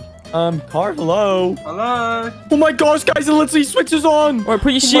start up? Car, hello. Hello. Oh my gosh, guys, it literally switches on. All right,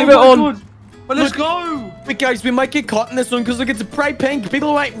 put your Oh seatbelt my on. God. Well, let's go. Wait, guys, we might get caught in this one because look, it's bright pink.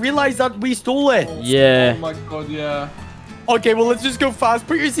 People might realize that we stole it. Yeah. Oh my God, yeah. Okay, well, let's just go fast.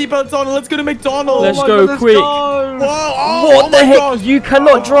 Put your seatbelts on and let's go to McDonald's. Let's Oh my go God, quick. Go. Whoa, oh, What oh the my heck? gosh. You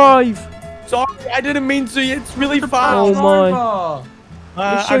cannot drive. Sorry, I didn't mean to. It's really fast. Oh my. Driver.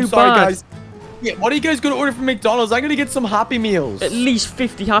 You're so I'm sorry, bad. guys. Yeah, what are you guys going to order from McDonald's? I'm going to get some Happy Meals. At least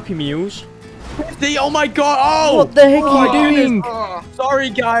 50 Happy Meals. Oh my god. Oh. What the heck Oh are my you doing? Ah. Sorry,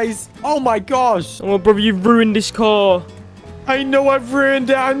 guys. Oh my gosh. Oh, brother, you've ruined this car. I know I've ruined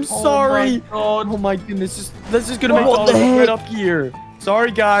it. I'm sorry. Oh Oh my goodness. Let's just go to What the McDonald's right heck? up here.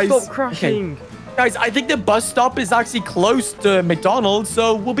 Sorry, guys. Stop crashing. Okay. Guys, I think the bus stop is actually close to McDonald's,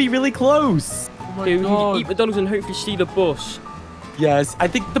 so we'll be really close. my Okay, we God. can eat McDonald's and hopefully steal a bus. Yes, I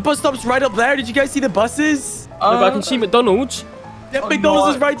think the bus stop's right up there. Did you guys see the buses? No, but I can see McDonald's. Yep, Oh, McDonald's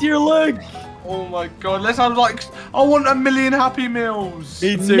no. is right here. Look. Oh my God. Let's have like. I want 1 million Happy Meals.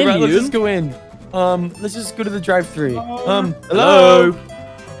 Me too. Right, let's Million? just go in. Let's just go to the drive-thru. Hello. Hello.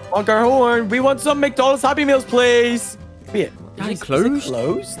 Honk our horn. We want some McDonald's Happy Meals, please. Wait, guys, closed?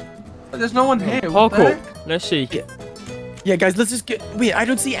 closed? There's no one here. What the Parkour. heck? Let's see. Yeah, guys, let's just get. Wait, I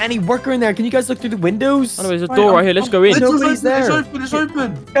don't see any worker in there. Can you guys look through the windows? Oh, no, there's a door right here. Let's go in. Nobody's there. It's open. It's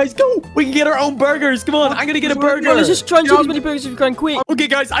open. Guys, go. We can get our own burgers. Come on, I'm gonna get a burger. No, let's just try and take as many burgers as we can quick. Okay,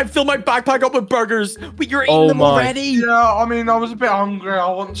 guys, I filled my backpack up with burgers. Wait, you're eating Oh them my. already? Yeah, I mean, I was a bit hungry.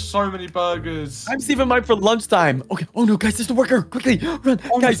 I want so many burgers. I'm saving mine for lunchtime. Okay. Oh no, guys, there's the worker. Quickly, run,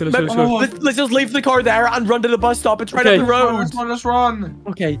 guys. let's go. Let's just leave the car there and run to the bus stop. It's right Okay. up the road. Let's run.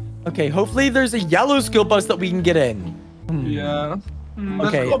 Okay. Okay. Hopefully, there's a yellow school bus that we can get in. Yeah.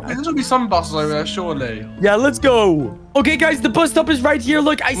 Okay. There's gonna be some buses over there, surely. Yeah, let's go. Okay, guys, the bus stop is right here.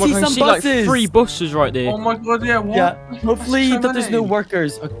 Look, I Oh, see I can some see buses. like 3 buses right there. Oh my God, yeah. What? Yeah. Hopefully So that there's no many.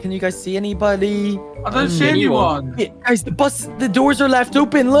 workers. Can you guys see anybody? I don't see anyone. anyone. Wait, guys, the doors are left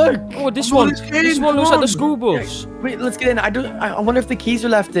open. Look. Oh, this Come on, one. let's get This in, one come looks like the on. school bus. Wait, let's get in. I wonder if the keys are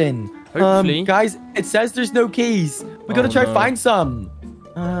left in. Hopefully. Guys, it says there's no keys. We gotta Oh, try no. find some.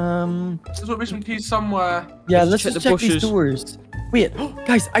 There's gotta be some keys somewhere. Yeah, Let's let's check just the check these bushes. doors. Wait,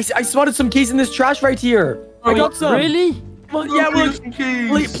 guys, I spotted some keys in this trash right here. I got some. Really? Well, yeah, Look, look.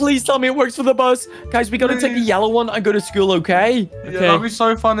 keys. Please tell me it works for the bus. Guys, we gotta take the Please. yellow one and go to school, okay? Yeah, that'd be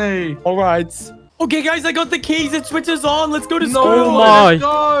so funny. All right. Okay, guys, I got the keys. It switches on. Let's go to No, school. Oh my. let's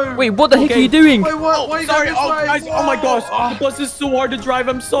go. Wait, what the heck are Okay. you doing? Wait, what? Wait, Sorry. go this Oh, way. guys. Oh my gosh. Oh, The bus is so hard to drive.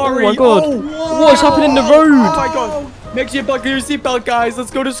 I'm sorry. Oh my god. Oh, What's happening in the road? oh my god. Make sure you buckle your seatbelt, guys. Let's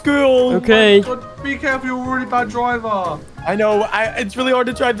go to school. Okay. God, be careful, you're a really bad driver. I know. It's really hard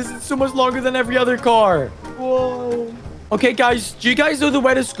to drive. This is so much longer than every other car. Whoa. Okay, guys. Do you guys know the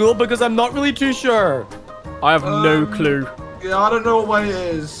way to school? Because I'm not really too sure. I have no clue. Yeah, I don't know what way it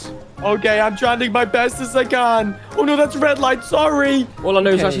is. Okay, I'm trying to do my best as I can. Oh no, that's a red light. Sorry. All I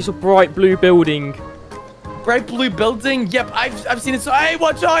know is Okay. actually it's a bright blue building. Bright blue building. Yep, I've seen it. So hey,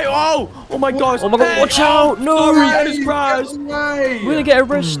 watch out! Oh my gosh! Oh my god, Hey, watch out! No! sorry, I just Get crashed. away. We're gonna get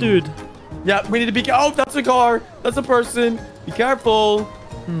arrested. Yeah, we need to be. Oh, that's a car. That's a person. Be careful.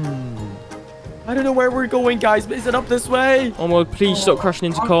 I don't know where we're going, guys. But is it up this way? Oh my god, please stop crashing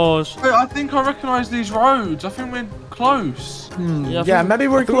into cars. Wait, I think I recognise these roads. I think we're close. I Yeah, think- maybe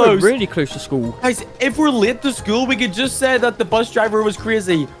we're I think close. We're really close to school. Guys, if we're late to school, we could just say that the bus driver was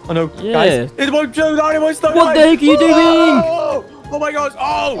crazy. Oh no, Yeah. guys, it won't slow down. It won't slow What down. the heck are you doing? Oh my gosh!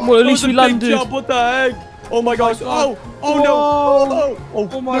 Oh, Well, at that least was a we big landed. jump. What the heck? Oh my gosh! God. Oh no!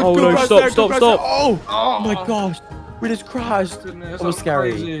 Oh my Oh, go no, crash stop, there, go stop, crash stop. there. Oh Oh my gosh! We just crashed. Goodness, That was that's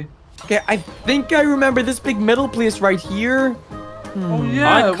scary. crazy. Okay, I think I remember this big middle place right here. Oh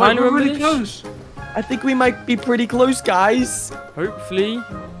yeah, I kinda we're remember really this. close. I think we might be pretty close, guys. Hopefully.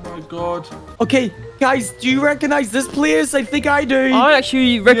 Oh my god. Okay, guys, do you recognize this place? I think I do. I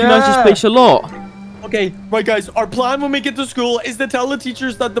actually recognize this Yeah. place a lot. Okay, right, guys. Our plan when we get to school is to tell the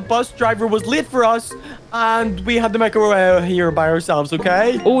teachers that the bus driver was late for us, and we had to make our way out here by ourselves.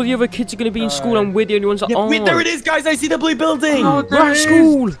 Okay? All the other kids are going to be in school and we're the only ones that Yeah, aren't. wait, there it is, guys. I see the blue building. Oh, We're at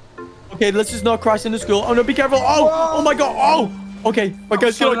school. Okay, let's just not crash into school. Oh no, be careful. Oh my god. Oh. Okay, right,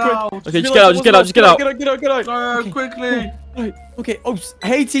 guys, so get out quick. loud. Okay, just get out, just get out, just get out. Get out, get out, get out. Go Okay. quickly. Right, okay. Oh,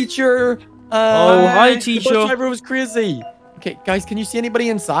 hey, teacher. Oh, hi, The teacher. bus driver was crazy. Okay, guys, can you see anybody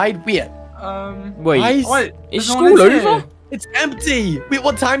inside? Wait. Wait, Guys, Wait, is there's no one school in here. over? it's empty. Wait,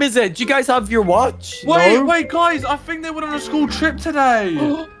 what time is it? Do you guys have your watch? Wait, No? wait, guys! I think they went on a school trip today.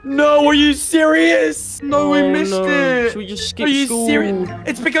 No, are you serious? No, we Oh, missed no. it. Should we just skip Are you school? serious?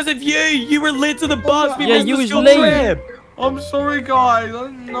 It's because of you. You were late to the bus. We Yeah, missed you the was school late. trip. I'm sorry, guys. I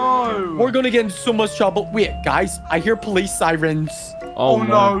don't know. We're gonna get in so much trouble. Wait, guys, I hear police sirens. Oh, Oh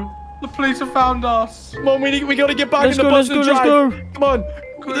no. The police have found us. Come on, we gotta get back Let's in the go, bus let's and go, let's drive. go. Come on.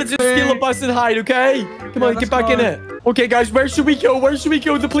 Let's just steal a bus and hide, okay? Come on, let's get back in go. it. Okay, guys, where should we go? Where should we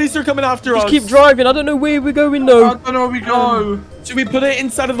go? The police are coming after us. Just keep driving. I don't know where we're going I though. don't know where we go. Should we put it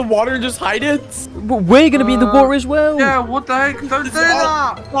inside of the water and just hide it? But we're going to be in the water as well. Yeah, what the heck? Don't do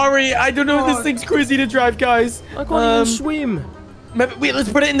that. Sorry, I don't know. This God. thing's crazy to drive, guys. I can't even swim. Wait, let's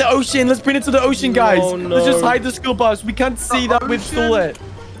put it in the ocean. Let's bring it to the ocean, guys. Oh, Let's just no. hide the school bus. We can't see that we've stole ocean? it.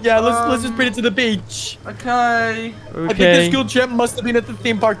 Yeah, let's just bring it to the beach. Okay. I think the Okay. school trip must have been at the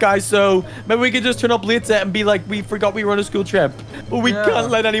theme park, guys. So maybe we could just turn up late and be like, we forgot we were on a school trip, but we Yeah. can't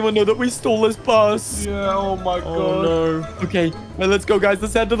let anyone know that we stole this bus. Yeah, oh my god. Oh no. Okay, well, let's go, guys.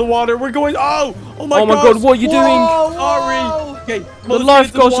 Let's head to the water. We're going. Oh my Oh my gosh. god, what are you doing? Whoa, Sorry. whoa. Okay, The well, let's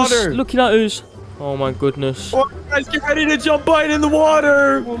get into lifeguards are water. looking at us. Oh my goodness. Oh, guys, get ready to jump right in the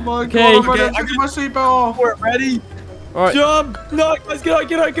water. Oh my Okay. god, I'm Okay, ready to take my seatbelt off. We're ready. All right. Jump. No, guys, get out,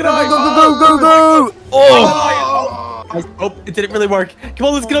 get out, get out. Go. Oh. Guys, oh, it didn't really work. Come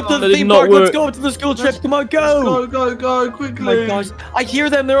on, let's get up to That the did theme not park. Let's work. go up to the school trip. Come on, Go, go. go, Oh quickly. my gosh, I hear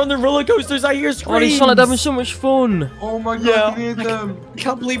them. They're on the roller coasters. I hear Oh, screams. they sound like they're having so much fun. Oh my god, Yeah, I can hear them. I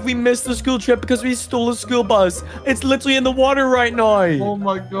can't believe we missed the school trip because we stole a school bus. It's literally in the water right now. Oh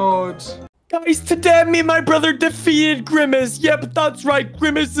my god. Guys, today me and my brother defeated Grimace. Yep, that's right.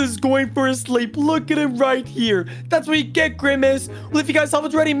 Grimace is going for a sleep. Look at him right here. That's what you get, Grimace. Well, if you guys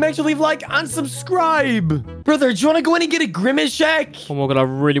haven't already, make sure to leave a like and subscribe. Brother, do you want to go in and get a Grimace shake? Oh my god, I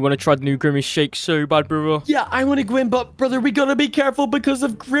really want to try the new Grimace shake so bad, brother. Yeah, I want to go in, but brother, we gotta be careful because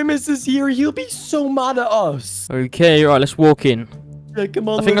if Grimace is here, he'll be so mad at us. Okay, all right, let's walk in. Yeah, come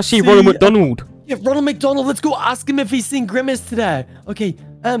on. I think I let's see Ronald McDonald. Yeah, Ronald McDonald, let's go ask him if he's seen Grimace today. Okay,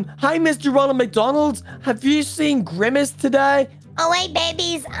 hi, Mr. Ronald McDonald. Have you seen Grimace today? Oh, hey,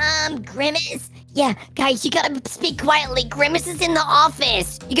 babies. Grimace. Yeah, guys, you gotta speak quietly. Grimace is in the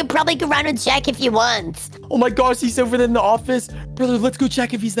office. You can probably go around and check if you want. Oh my gosh, he's over there in the office. Brother, let's go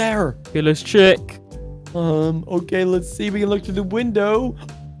check if he's there. Okay, let's check. Okay, let's see. We can look through the window.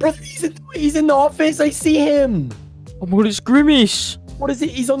 Brother, he's in the office. I see him. Oh my god, it's Grimace. What is it?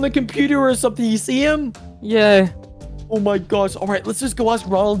 He's on the computer or something. You see him? Yeah. Oh my gosh. All right, let's just go ask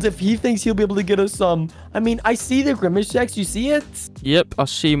Ronald if he thinks he'll be able to get us some. I mean, I see the Grimace checks. You see it? Yep, I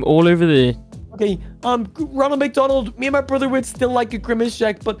see him all over there. Okay, Ronald McDonald, me and my brother would still like a Grimace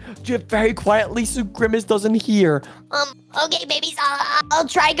check, but do it very quietly so Grimace doesn't hear. Okay, babies, I'll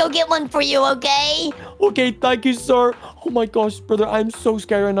try go get one for you, okay? Okay, thank you, sir. Oh my gosh, brother, I'm so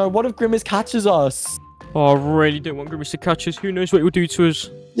scared right now. What if Grimace catches us? Oh, I really don't want Grimace to catch us. Who knows what he'll do to us?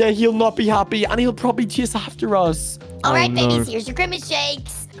 Yeah, he'll not be happy, and he'll probably chase after us. All right, no. babies, here's your Grimace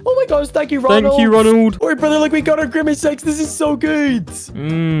shakes. Oh my gosh, thank you, Ronald. Thank you, Ronald. Alright, brother, look, we got our Grimace shakes. This is so good.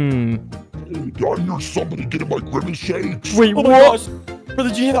 I hear somebody getting my Grimace shakes. Wait, Oh what? my gosh. Brother,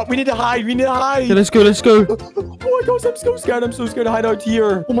 do you hear that? We need to hide. We need to hide. Yeah, let's go, let's go. Oh my gosh, I'm so scared. I'm so scared to hide out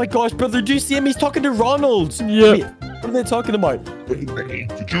here. Oh my gosh, brother, do you see him? He's talking to Ronald. Yeah. Wait, what are they talking about? Hey,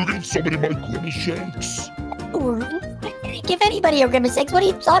 did you give somebody my Grimace shakes? Give anybody your Grimace shakes. What are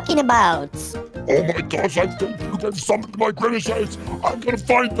you talking about? Oh my gosh, I think you gave somebody my Grimace shakes. I'm gonna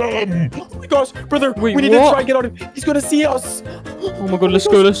find them. Oh my gosh, brother, Wait, we need to what? try and get out of here. He's gonna see us. Oh my god, let's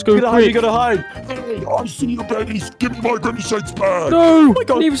go, We gotta hide, we quick. gotta hide. Hey, I see you, babies. Give me my Grimace shakes back. No, Oh my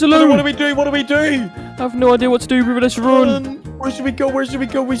god, leave us brother, alone. what do we do? What do we do? I have no idea what to do, brother. Let's run. Where should we go? Where should we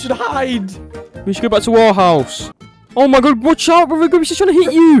go? We should hide. We should go back to our house. Oh my god, watch out, brother. Grimace is trying to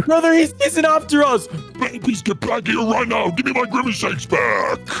hit you. Brother, he's chasing after us. Babies, get back here right now. Give me my Grimace shakes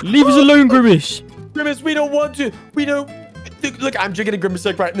back. Leave us alone, Grimace. Grimace, we don't want to. We don't. Look, I'm drinking a Grimace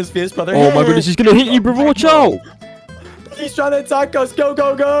shake right in his face, brother. Oh my goodness, he's gonna hit you, brother. Watch out. He's trying to attack us. Go,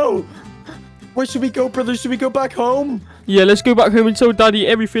 go, go. Where should we go, brother? Should we go back home? Yeah, let's go back home and tell Daddy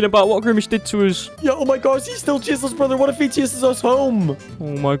everything about what Grimace did to us. Yeah, oh my gosh, he still chases us, brother. What if he chases us home?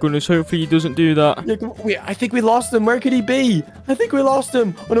 Oh my goodness, hopefully he doesn't do that. Yeah, wait, I think we lost him. Where could he be? I think we lost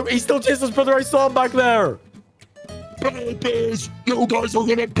him. Oh no, he still chases us, brother. I saw him back there. Babies, you guys are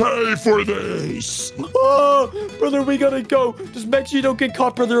gonna pay for this. Oh, brother, we gotta go. Just make sure you don't get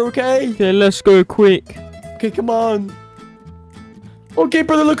caught, brother, okay? Okay, let's go quick. Okay, come on. Okay,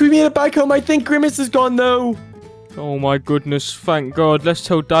 brother, look, we made it back home. I think Grimace is gone, though. Oh my goodness, thank God. Let's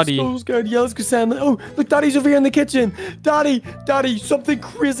tell Daddy. So scared. Yeah, let's go, Sam. Oh, look, Daddy's over here in the kitchen. Daddy, something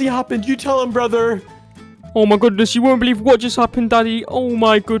crazy happened. You tell him, brother. Oh my goodness, you won't believe what just happened, Daddy. Oh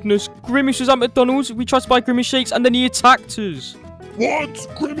my goodness. Grimace was at McDonald's. We tried to buy Grimace shakes and then he attacked us. What?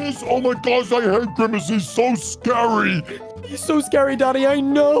 Grimace? Oh my gosh, I hate Grimace. He's so scary. He's so scary, Daddy. I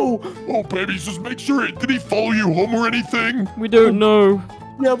know. Oh, babies, just make sure. Did he follow you home or anything? We don't know.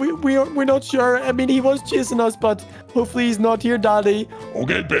 Yeah, we're not sure. I mean, he was chasing us, but hopefully he's not here, Daddy.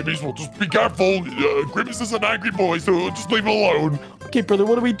 Okay, babies, well, just be careful. Grimace is an angry boy, so just leave him alone. Okay, brother,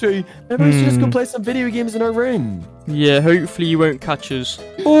 what do we do? Maybe we should just go play some video games in our room. Yeah, hopefully he won't catch us.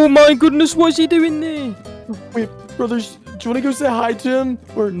 Oh my goodness, what's he doing there? Wait, brothers, do you want to go say hi to him?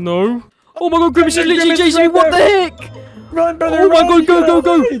 Or No. Oh my god, Grimace is Grimace literally chasing me. right What the there. heck? run, brother? Oh my run, god, go, you go, gotta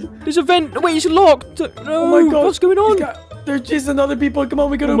go. hide. There's a vent. Wait, it's locked. No, Oh my god, what's going on? They're chasing other people. Come on,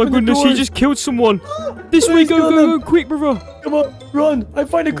 we gotta Oh my open goodness, the he doors. just killed someone. This way, He's go, killing go, them. go, quick, brother. Come on, run! I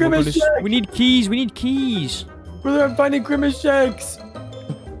find a Oh my Grimace goodness. shack. We need keys, we need keys. Brother, I'm finding Grimace shacks.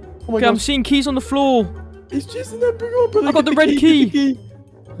 Oh my Okay, I'm god, seeing keys on the floor. he's chasing them. Bring on, brother. I got Get the red get key. the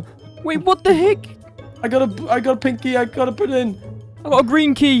Wait, what the heck? I got a pink key. I gotta put it in. I got a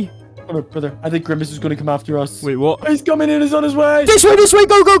green key. Oh, no, brother, I think Grimace is gonna come after us. Wait, what? He's coming in. He's on his way. This way,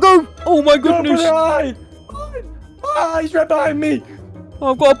 go, go, go. Oh my Go, goodness. brother, hide. Hide. Ah, he's right behind me.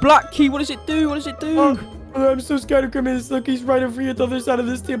 Oh, I've got a black key. What does it do? What does it do? Oh, brother, I'm so scared of Grimace. Look, he's right over here at the other side of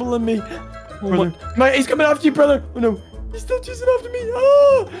this table than me. Oh Brother, he's coming after you, brother. Oh no, he's still chasing after me.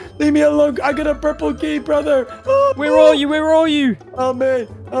 Oh, leave me alone. I got a purple key, brother. Oh, Where are you? Where are you? Oh man,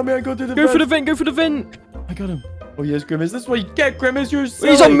 I go through the Go for the vent. vent, go for the vent. I got him. Oh yes, Grimace. This way. Get Grimace. You're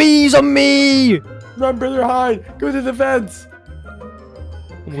silly. He's on me, he's on me. Run, brother, hide. Go through the vents.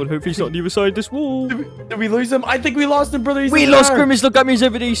 I'm gonna hope he's not on the other side of this wall. Did we lose him? I think we lost him, brother. He's We in lost there. Grimace. Look at me, he's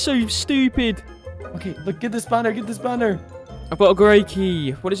over there. He's so stupid. Okay, look, get this banner. Get this banner. I've got a grey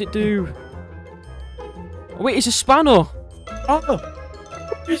key. What does it do? Oh, wait, it's a spanner. Oh.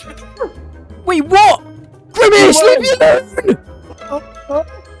 He's right there. Wait, what? Grimace, Come leave on. me alone. Oh, oh.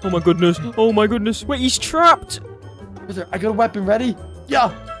 Oh my goodness. Oh my goodness. Wait, he's trapped. Brother, I got a weapon ready.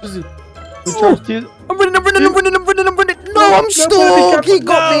 Yeah. This is. Oh. I'm running. No, I'm stuck. He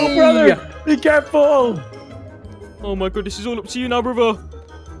got me. Brother. Be careful. Oh my god, this is all up to you now, brother.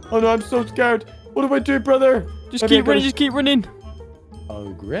 Oh no, I'm so scared. What do I do, brother? Just Maybe I keep running, gotta- just keep running.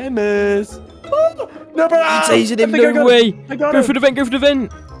 Oh, Grimace. Oh, no, brother. He's chasing him, I think I no got way. him. I got Go him. for the vent, go for the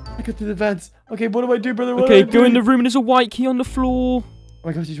vent. I got through the vents. Okay, what do I do, brother? What Okay, do I go in do? the room and there's a white key on the floor. Oh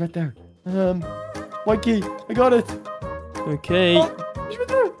my gosh, he's right there. White key. I got it. Okay. Oh, he's right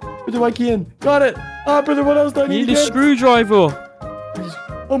there. Where do I key in? Got it. Ah, brother, what else do I You need need a again? screwdriver.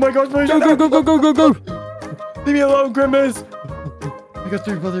 Oh my gosh, brother. Go, go, go, go, go, go, go. Leave me alone, Grimace. I got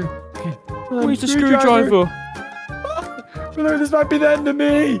through, brother. Okay. Where's the screwdriver? Brother, this might be the end of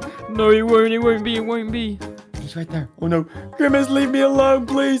me. No, it won't. It won't be. It won't be. He's right there. Oh no. Grimace, leave me alone,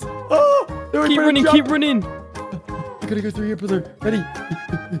 please. Oh, no, Keep running. Keep running. I gotta go through here, brother. Ready?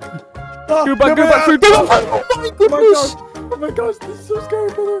 Oh, Go back. Go back through. Go back. Oh my goodness. Oh my gosh, this is so scary,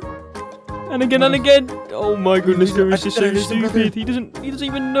 brother. And again and again. Oh my goodness, Grimace is so Brother. stupid. He doesn't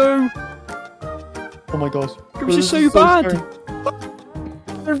even know. Oh my gosh. Grimace is so bad.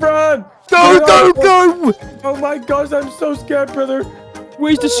 Run! Go, go, go! Oh my gosh, I'm so scared, brother.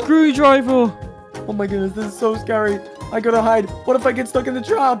 Where's the screwdriver? Oh my goodness, this is so scary. I gotta hide. What if I get stuck in the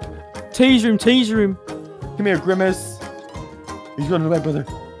trap? Taser him, taser him. Come here, Grimace. He's running away, brother.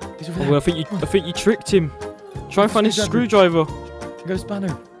 He's over Oh, there. well, I think you tricked him. Try and find his screwdriver. I got a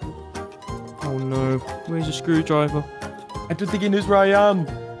spanner. Oh no, where's the screwdriver? I don't think he knows where I am.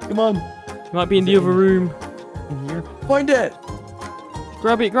 Come on. It might be in the other room. In here. Find it.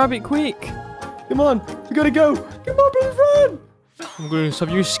 Grab it, quick. Come on. We gotta go. Come on, brother, run. Oh my goodness, have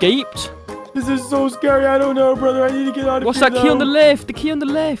you escaped? This is so scary. I don't know, brother. I need to get out of What's here. that key on the left? The key on the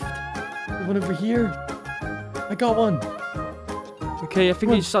left. There's one over here. I got one. Okay, I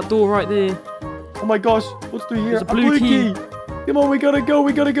think it's that door right there. Oh my gosh. What's through here? There's a blue key. Come on, we gotta go.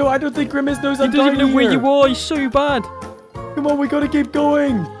 We gotta go. I don't think Grimace knows He I'm doesn't down even know where here. you are. He's so bad. Come on, we gotta keep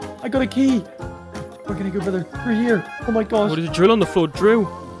going. I got a key. We're gonna go, brother. We're here. Oh my gosh. Oh, there's a drill on the floor. Drill.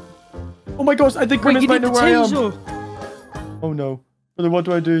 Oh my gosh. I think Wait, Grimace you might need know the where I am. taser. Oh no. Brother, what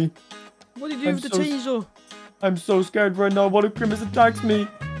do I do? What did you do I'm with the so taser? I'm so scared right now. What if Grimace attacks me?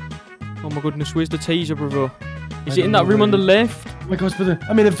 Oh my goodness, where's the taser, brother? Is I it in don't that know room where on the it is. left? Oh my gosh, brother.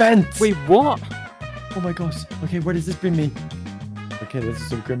 I'm in a vent. Wait, what? Oh my gosh. Okay, where does this bring me? Okay, this is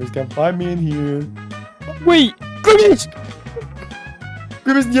so Grimace can't find me in here. Wait, Grimace!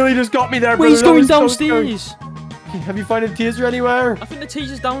 Grimace nearly just got me there, Wait, brother. he's That going was so scary. downstairs. Okay, have you found a taser anywhere? I think the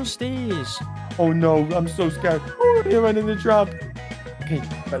taser's downstairs. Oh no, I'm so scared. Oh, I ran in the trap. Okay,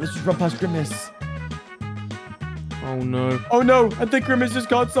 right, let's just run past Grimace. Oh no. Oh no, I think Grimace just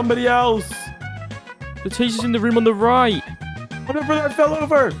got somebody else. The taser's in the room on the right. Oh no, brother, I fell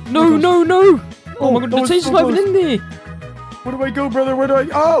over. No, Oh my gosh. no, no. Oh my that god, the was taser's so not even close. in there. Where do I go, brother? Where do I?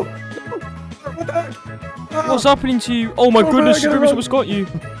 Oh! What the heck? Ah. What's happening to you? Oh my Oh, brother, goodness, I gotta Grimace run. almost got you.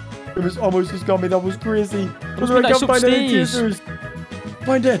 Grimace almost just got me. That was crazy. Brother, mean I that's can't find any upstairs. tasers.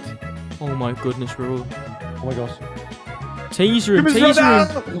 Find it. Oh my goodness, bro. Oh my gosh. Taser him, Grimace, run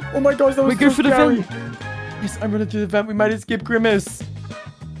taser him. out! Oh my gosh, that was Wait, go so for the scary. vent. Yes, I'm running through the vent. We might escape Grimace.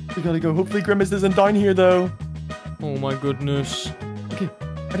 We gotta go. Hopefully Grimace isn't down here though. Oh my goodness. Okay,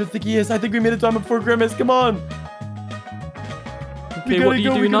 I don't think he is. I think we made it down before Grimace. Come on. Okay, what do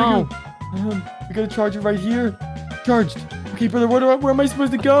you do now? We gotta charge it right here. Charged. Okay, brother, where am I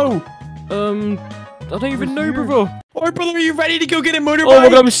supposed to go? I don't even know, here. brother. Alright, brother, are you ready to go get a motorbike? Oh my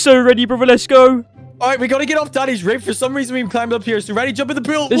god, I'm so ready, brother. Let's go. Alright, we gotta get off Daddy's rig. For some reason, we climbed up here. So ready, jump in the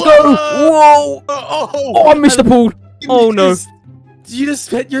pool. Let's Whoa! go. Whoa. Oh, I missed the pool. Oh no. Did you just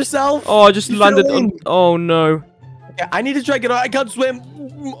hit yourself? Oh, I just You landed fell on. in. Oh no. Okay, I need to try to get out. I can't swim.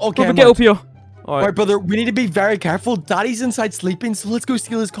 Okay, Brother, I'm get out. up here. Alright. Alright, brother, we need to be very careful. Daddy's inside sleeping, so let's go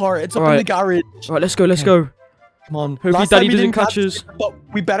steal his car. It's up in Alright. the garage. Alright, let's go, let's go. Come on. Hopefully Last time Daddy we doesn't didn't catch us. But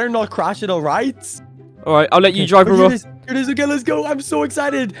we better not crash it, alright? Alright, I'll let you drive, Here it brother. is. Here it is. Okay, let's go. I'm so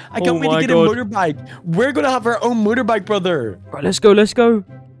excited. I Oh can't wait to my get God. a motorbike. We're gonna have our own motorbike, brother. Alright, let's go, let's go.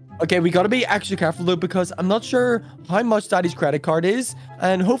 Okay, we gotta be extra careful though, because I'm not sure how much Daddy's credit card is,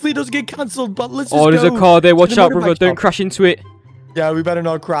 and hopefully it doesn't get cancelled. But let's just Oh, there's a go car there. to Watch the out, brother. motorbike Don't shop. crash into it. Yeah, we better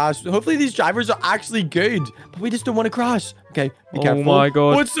not crash. Hopefully these drivers are actually good, but we just don't want to crash. Okay, be Oh careful. my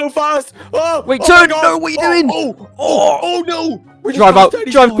God. Oh, it's so fast. Oh, Wait, oh turn. my God. No, what are you doing? Oh, no. We're just Drive past out.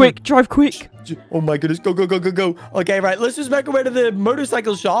 Daddy's Drive car. quick. Drive quick. Oh my goodness, go, go, go, go, go. Okay, right, let's just make our way to the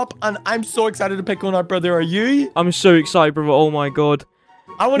motorcycle shop, and I'm so excited to pick one up, brother. Are you? I'm so excited, brother. Oh my god.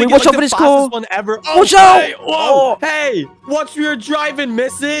 I want to Wait, get watch like, out the for this fastest car. one ever. Oh, Watch out. hey, whoa, Oh. hey, watch where you're driving,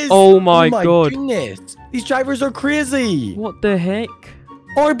 Mrs. Oh my God. Goodness, these drivers are crazy. What the heck?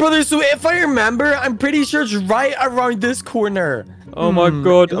 All right, brother. So if I remember, I'm pretty sure it's right around this corner. Oh my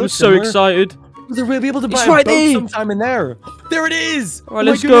god. it I'm looks so similar. excited. Brother, we'll be able to buy It's a right boat there. sometime in there. There it is. All right,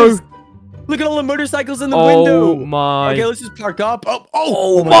 my let's go. goodness. Look at all the motorcycles in the Oh window. my. Okay, let's just park up. Oh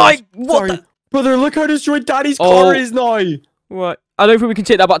Oh my my. gosh. What Sorry. the? Brother, look how destroyed Daddy's Oh. car is now. What? I don't think we can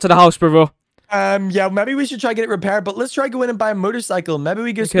take that back to the house, brother. Yeah, maybe we should try get it repaired, but let's try go in and buy a motorcycle. Maybe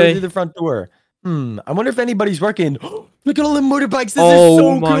we just go Okay. through the front door. I wonder if anybody's working. Look at all the motorbikes. This Oh is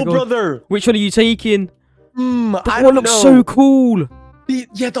so my cool, God. brother. Which one are you taking? I That don't one looks know. so cool.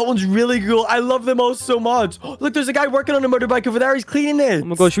 Yeah, that one's really cool. I love them all so much. Look, there's a guy working on a motorbike over there. He's cleaning it. Oh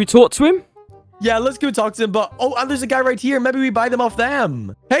my god, should we talk to him? Yeah, let's go talk to him. But and there's a guy right here. Maybe we buy them off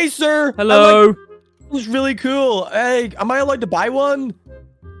them. Hey, sir. Hello. It was really cool. Hey, am I allowed to buy one?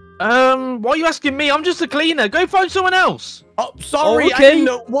 Why are you asking me? I'm just a cleaner. Go find someone else. Oh, sorry. Oh, I okay. didn't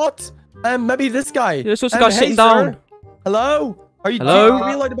know. What? Maybe this guy. Yeah, so it's the guy hey, sitting sir. down. Hello? Hello? Are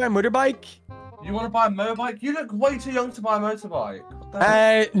we allowed to buy a motorbike? You want to buy a motorbike? You look way too young to buy a motorbike. What the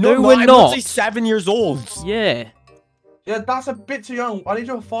hell? No, No, we're I'm not. literally 7 years old. Yeah. Yeah, that's a bit too young. I need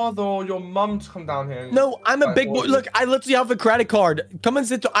your father or your mum to come down here. No, I'm a big boy. Look, I literally have a credit card. Come and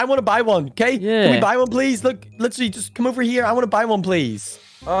sit. I want to buy one, okay? Yeah. Can we buy one, please? Look, literally, just come over here. I want to buy one, please.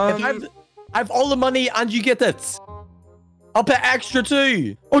 If I have all the money and you get it. I'll pay extra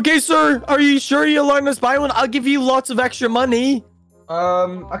too. Okay, sir. Are you sure you're letting us buy one? I'll give you lots of extra money.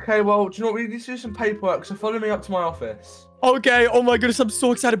 Okay, well, do you know what? We need to do some paperwork, so follow me up to my office. Okay. Oh my goodness, I'm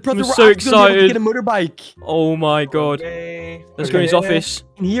so excited, brother. I'm We're so actually gonna be able to excited. get a motorbike. Oh my god. Okay. Let's go in his office.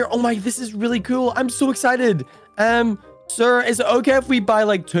 In here. Oh my, this is really cool. I'm so excited. Sir, is it okay if we buy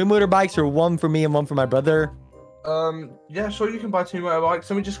like 2 motorbikes or one for me and one for my brother? Yeah, sure, you can buy 2 motorbikes.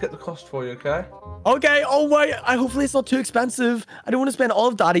 Let me just get the cost for you, okay? Okay. Oh my, hopefully it's not too expensive. I don't want to spend all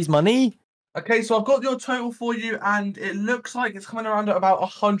of Daddy's money. Okay, so I've got your total for you, and it looks like it's coming around at about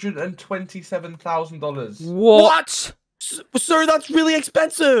 $127,000. What? Sir, that's really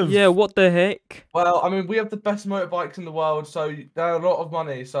expensive. Yeah, what the heck? Well, I mean, we have the best motorbikes in the world, so they're a lot of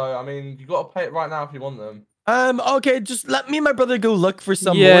money. So, I mean, you got to pay it right now if you want them. Okay, just let me and my brother go look for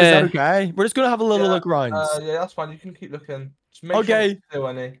some more. Yeah. Is that okay? We're just gonna have a little Yeah, look around. Yeah, that's fine. You can keep looking. Just make sure Okay. you don't steal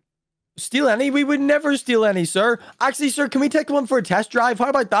any. Steal any? We would never steal any, sir. Actually, sir, can we take one for a test drive? How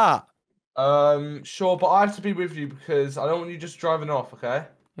about that? Sure, but I have to be with you because I don't want you just driving off, okay?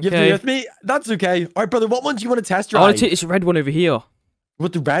 You have to be with me? That's okay. All right, brother, what one do you want to test I drive? want to take this red one over here.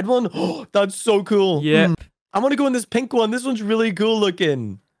 What, the red one? Oh, that's so cool. Yep. I want to go in this pink one. This one's really cool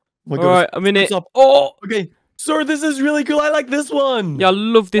looking. Oh my All right, goodness. I'm in it. What's up? Oh, Okay. Sir, this is really cool. I like this one. yeah, I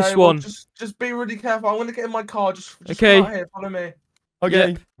love this Okay, well, one. just be really careful. I'm gonna get in my car. Just Okay. come out here. Follow me. Okay.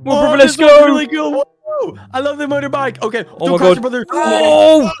 Yep. Come on, brother, let's this one's go. really cool. Whoa. I love the motorbike. Okay. Oh don't my crash God. it, brother.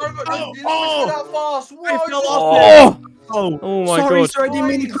 Oh, You oh, that fast. I Whoa, fell you- off oh, Oh, Oh my sorry, God. sir. I didn't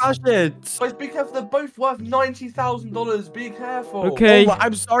mean to crash it. Guys, be careful. They're both worth $90,000. Be careful. Okay. Oh,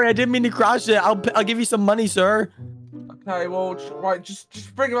 I'm sorry. I didn't mean to crash it. I'll give you some money, sir. Okay. Well, right.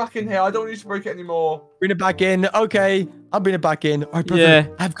 Just bring it back in here. I don't want you to break it anymore. Bring it back in. Okay. I'll bring it back in. All right, brother. Yeah.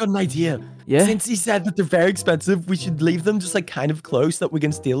 I've got an idea. Yeah? Since he said that they're very expensive, we should leave them just like kind of close that we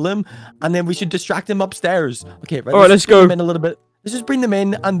can steal them. And then we should distract them upstairs. Okay, right. All right, let's just bring go. them in a little bit. Let's just bring them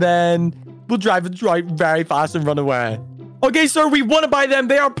in and then we'll drive it right very fast and run away. Okay, sir, we want to buy them.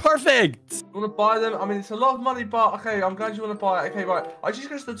 They are perfect. You want to buy them? I mean, it's a lot of money, but okay. I'm glad you want to buy it. Okay, right. I just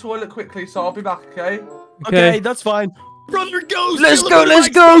go to the toilet quickly, so I'll be back. Okay. Okay, that's fine. Brother, go! Let's steal go, the let's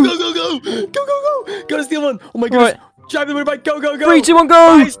motorbikes. go. Go, go, go, go! Go, go, go! Gotta steal one. Oh my goodness. Right. Drive the motorbike. Go, go, go! 3, 2, 1,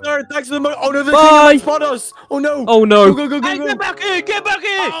 go. Bye, sir. Thanks for the motor. Oh no, they're Bye. going to spot us. Oh no. Oh no. Go, go, go, Hey, go, get go. back here! Get back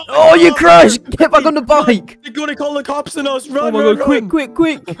here! Oh, you crashed. Get back on the bike. They're gonna call the cops on us. Run, Oh my run, god, run. quick,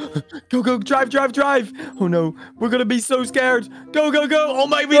 quick, quick. Go, go, drive, drive, drive. Oh no, we're gonna be so scared. Go, go, go. Oh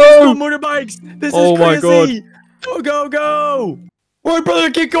my, we Go. just go motorbikes. This Oh is my crazy. Go, go, go. All right, brother,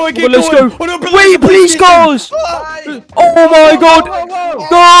 keep going, keep Well, let's going. go. Oh no, brother, Wait, the police station. cars. Ah. Hey. Oh my god.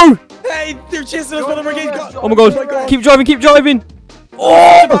 Go. Hey, they're chasing us, brother. We're getting caught. Oh my god. Keep driving, keep driving. It's a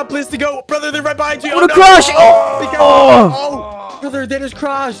Oh. bad place to go. Brother, they're right behind you. I'm gonna no. crash. Be Oh. careful. Oh, brother, they just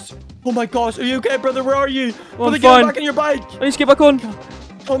crashed. Oh my gosh, are you okay, brother? Where are you? Brother, get fine. back on your bike. I need to get back on.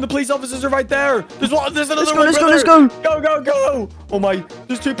 Oh, and the police officers are right there. There's one. There's another Let's go, one. let's go, brother. let's go. Go, go, go. Oh my,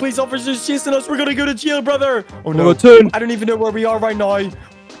 there's 2 police officers chasing us. We're gonna go to jail, brother. Oh no, God, turn. I don't even know where we are right now. Oh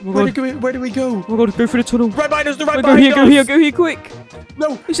Where my god. do we go? Oh my god, go through the tunnel. Right behind us. They're right Go behind here, us. go here, go here, quick.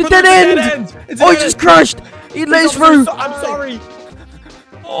 No, It's a brother, dead it's end. It's a Oh, he dead just end. crashed. He let us Police through. officers, I'm sorry.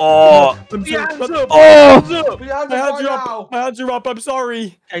 Oh. I'm sorry. hands brother. up. Oh. Put your hands My up hands right are now. up. My hands are up. I'm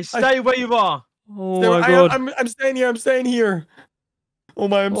sorry. Okay, stay where you are. Oh my god. I'm staying here. I'm staying here. Oh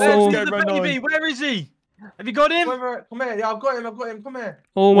my, I'm Oh. so Where's scared the right baby? now. Where is he? Have you got him? Come here. Yeah, I've got him. Come here.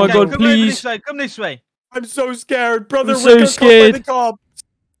 Oh my Okay, god, come over please. this way. Come this way. I'm so scared, brother. I'm We're so gonna caught by scared. the cop.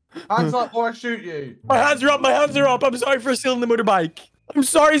 Hands up or I shoot you. My hands are up. My hands are up. I'm sorry for stealing the motorbike. I'm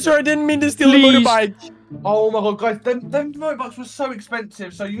sorry, sir. I didn't mean to steal Please. the motorbike. Oh my god, guys, them motorbikes were so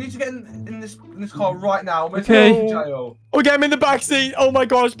expensive, so you need to get in this car right now. We're Okay. going to jail. Okay, I'm in the back seat. Oh my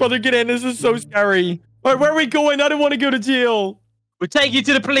gosh, brother, get in. This is so scary. All right, where are we going? I don't want to go to jail. We'll take you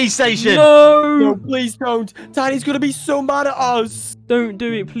to the police station. No, No. please don't. Daddy's gonna be so mad at us. Don't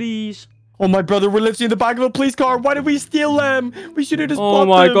do it, please. Oh, my brother, we're literally in the back of a police car. Why did we steal them? We should have just Oh bought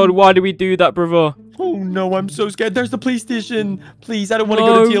my them. god, why did we do that, brother? Oh, no, I'm so scared. There's the police station. Please, I don't want to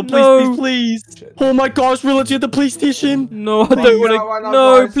go to jail. Please, please. Oh, my gosh, we're literally at the police station. No, I Please. don't want Right to. now,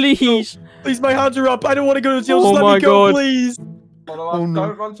 No, guys. please. Please, my hands are up. I don't want to go to jail. Oh Just let my me go, God. please. Oh, no.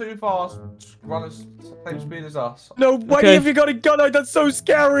 Don't run too fast. Just run at the same speed as us. No, why Okay. have you got a gun out? That's so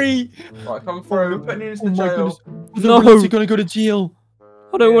scary. Right, come through. We're putting you into Oh, my jail. goodness. No. We're literally going to go to jail.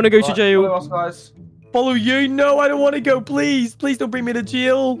 I don't want to go to Right, jail. Follow us, guys. Follow you? No, I don't want to go. Please. Please don't bring me to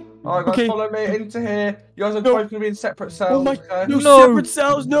jail. Alright, guys, Okay. follow me into here. You guys are No. both going to be in separate cells. Oh, my. Okay? No, No. separate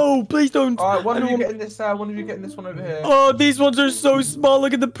cells. No, please don't. Alright, one I of don't you want- get in this cell, one of you get in this one over here. Oh, these ones are so small.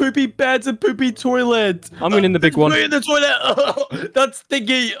 Look at the poopy beds and poopy toilet. I'm in the big one. Put in the toilet. Oh, that's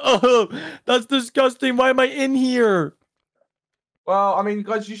stinky. Oh, that's disgusting. Why am I in here? Well, I mean,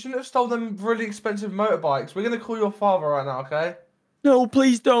 guys, you shouldn't have stolen them really expensive motorbikes. We're going to call your father right now, okay? No,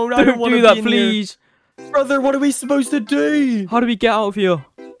 please don't. I don't Don't want do to that, be in here. please. Brother, what are we supposed to do? How do we get out of here?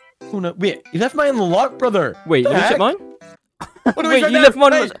 Oh, no. Wait, you left mine in the lock, brother. Wait, The was heck? it mine? What do we Wait, do you now? left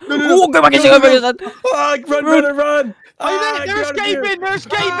one. Hey, no, no, no. Oh, go back No, inside. no, Go back no. inside. Ah, run, Run. brother, run. Are you Ah, there? get They're out of here. escaping! They're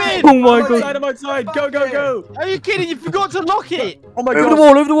escaping! Oh my I'm god. outside, I'm outside. Go, go, go. Are you kidding? You forgot to lock it! Oh my Over the god.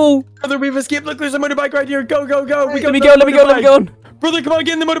 wall, over the wall. Brother, we've escaped. Look, there's a motorbike right here. Go, go, go. Let me go, let me go, let me go on. Brother, come on,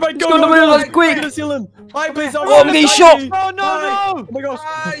 get in the motorbike. Go, go in go, the go. motorbike, quick. I'm gonna steal him. Hi, please. Oh, I'm getting shot. No, no, Hi. no! Oh my gosh.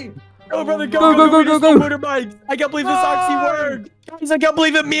 Hey! Go, brother, go, Go, go, go, we go, just go, stole go. motorbikes. I can't believe this actually worked. Guys, I can't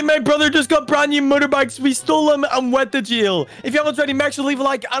believe it. Me and my brother just got brand new motorbikes. We stole them and went to jail. If you haven't already, make sure to leave a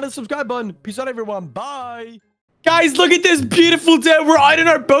like and a subscribe button. Peace out, everyone. Bye. Guys, look at this beautiful day. We're out in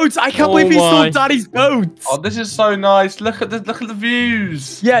our boats. I can't Oh believe we stole my. Daddy's boats. Oh, this is so nice. Look at the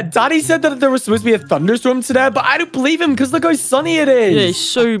views. Yeah, Daddy said that there was supposed to be a thunderstorm today, but I don't believe him because look how sunny it is. Yeah, it's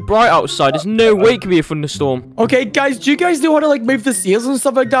so bright outside. There's no way it could be a thunderstorm. Okay, guys, do you guys know how to like move the sails and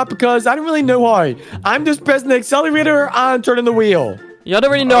stuff like that? Because I don't really know how. I'm just pressing the accelerator and turning the wheel. Yeah, I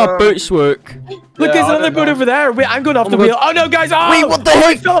don't really know how boats work. Look, Yeah, there's I another don't boat know. over there. Wait, I'm going off the my wheel. Oh no, guys! Oh, Wait, what the I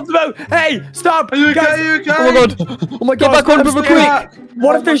heck? fell off the boat. Hey, stop! Are you okay? Guys, Are you okay? Oh my god. oh my Get god! back on, I'm brother, scared. quick.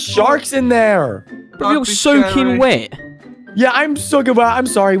 What Oh if there's my God. sharks in there? But you're That'd be soaking scary. wet. Yeah, I'm so good. Well, I'm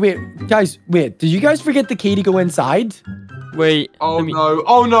sorry. Wait, guys, wait. Did you guys forget the key to go inside? Wait. Oh let me- no!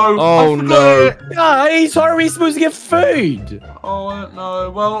 Oh no! Oh, I forgot no. it. Guys, how are we supposed to get food? Oh, I don't know.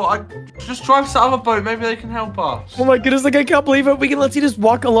 Well, I just drive to the other boat. Maybe they can help us. Oh my goodness, like I can't believe it. We can literally just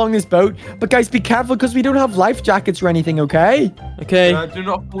walk along this boat. But guys, be careful because we don't have life jackets or anything, okay? Okay. Do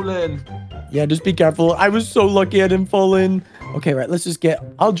not fall in. Yeah, just be careful. I was so lucky I didn't fall in. Okay, right, let's just get...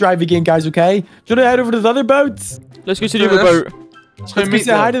 I'll drive again, guys, okay? Do you want to head over to the other boats? Let's go to the Yeah, other let's- boat. Let's go Let's go meet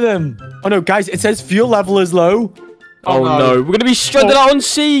say hi them. to them. Oh no, guys, it says fuel level is low. Oh no. We're gonna be stranded out on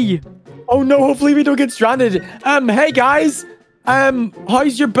sea. Oh no, hopefully we don't get stranded. Hey guys.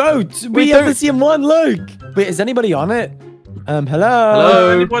 How's your boat? We have the don't- same one, look. Wait, is anybody on it? Hello? Hello?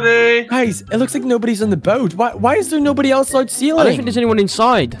 Anybody? Guys, it looks like nobody's on the boat. Why is there nobody else out sailing? I don't think there's anyone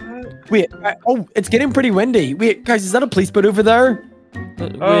inside. Wait, oh, it's getting pretty windy. Wait, guys, is that a police boat over there?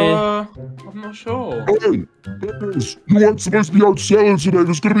 I'm not sure. Hey, guys, you aren't supposed to be out sailing today.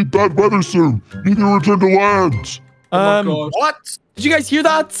 There's gonna be bad weather soon. You need to return to land. Oh my God. What? Did you guys hear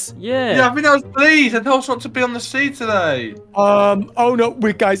that? Yeah, I think that was police. They told us not to be on the sea today. Oh no,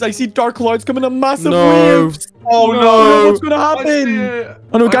 wait, guys, I see dark clouds coming in massive No. waves. Oh Oh, what's gonna I see happen? it.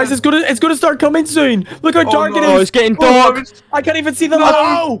 Oh no, guys, it's gonna start coming soon. Look how dark it no. Oh, is. it's getting Oh, dark. it's- I can't even see the No. light.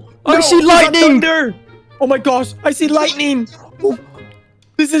 Oh, I no, see is that lightning. thunder? Oh my gosh, I see lightning. Oh,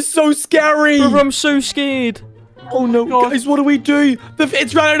 this is so scary. Brother, I'm so scared. Oh no, God. guys, what do we do?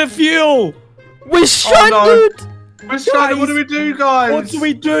 It's run out of fuel. We're stranded. We're stranded. What Guys, do we do, guys? What do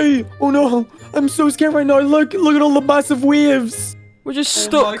we do? Oh no, I'm so scared right now. Look at all the massive waves. We're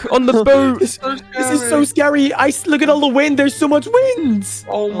just Oh my stuck on the boat. This, So this is scary. so scary. Look at all the wind. There's so much wind.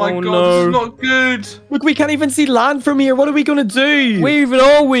 Oh my Oh, God, no. this is not good. Look, we can't even see land from here. What are we gonna do? Where even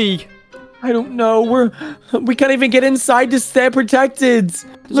are we? I don't know. We can't even get inside to stay protected.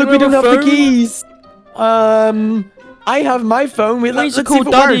 Look, we anyone don't have have a the phone? keys. I have my phone. Wait, Where's let's the see if call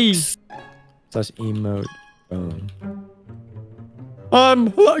it Daddy? works. Slash emote phone.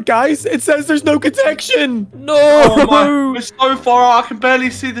 Look, guys, it says there's no connection. No. Oh my, we're so far out. I can barely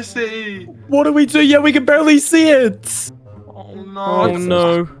see the city. What do we do? Yeah, we can barely see it. Oh no. Oh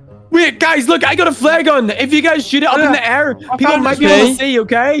no. Wait, guys, look, I got a flare gun. If you guys shoot it up in Yeah, the air, I people found might it. be able Okay. to see,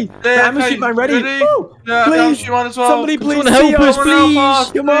 okay? Yeah, I'm gonna okay, shoot mine ready. ready? Woo! Yeah, Please, you might as well. somebody please Someone see help us, us. Someone help us,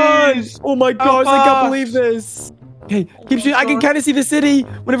 please. Come on. please. Oh my gosh, I us. can't believe this. Okay, keep shooting. I can kind of see the city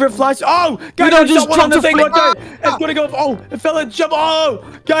whenever it flashes. Oh, guys, don't I just just one on jump the to thing. flick. Watch out. It's gonna go. Oh, it fell and jump. Oh,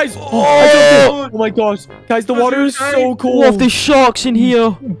 guys. Oh my gosh, guys, the water is so cool. What if there's sharks in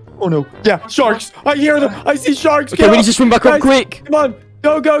here? Oh no. Yeah, sharks. I hear them. I see sharks. Okay, Get we need up. to swim back up Guys, quick. Come on.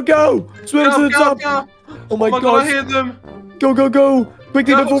 Go, go, go. Swim to the top. Oh my God, I gosh. hear them. Go, go, go.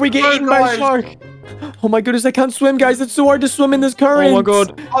 Quickly Go, before we get go, eaten by a guys. shark. Oh my goodness, I can't swim, guys. It's so hard to swim in this current. Oh my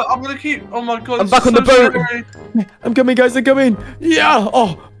god. I'm gonna keep. Oh my God. I'm this back is on the so boat. scary. I'm coming, guys. I'm coming. Yeah.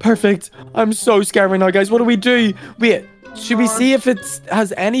 Oh, perfect. I'm so scared right now, guys. What do we do? Wait. Should we see if it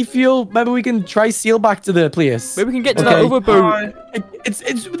has any fuel? Maybe we can try sail back to the place. Maybe we can get to Okay. that other boat. Alright. It's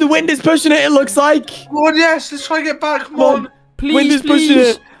the wind is pushing it. It looks like. Come on, yes. Let's try and get back. Come Come on. on. Wind Please, is pushing please.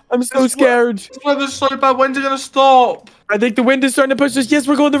 it. I'm so This scared. This weather's so bad. When's it gonna stop? I think the wind is starting to push us. Yes,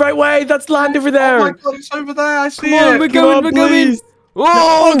 we're going the right way. That's land over there. Oh my God, it's over there. I see Come on, it. we're Come going, on, we're going. please.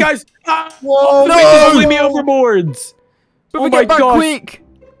 Oh, Oh, guys. Ah, Whoa, the wind is pulling me overboard. but oh we my get back gosh. quick.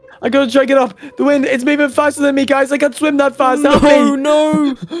 I gotta try to get up. The wind, it's moving faster than me, guys. I can't swim that fast. Help No, me.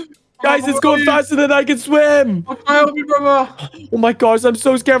 no. Guys, it's going faster than I can swim. I'll try to help you, brother. Oh my gosh, I'm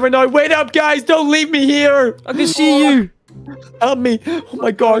so scared right now. Wait up, guys. Don't leave me here. I can see you. Help me. Oh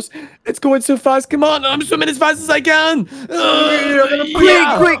my gosh. It's going so fast. Come on. I'm swimming as fast as I can. Quick,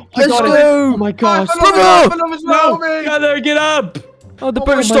 Yeah. quick. I Let's got it. go. Oh my gosh. Brother! No, brother, get up. Oh, the Oh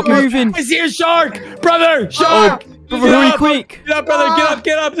boat my stopped gosh. moving. I see a shark. Brother, shark. Brother, Get hurry up. quick. Get up, brother. Get up,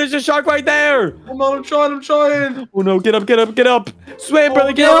 get up. There's a shark right there. Come on, I'm trying. Oh no, get up, get up, get up. Swim, brother,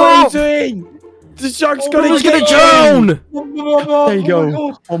 get get up. What are you up. doing? The shark's gonna Brother's get gonna you. drown. There you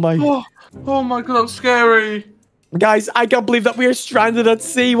go. Oh my. Oh my God, that's scary. Guys, I can't believe that we are stranded at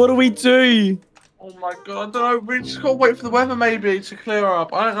sea. What do we do? Oh my God, I don't know. We just gotta wait for the weather maybe to clear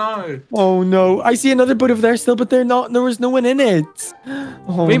up. I don't know. Oh no. I see another boat over there still, but there was no one in it.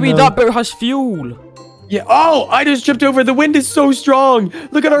 Oh, Maybe no. that boat has fuel. Yeah. Oh, I just tripped over. The wind is so strong.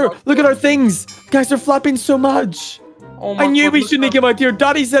 Look at our things. Guys, they're flapping so much. Oh my I knew God, we look shouldn't have at- come out here.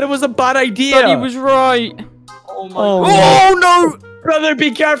 Daddy said it was a bad idea. Daddy was right. Oh my Oh, God. Oh no! brother,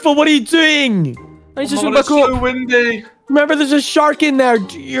 be careful. What are you doing? I need to Oh swim my God, back it's so up. windy. Remember, there's a shark in there.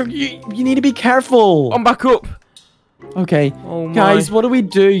 You need to be careful. I'm back up. Okay. Oh my. Guys, what do we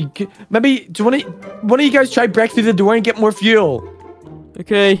do? Maybe, do you want to, one of you guys try break through the door and get more fuel?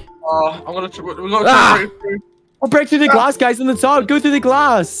 Okay. I'm gonna. We gotta Ah! break through. Or break through the glass, guys, on the top. Go through the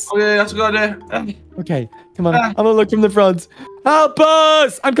glass. Oh yeah, that's a good idea. Okay, come on. I'm gonna look from the front. Help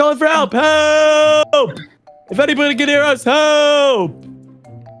us! I'm calling for help! Help! If anybody can hear us, help!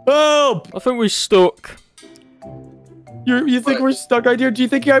 Help! I think we're stuck. You think we're stuck right here? Do you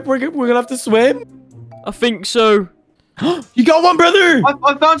think we're gonna have to swim? I think so. You got one, brother!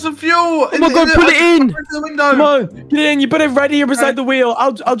 I found some fuel. Oh my God, put it in. Through the window. Come on, get in. You put it right here beside the wheel.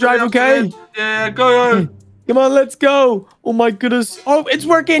 I'll drive, okay? Yeah, go. Come on, let's go. Oh my goodness. Oh, it's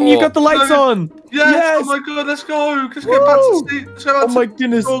working. You Oh, got the lights no. on. Yes. Yes. Oh my God, let's go. Let's get back to sea. Let's go back Oh to my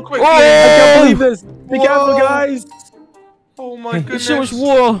goodness. shore quickly. Oh. I can't believe this. Be careful, Whoa. guys. Oh my Hey, goodness. There's so much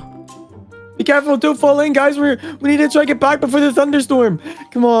water. Be careful. Don't fall in, guys. We need to try to get back before the thunderstorm.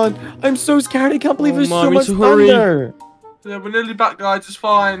 Come on. I'm so scared. I can't believe Oh, there's man, so we much need to hurry. thunder. Yeah, we're nearly back, guys. It's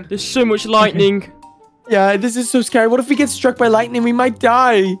fine. There's so much lightning. Yeah, this is so scary. What if we get struck by lightning? We might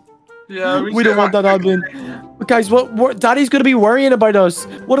die. Yeah, We don't want that happening. But guys, what Daddy's gonna be worrying about us.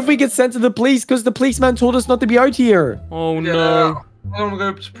 What if we get sent to the police because the policeman told us not to be out here? Oh Yeah. no. I don't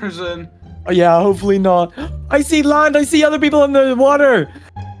want to go to prison. Oh yeah, hopefully not. I see land. I see other people in the water.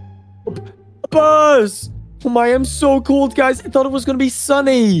 A bus. Oh my, I'm so cold, guys. I thought it was gonna be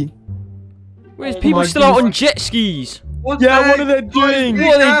sunny. Where's Oh people my still out on goodness. jet skis? Yeah, what are they doing?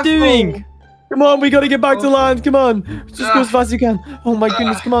 What are they doing? Come on, we gotta get back to land. Come on. Just go Ah. as fast as you can. Oh my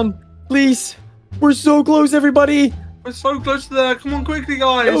goodness, come on. Please. We're so close, everybody. We're so close to there. Come on, quickly,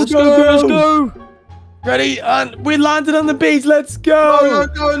 guys. Go, Let's go, go, let's go. go. Ready? And we landed on the beach. Let's Go, go.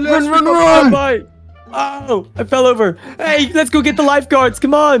 go, let's Run, go. run, run. Bye. Oh, I fell over. Hey, let's go get the lifeguards.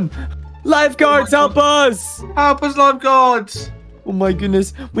 Come on. Lifeguards, help us. Help us, lifeguards. Oh my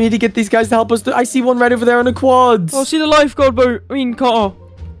goodness. We need to get these guys to help us. I see one right over there on a quad. Oh, see the lifeguard boat. I mean, car.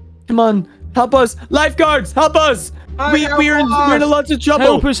 Come on. Help us. Lifeguards, help us. Hey, help We're in us. lots of trouble.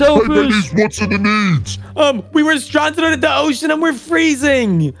 Help us, Hey, help us. ladies, what's in the needs? We were stranded out at the ocean and we're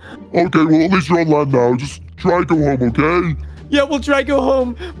freezing. Okay, well, at least you're on land now. Just try to go home, okay? Yeah, we'll try to go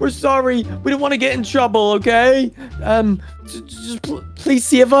home. We're sorry. We don't want to get in trouble, okay? Please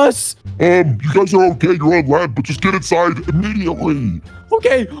save us. You guys are okay. You're on land, but just get inside immediately.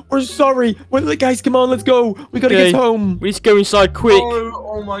 Okay, we're sorry. Well, guys, come on, let's go. We gotta Okay. get home. We need to go inside quick.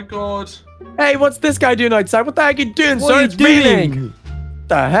 Oh my God. Hey, what's this guy doing outside? What the heck are you doing, What sir? are you It's doing? raining.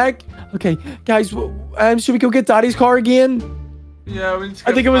 The heck? Okay, guys, should we go get Daddy's car again? Yeah, we need to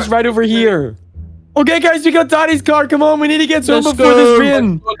I get think it was back right to over the- here. Okay, guys, we got Daddy's car. Come on, we need to get to him Let's before go. this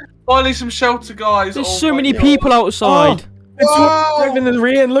rain. Finally, some shelter, guys. There's Oh so my many God. people outside. It's Whoa. driving in the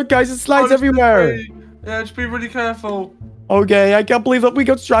rain. Look, guys, it slides Just everywhere. Yeah, just be really careful. Okay, I can't believe that we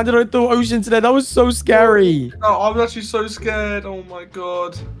got stranded out the ocean today. That was so scary. No, I was actually so scared. Oh my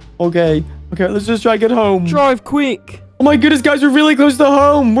God. Okay, let's just try to get home. Drive quick. Oh my goodness, guys, we're really close to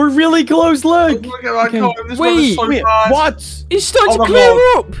home. We're really close. Look. Look at my Okay. car. This one is so Wait, bad. what? It's starting Oh to my clear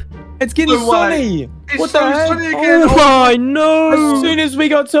God. up. It's getting No way. sunny. It's What so the heck? sunny again. Oh my As no. soon as we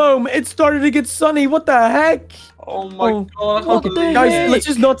got home, it started to get sunny. What the heck? Oh my Oh, God. I can't what the believe Guys, it. let's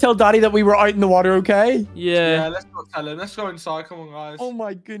just not tell Daddy that we were out in the water, okay? Yeah, Yeah. let's not tell him. Let's go inside. Come on, guys. Oh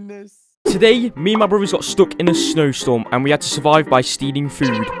my goodness. Today, me and my brothers got stuck in a snowstorm and we had to survive by stealing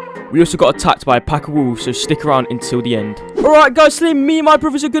food. We also got attacked by a pack of wolves, so stick around until the end. Alright guys, today me and my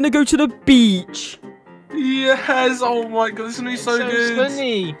brothers are going to go to the beach. Yes. Oh my God. This is gonna be so good.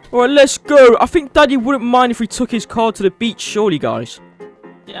 sunny. Alright, let's go. I think Daddy wouldn't mind if we took his car to the beach, surely guys.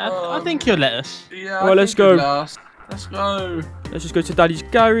 Yeah, I think you'll let us. Yeah. Alright, let's go. Let's go. Let's just go to Daddy's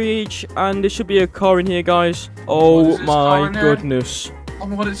garage and there should be a car in here guys. Oh is this car my in here? goodness. Oh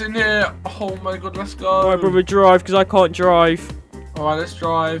my God, it's in here. Oh my God, let's go. Alright brother, drive because I can't drive. Alright, let's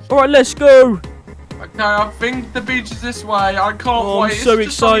drive. Alright, let's go. Okay, I think the beach is this way. I can't Oh, I'm wait. so It's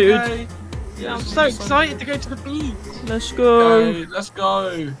just sunny excited. day. Yeah, I'm It's so just sunny. excited to go to the beach. Let's go. Okay, let's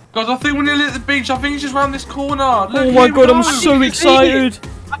go. Guys, I think we're nearly at the beach. I think it's just around this corner. Look, Oh here my we god, I'm go. so excited.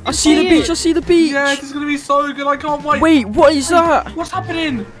 I see the beach, I see the beach. Yeah, this is gonna be so good. I can't wait. Wait, what is that? What's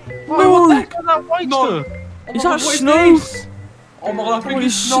happening? No. What the heck? That white No. stuff. Oh Is my that God, what snow? this? Oh my God, I think Oh, it's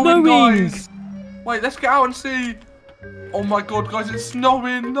it's snowing, snowing. guys. Wait, let's get out and see. Oh my God, guys, it's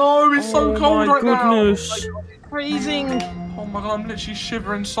snowing. No, it's so cold my right goodness. Freezing. now. Oh my God, I'm literally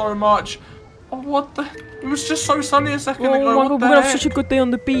shivering so much. Oh, what the? It was just so sunny a second Oh ago. my What god, the we're gonna have heck? such a good day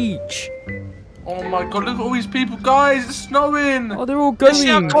on the beach. Oh my God, look at all these people. Guys, it's snowing. Oh, they're all See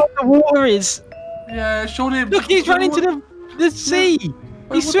how going. cold the water is. Yeah, surely. Look, he's running to the sea. He's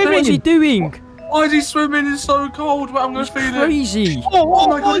What is he swimming. doing? Why is he swimming? It's so cold. But I'm gonna It's feel it. crazy. Oh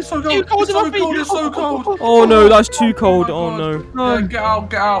my God, it's so cold. Too cold It's to so my feet. cold. It's so cold. Oh no, that's too cold. my Oh God. no. Yeah, get out,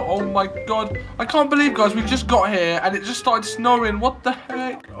 get out. Oh my God. I can't believe, guys, we just got here and it just started snowing. What the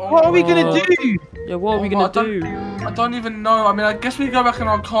heck? Oh What are we gonna Oh. do? Yeah, what are we Oh, gonna I don't- do? I don't even know. I mean, I guess we go back in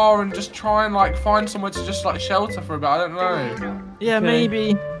our car and just try and like find somewhere to just like shelter for a bit. I don't know. Yeah, Okay.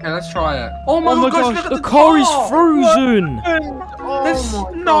 maybe. Yeah, let's try it. Oh my Oh my God, guys, gosh, look at The the car is top. frozen. There's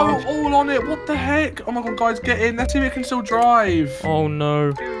snow all on it. What the heck? Oh my God, guys, get in. Let's see if we can still drive. Oh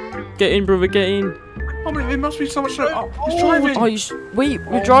no. Get in, brother, get in. Oh, but there must be so much snow. Oh, it's driving. Oh, wait,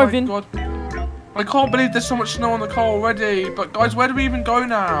 Oh we're my driving. God. I can't believe there's so much snow on the car already. But guys, where do we even go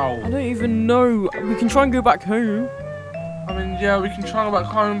now? I don't even know. We can try and go back home. I mean, yeah, we can try and go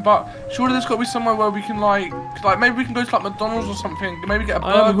back home, but surely there's got to be somewhere where we can like maybe we can go to like McDonald's or something. Maybe get a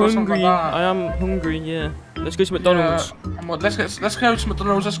I am burger or something hungry. like that. I am hungry, yeah. Let's go to McDonald's. Yeah. Come on, let's go to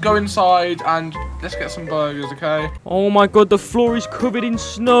McDonald's. Let's go inside and let's get some burgers, okay? Oh my god, the floor is covered in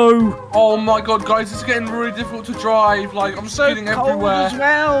snow. Oh my God, guys, it's getting really difficult to drive. Like I'm So skidding cold everywhere. as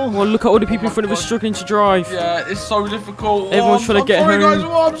well. Well, look at all the people in front of us God. struggling to drive. Yeah, it's so difficult. Everyone's I'm trying to get sorry, home. Guys.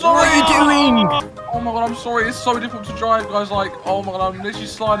 Oh, I'm sorry. What are you doing? Oh my God, I'm sorry. It's so difficult to drive, guys. Like, oh my God, I'm literally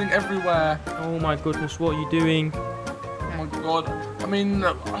sliding everywhere. Oh my goodness, what are you doing? Oh my God. I mean,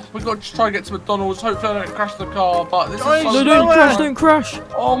 we've got to try and get to McDonald's. Hopefully I don't crash the car, but this Guys, is so No, slower. don't crash, don't crash.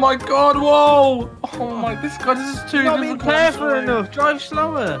 Oh my God, whoa. Oh my, this is too You're not difficult. being I'm careful sorry. enough. Drive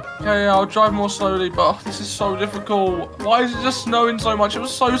slower. Yeah, I'll drive more slowly, but this is so difficult. Why is it just snowing so much? It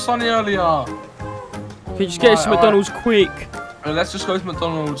was so sunny earlier. Okay, just get us to Right, McDonald's quick. Let's just go to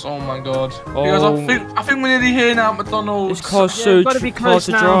McDonald's. Oh my God. Oh. Because I think we're nearly here now, at McDonald's. This car's Yeah, so we've gotta be hard close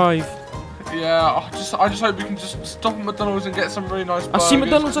to now. drive. Yeah, I just hope we can just stop at McDonald's and get some really nice burgers. I see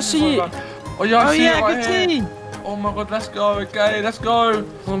McDonald's, I This is see so it. bad. Oh yeah, I Oh see yeah, it I right can here. see. Oh my God, let's go. Okay, let's go.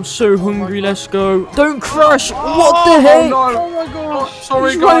 I'm so hungry, God. let's go. Don't crash! What the heck? No. Oh my Oh, gosh.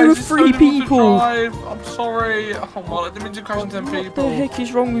 sorry, He's guys. running with it's so 3 difficult to people. drive. I'm sorry. Oh my, I didn't mean to crash into 10 What people. the heck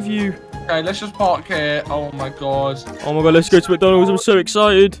is wrong with you? Okay, let's just park here. Oh my God. Oh my god, let's go to McDonald's, I'm so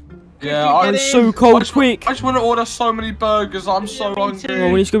excited. Yeah, I'm Get so in. cold, quick. I just want to order so many burgers. I'm so hungry.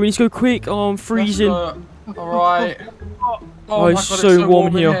 Oh, we need to go quick. Oh, I'm freezing. Alright. Oh, my it's God, so warm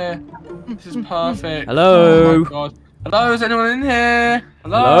in here. This is perfect. Hello? Oh my God. Hello, is anyone in here?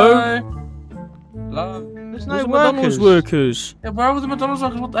 Hello? Hello? There's Where's no the McDonald's workers. workers? Yeah, where are the McDonald's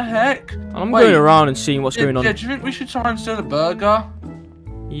workers? What the heck? I'm Wait. going around and seeing what's going on. Yeah, do you think we should try and steal a burger?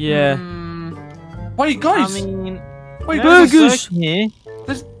 Yeah. Wait, I guys. mean, Wait, there's a burgers. circle here.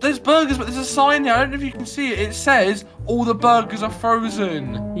 there's burgers, but there's a sign here. I don't know if you can see it. It says all the burgers are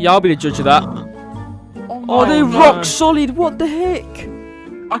frozen. Yeah, I'll be the judge of that. Oh, they're rock solid. What the heck?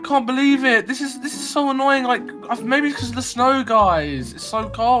 I can't believe it. This is so annoying. Like maybe it's because of the snow, guys. It's so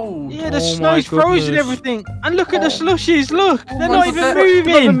cold. Yeah, the Oh snow's my frozen goodness. everything. And look at the slushies. Look, they're my not God, even they're-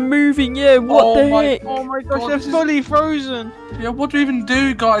 They're moving. moving. Yeah. What the heck? Oh my gosh, God, they're this is- fully frozen. Yeah, what do we even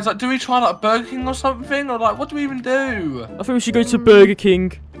do, guys? Like, do we try like Burger King or something, or like what do we even do? I think we should go to Burger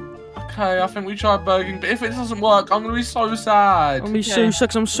King. Okay, I think we try Burger King, but if it doesn't work, I'm gonna be so sad. I'm be so sad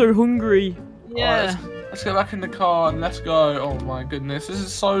 'cause I'm so hungry. Yeah. Let's get back in the car and let's go. Oh my goodness, this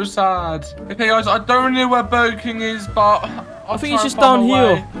is so sad. Okay, guys, I don't really know where Burger King is, but I think it's just down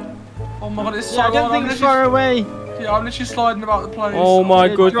here. Oh my god, it's so Yeah, I don't hard. think it's far away. Yeah, I'm literally sliding about the place. Oh my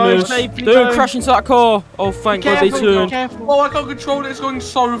Yeah, drive goodness. safely, Don't though. crash into that car. Oh, thank God they Careful, turned. careful. Oh, I can't control it. It's going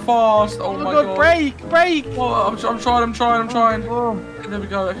so fast. Oh, Oh my god, god. brake. Oh, I'm trying. Oh. There we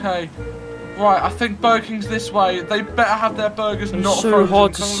go. Okay. Right, I think Burger King's this way. They better have their burgers It's not so frozen.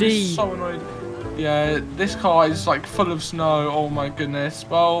 hard to 'cause I'm gonna be see. So annoyed. Yeah, this car is like full of snow. Oh my goodness.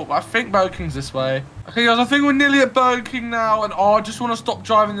 Well, I think Burger King's this way. Okay, guys, I think we're nearly at Burger King now, and I just want to stop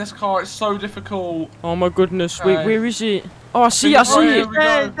driving this car. It's so difficult. Oh my goodness. Wait, Okay. where is it? Oh, I see think it. I see right it. here. we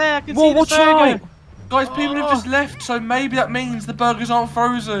There, go. there, I can Whoa, see the watch burger. out. Guys, people have just left, so maybe that means the burgers aren't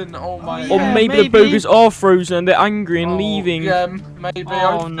frozen. Oh my. Or Yeah, maybe, maybe. the burgers are frozen and they're angry and Oh, leaving. Yeah, maybe. Oh,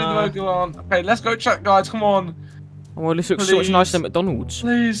 I think no. the burgers aren't. Okay, let's go check, guys. Come on. Oh, well, this looks so much Please. nicer than McDonald's.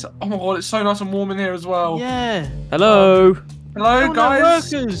 Please. Oh my god, it's so nice and warm in here as well. Yeah. Hello. Hello, Oh, no,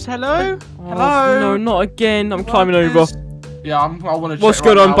 guys. workers. Hello. Oh, Hello? no, not again. I'm climbing over. Burgers. Yeah, I want to check. What's right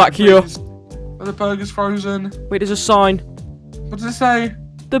going on now, back here? please. Are the burgers frozen? Wait, there's a sign. What does it say?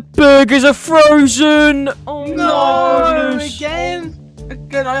 The burgers are frozen. Oh my No, goodness. again.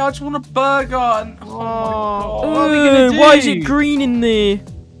 Again, I just want a burger. And, oh my god. what are we gonna Why is do? it green in there?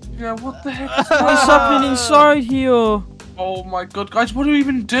 Yeah, what the heck is What's that? happening inside here? Oh my god, guys, what do we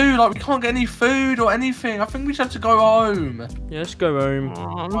even do? Like, we can't get any food or anything. I think we just have to go home. Yeah, let's go home.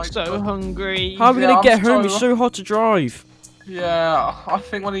 Oh, I'm my so God. hungry. How are we Yeah, gonna I'm get home? so- It's so hard to drive. Yeah, I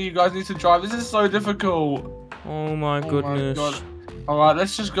think one of you guys needs to drive. This is so difficult. Oh my my goodness. God. Alright,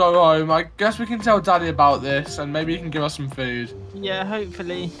 let's just go home. I guess we can tell Daddy about this and maybe he can give us some food. Yeah,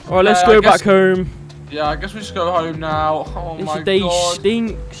 hopefully. Alright, let's Yeah, go I guess- back home. Yeah, I guess we just go home now. Oh This my day god.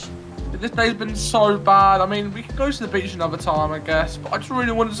 stinks. This day's been so bad. I mean, we can go to the beach another time, I guess, but I just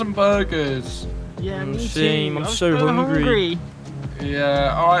really wanted some burgers. Yeah, me Same, too. I'm so hungry.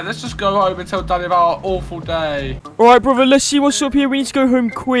 Yeah, alright, let's just go home and tell Daddy about our awful day. Alright, brother, let's see what's up here. We need to go home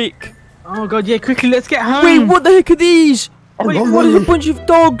quick. Oh god, yeah, quickly, let's get home. Wait, what the heck are these? Wait, What is a bunch of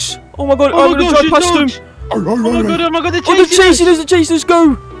dogs? Oh my god, Oh I'm my gonna gosh, drive past them. it's Oh my god, they're Oh, they're chasing chasing us. us, they're chasing us,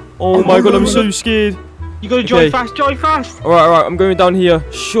 go! Oh my god, I'm so scared. You gotta Okay. drive fast. Alright, I'm going down here.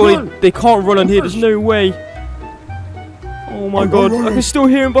 Surely Run. they can't run on here, there's no way. Oh my god, I can still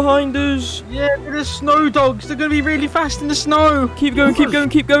hear them behind us. Yeah, they're snow dogs. They're gonna be really fast in the snow. Keep going, keep going,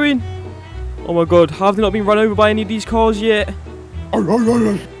 keep going. Oh my god, have they not been run over by any of these cars yet?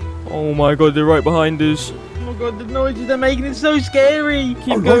 Oh my god, they're right behind us. Oh my god, the noises they're making, it's so scary.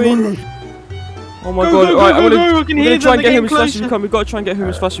 Keep going. Oh my Go, god, go, alright, go, I'm go, gonna, go, I I'm can gonna hear try them, and get they're home as fast as we getting can. We've got to try and get home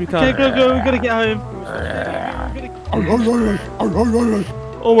as fast as we Okay, can. go, we gotta get home.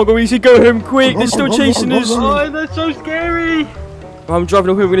 Oh my god, we need to go home quick, they're still chasing us. Oh, they're so scary. I'm driving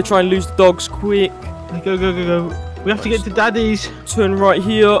over here, we're gonna try and lose the dogs quick. Go. We have to get to Daddy's. Turn right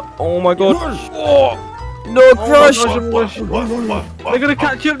here. Oh my god. Oh, no, Oh my crash! gosh, oh my gosh.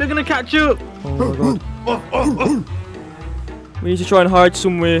 They're gonna catch up. Oh my god. We need to try and hide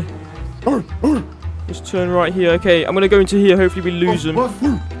somewhere. Just turn right here. Okay, I'm gonna go into here. Hopefully we lose them.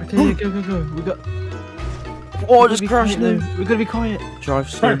 Okay, go. We got. Oh, just crashed though. them. We gotta be quiet. Drive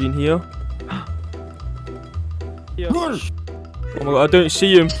slowly in here. Oh my god, I don't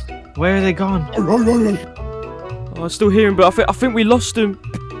see him. Where are they gone? Oh, I still hear him, but I think we lost him.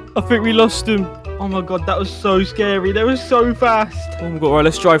 I think we lost him. Oh my god, that was so scary. They were so fast. Oh my god, right,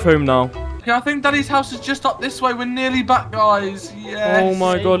 let's drive home now. Okay, I think Daddy's house is just up this way. We're nearly back, guys. Yes. Oh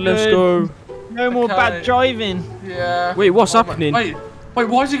my god, let's good. go. No more Okay. bad driving. Yeah. Wait, what's Oh my- happening? Wait,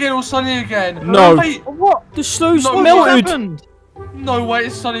 why is it getting all sunny again? No. Wait, What? The snow's No, What melted. happened? no way,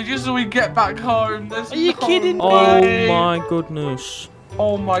 it's sunny just so we get back home. There's Are you no kidding me? Oh way. my goodness.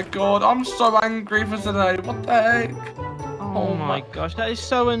 Oh my god, I'm so angry for today. What the heck? Oh my gosh, that is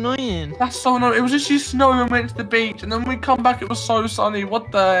so annoying. That's so annoying. It was just snowing when we went to the beach, and then when we come back, it was so sunny.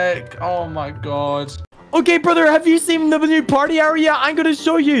 What the heck? Oh my god. Okay, brother, have you seen the new party area? I'm gonna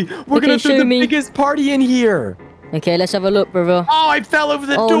show you. We're Okay, gonna throw show the me. biggest party in here. Okay, let's have a look, brother. Oh, I fell over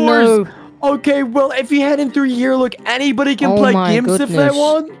the Oh, doors. no. Okay, well, if you head in through here, look, anybody can Oh play my games if they goodness.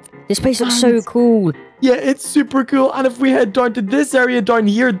 want. This place looks so cool. Yeah, it's super cool. And if we head down to this area down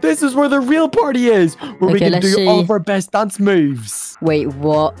here, this is where the real party is. Where we Okay, can let's do all see. of our best dance moves. Wait,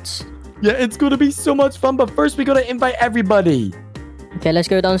 what? Yeah, it's going to be so much fun. But first, we got to invite everybody. Okay, let's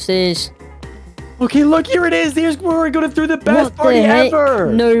go downstairs. Okay, look, here it is. Here's where we're going to throw the best What party the heck?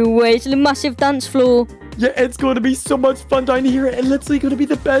 ever. No way. It's a massive dance floor. Yeah, it's going to be so much fun down here. It's literally going to be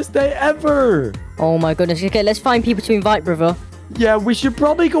the best day ever. Oh my goodness. Okay, let's find people to invite, brother. Yeah, we should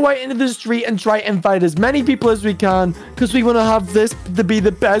probably go out into the street and try and invite as many people as we can, because we want to have this to be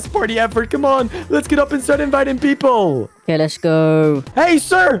the best party ever. Come on, let's get up and start inviting people. Okay, let's go. Hey,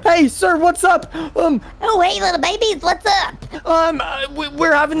 sir, what's up? Oh, hey, little babies, what's up?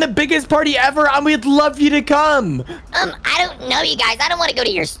 We're having the biggest party ever, and we'd love you to come. I don't know, you guys. I don't want to go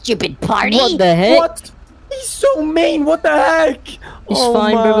to your stupid party. What the heck? What? He's so mean. What the heck? It's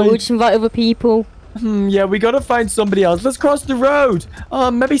fine, brother. We'll just invite other people. Yeah, we gotta find somebody else. Let's cross the road.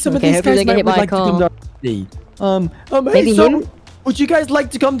 Maybe some of Okay, these hopefully guys they get might hit would by a like to come to car. our party. Maybe hey, so, him? would you guys like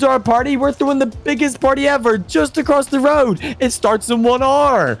to come to our party? We're throwing the biggest party ever just across the road. It starts in 1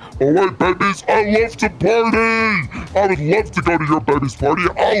 hour. All right, babies, I love to party. I would love to go to your baby's party.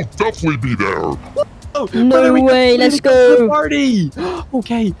 I'll definitely be there. Oh, No brother, we way, definitely let's need to to the go. party.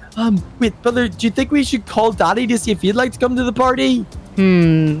 Okay. Wait, brother, do you think we should call Daddy to see if he'd like to come to the party?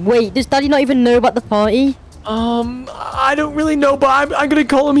 Wait, does Daddy not even know about the party? I don't really know, but I'm gonna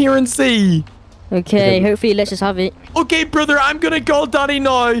call him here and see. Okay, hopefully he lets us have it. Okay, brother, I'm gonna call Daddy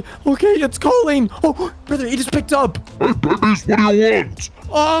now. Okay, it's calling. Oh, brother, he just picked up. Hey, babies, what do you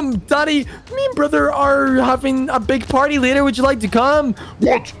want? Daddy, me and brother are having a big party later. Would you like to come?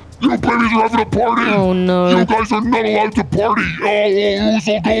 What? You babies are having a party? Oh, no. You guys are not allowed to party. Who's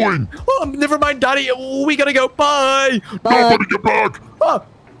all going? Never mind, Daddy. We gotta go. Bye. Bye. Nobody get back. Oh,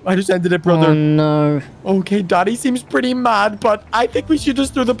 I just ended it, Oh brother. no. Okay, Daddy seems pretty mad, but I think we should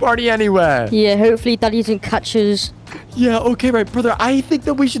just throw the party anyway. Yeah, hopefully Daddy doesn't catch us. Yeah, okay, right, brother. I think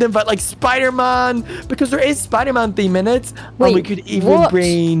that we should invite, like, Spider-Man, because there is Spider-Man theme in it. Wait, we could even what?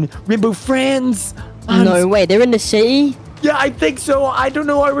 bring Rainbow Friends. and- No way, they're in the city? Yeah, I think so. I don't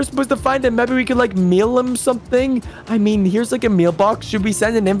know how we're supposed to find them. Maybe we could, like, mail them something. I mean, here's, like, a mailbox. Should we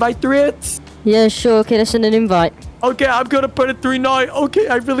send an invite through it? Yeah, sure. Okay, let's send an invite. Okay, I'm gonna put it through now. Okay,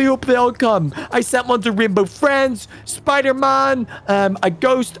 I really hope they all come. I sent one to Rainbow Friends, Spider-Man, a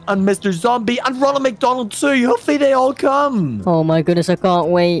Ghost, and Mr. Zombie, and Ronald McDonald too. Hopefully they all come. Oh my goodness, I can't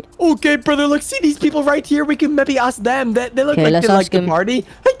wait. Okay, brother, look, see these people right here? We can maybe ask them. They look Okay, like let's they like ask the them. party.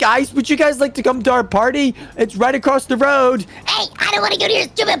 Hey, guys, would you guys like to come to our party? It's right across the road. Hey, I don't want to go to your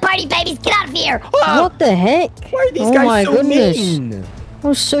stupid party, babies. Get out of here. Ah, What the heck? why are these Oh guys my so goodness. mean? That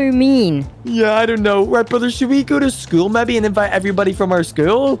was so mean. Yeah, I don't know. Right, brother, should we go to school maybe and invite everybody from our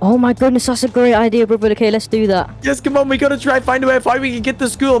school? Oh my goodness, that's a great idea, brother. Okay, let's do that. Yes, come on, we gotta try and find a way of how we can get to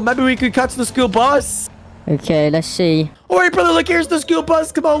school. Maybe we could catch the school bus. Okay, let's see. All right, brother, look, here's the school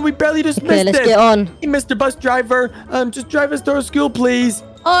bus. Come on, we barely just Okay, missed let's it. get on. Hey, Mr. Bus Driver, just drive us to our school, please.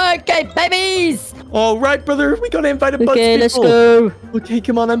 Okay, babies. All right, brother, we gotta invite a bunch Okay, of let's people. go. Okay,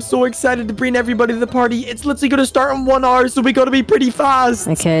 come on, I'm so excited to bring everybody to the party. It's literally gonna start in 1 hour, so we gotta be pretty fast.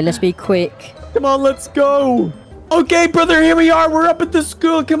 Okay, let's be quick. Come on, let's go. Okay, brother, here we are. We're up at the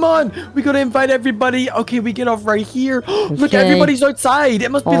school. Come on. We gotta invite everybody. Okay, we get off right here. Look, Okay. everybody's outside.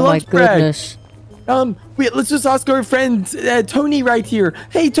 It must be Oh my lunch break. goodness. Wait, let's just ask our friend, Tony right here.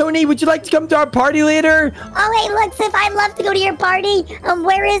 Hey, Tony, would you like to come to our party later? Oh, hey, look, Sif, I'd love to go to your party.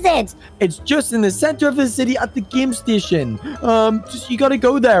 Where is it? It's just in the center of the city at the game station. You gotta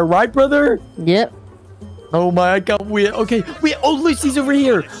go there, right, brother? Yep. Oh my, I can't wait. Okay, wait, oh, Lucy's over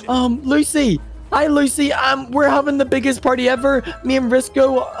here. Lucy. Hi, Lucy. We're having the biggest party ever. Me and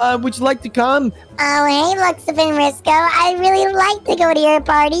Risco, would you like to come? Oh, hey, Luxif and Risco. I really like to go to your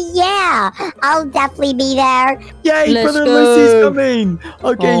party. Yeah, I'll definitely be there. Yay, Let's brother, go. Lucy's coming.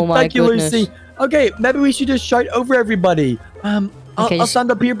 Okay, Oh my thank you, goodness. Lucy. Okay, maybe we should just shout over everybody. Okay, I'll just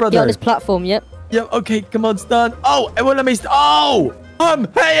stand up here, Get on brother. this platform, yep. Yep, okay, come on, stand. Oh, it won't let me oh!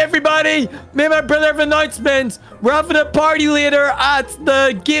 Hey everybody! Me and my brother have an announcement. We're having a party later at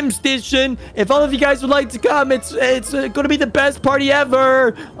the game station. If all of you guys would like to come, it's gonna be the best party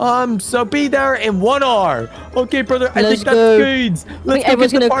ever. So be there in 1 hour. Okay, brother, I Let's think that's go. good. Let's go get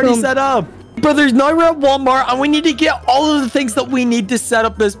everyone's the gonna party come. set up. Brothers, now we're at Walmart and we need to get all of the things that we need to set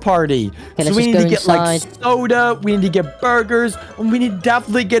up this party. Okay, So let's we just need go to get like inside. soda, we need to get burgers, and we need to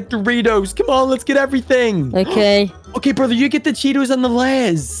definitely get Doritos. Come on, let's get everything. Okay. Okay, brother, you get the Cheetos and the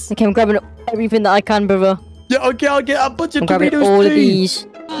Lay's. Okay, I'm grabbing everything that I can, brother. Yeah, okay, I'll get a bunch of I'm grabbing Doritos all too. of these.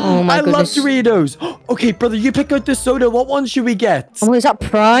 Oh my I goodness. love Doritos. Okay, brother, you pick out the soda. What one should we get? Oh, is that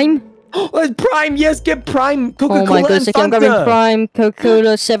Prime? Prime, yes, get Prime. Coca-Cola Oh my goodness, and okay, I'm grabbing Fanta. Prime,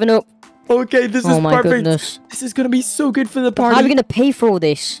 Coca-Cola, 7-Up. Okay, this is Oh my perfect. goodness. This is gonna be so good for the How are we party. gonna pay for all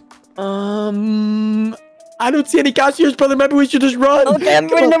this? I don't see any cashiers, brother. Maybe we should just run. Okay, I'm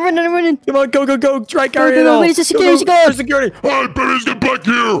Come running, on. I'm running, I'm running. Come on, go, go, go. Try Go, carrying go, it go, all. where's the Go, go, security guard? where's security? Hey, babies, get back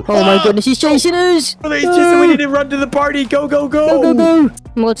here! Oh my goodness, he's chasing us. Brother, it's just that we need to run to the party. Go, go, go. Go, go, go.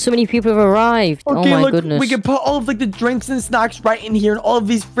 Oh my god, so many people have arrived. Okay, Oh my look, goodness. we can put all of like the drinks and snacks right in here in all of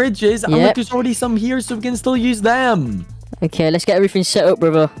these fridges. And look, Yep. there's already some here, so we can still use them. Okay, let's get everything set up,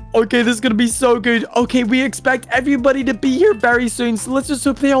 brother. Okay, this is gonna be so good. Okay, we expect everybody to be here very soon, so let's just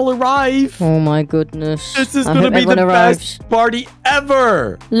hope they all arrive. Oh my goodness. This is I gonna hope be the everyone arrives. best party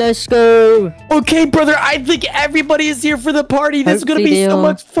ever. Let's go. Okay, brother, I think everybody is here for the party. This is gonna Hopefully be they so are.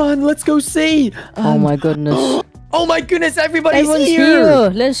 much fun. Let's go see. Oh my goodness. Oh my goodness, everybody's Everyone's here. here.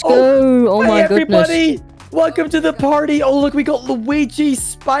 Let's go. Oh Hey, my goodness. everybody. Welcome to the party. Oh, look, we got Luigi,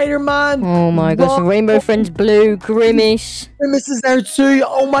 Spider-Man. Oh my gosh. Rob- Rainbow Friends Blue, Grimace. Grimace is there too.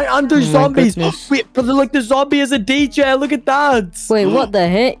 Oh my, and there's Oh my zombies. goodness. Wait, brother, look, the zombie is a DJ. Look at that. Wait, what the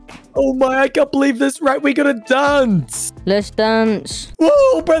heck? Oh my, I can't believe this. Right, we gotta dance. Let's dance.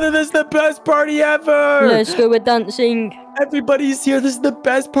 Whoa, brother, this is the best party ever. Let's go with dancing. Everybody's here. This is the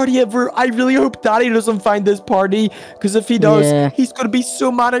best party ever. I really hope Daddy doesn't find this party, because if he does, Yeah. he's gonna be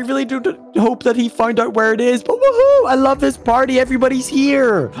so mad. I really do hope that he find out where it is. But woohoo! I love this party. Everybody's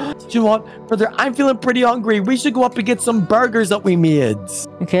here. Do you know what, brother? I'm feeling pretty hungry. We should go up and get some burgers that we made.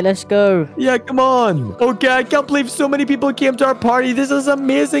 Okay, let's go. Yeah, come on. Okay, I can't believe so many people came to our party. This is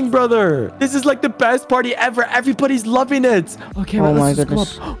amazing, brother. This is like the best party ever. Everybody's loving it. Okay, Oh right, my let's just go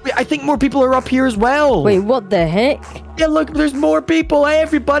goodness. up. Wait, I think more people are up here as well. Wait, what the heck? Yeah, look, there's more people. Hey,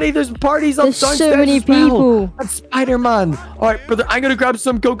 everybody, there's parties up There's so downstairs many as well. people. That's Spider-Man. All right, brother, I'm gonna grab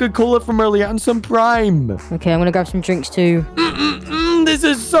some Coca-Cola from earlier and some Prime. Okay, I'm gonna grab some drinks too. This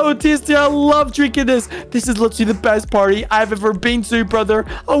is so tasty. I love drinking this. This is literally the best party I've ever been to, brother.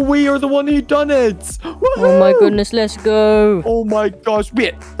 And we are the one who done it. Oh my Woohoo! goodness, let's go. Oh my gosh.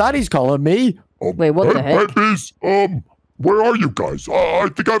 Wait, Daddy's calling me. Wait, what the Hey, heck? babies, where are you guys? I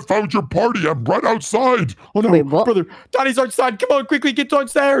think I found your party. I'm right outside. Oh no, Wait, what? brother. Daddy's outside. Come on, quickly get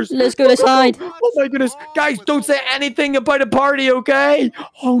downstairs. Let's go, let's hide. Oh my goodness. Guys, don't say anything about a party, okay?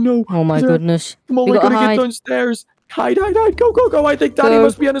 Oh no. Oh my Brother, goodness. Come on, We we're gotta gonna hide. get downstairs. Hide, hide, hide. Go, go, go. I think Daddy Go.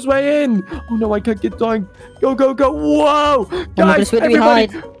 must be on his way in. Oh no, I can't get down. Go, go, go. Whoa. my Guys, goodness, where do we everybody,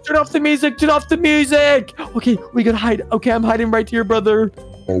 hide? turn off the music. Turn off the music. Okay, we gotta hide. Okay, I'm hiding right here, brother.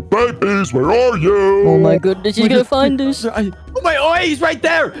 Oh, babies, where are you? Oh my goodness, he's my gonna God. find us. Oh my, oh, he's right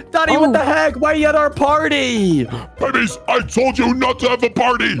there. Daddy, Oh. what the heck? Why are you at our party? Babies, I told you not to have a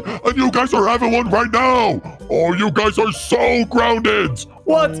party, and you guys are having one right now. Oh, you guys are so grounded.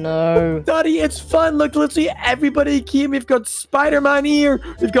 What? No. Daddy, it's fun. Look, let's see. Everybody came. We've got Spider-Man here.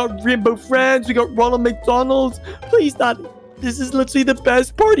 We've got Rainbow Friends. We got Ronald McDonald. Please, Daddy. This is literally the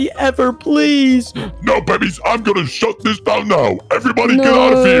best party ever. Please. No, babies, I'm gonna shut this down now. Everybody get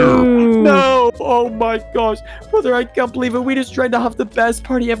out of here. No. Oh my gosh. Brother, I can't believe it. We just tried to have the best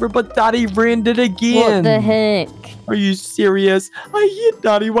party ever, but Daddy ruined it again. What the heck? Are you serious? I hate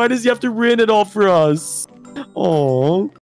Daddy. Why does he have to ruin it all for us? Oh.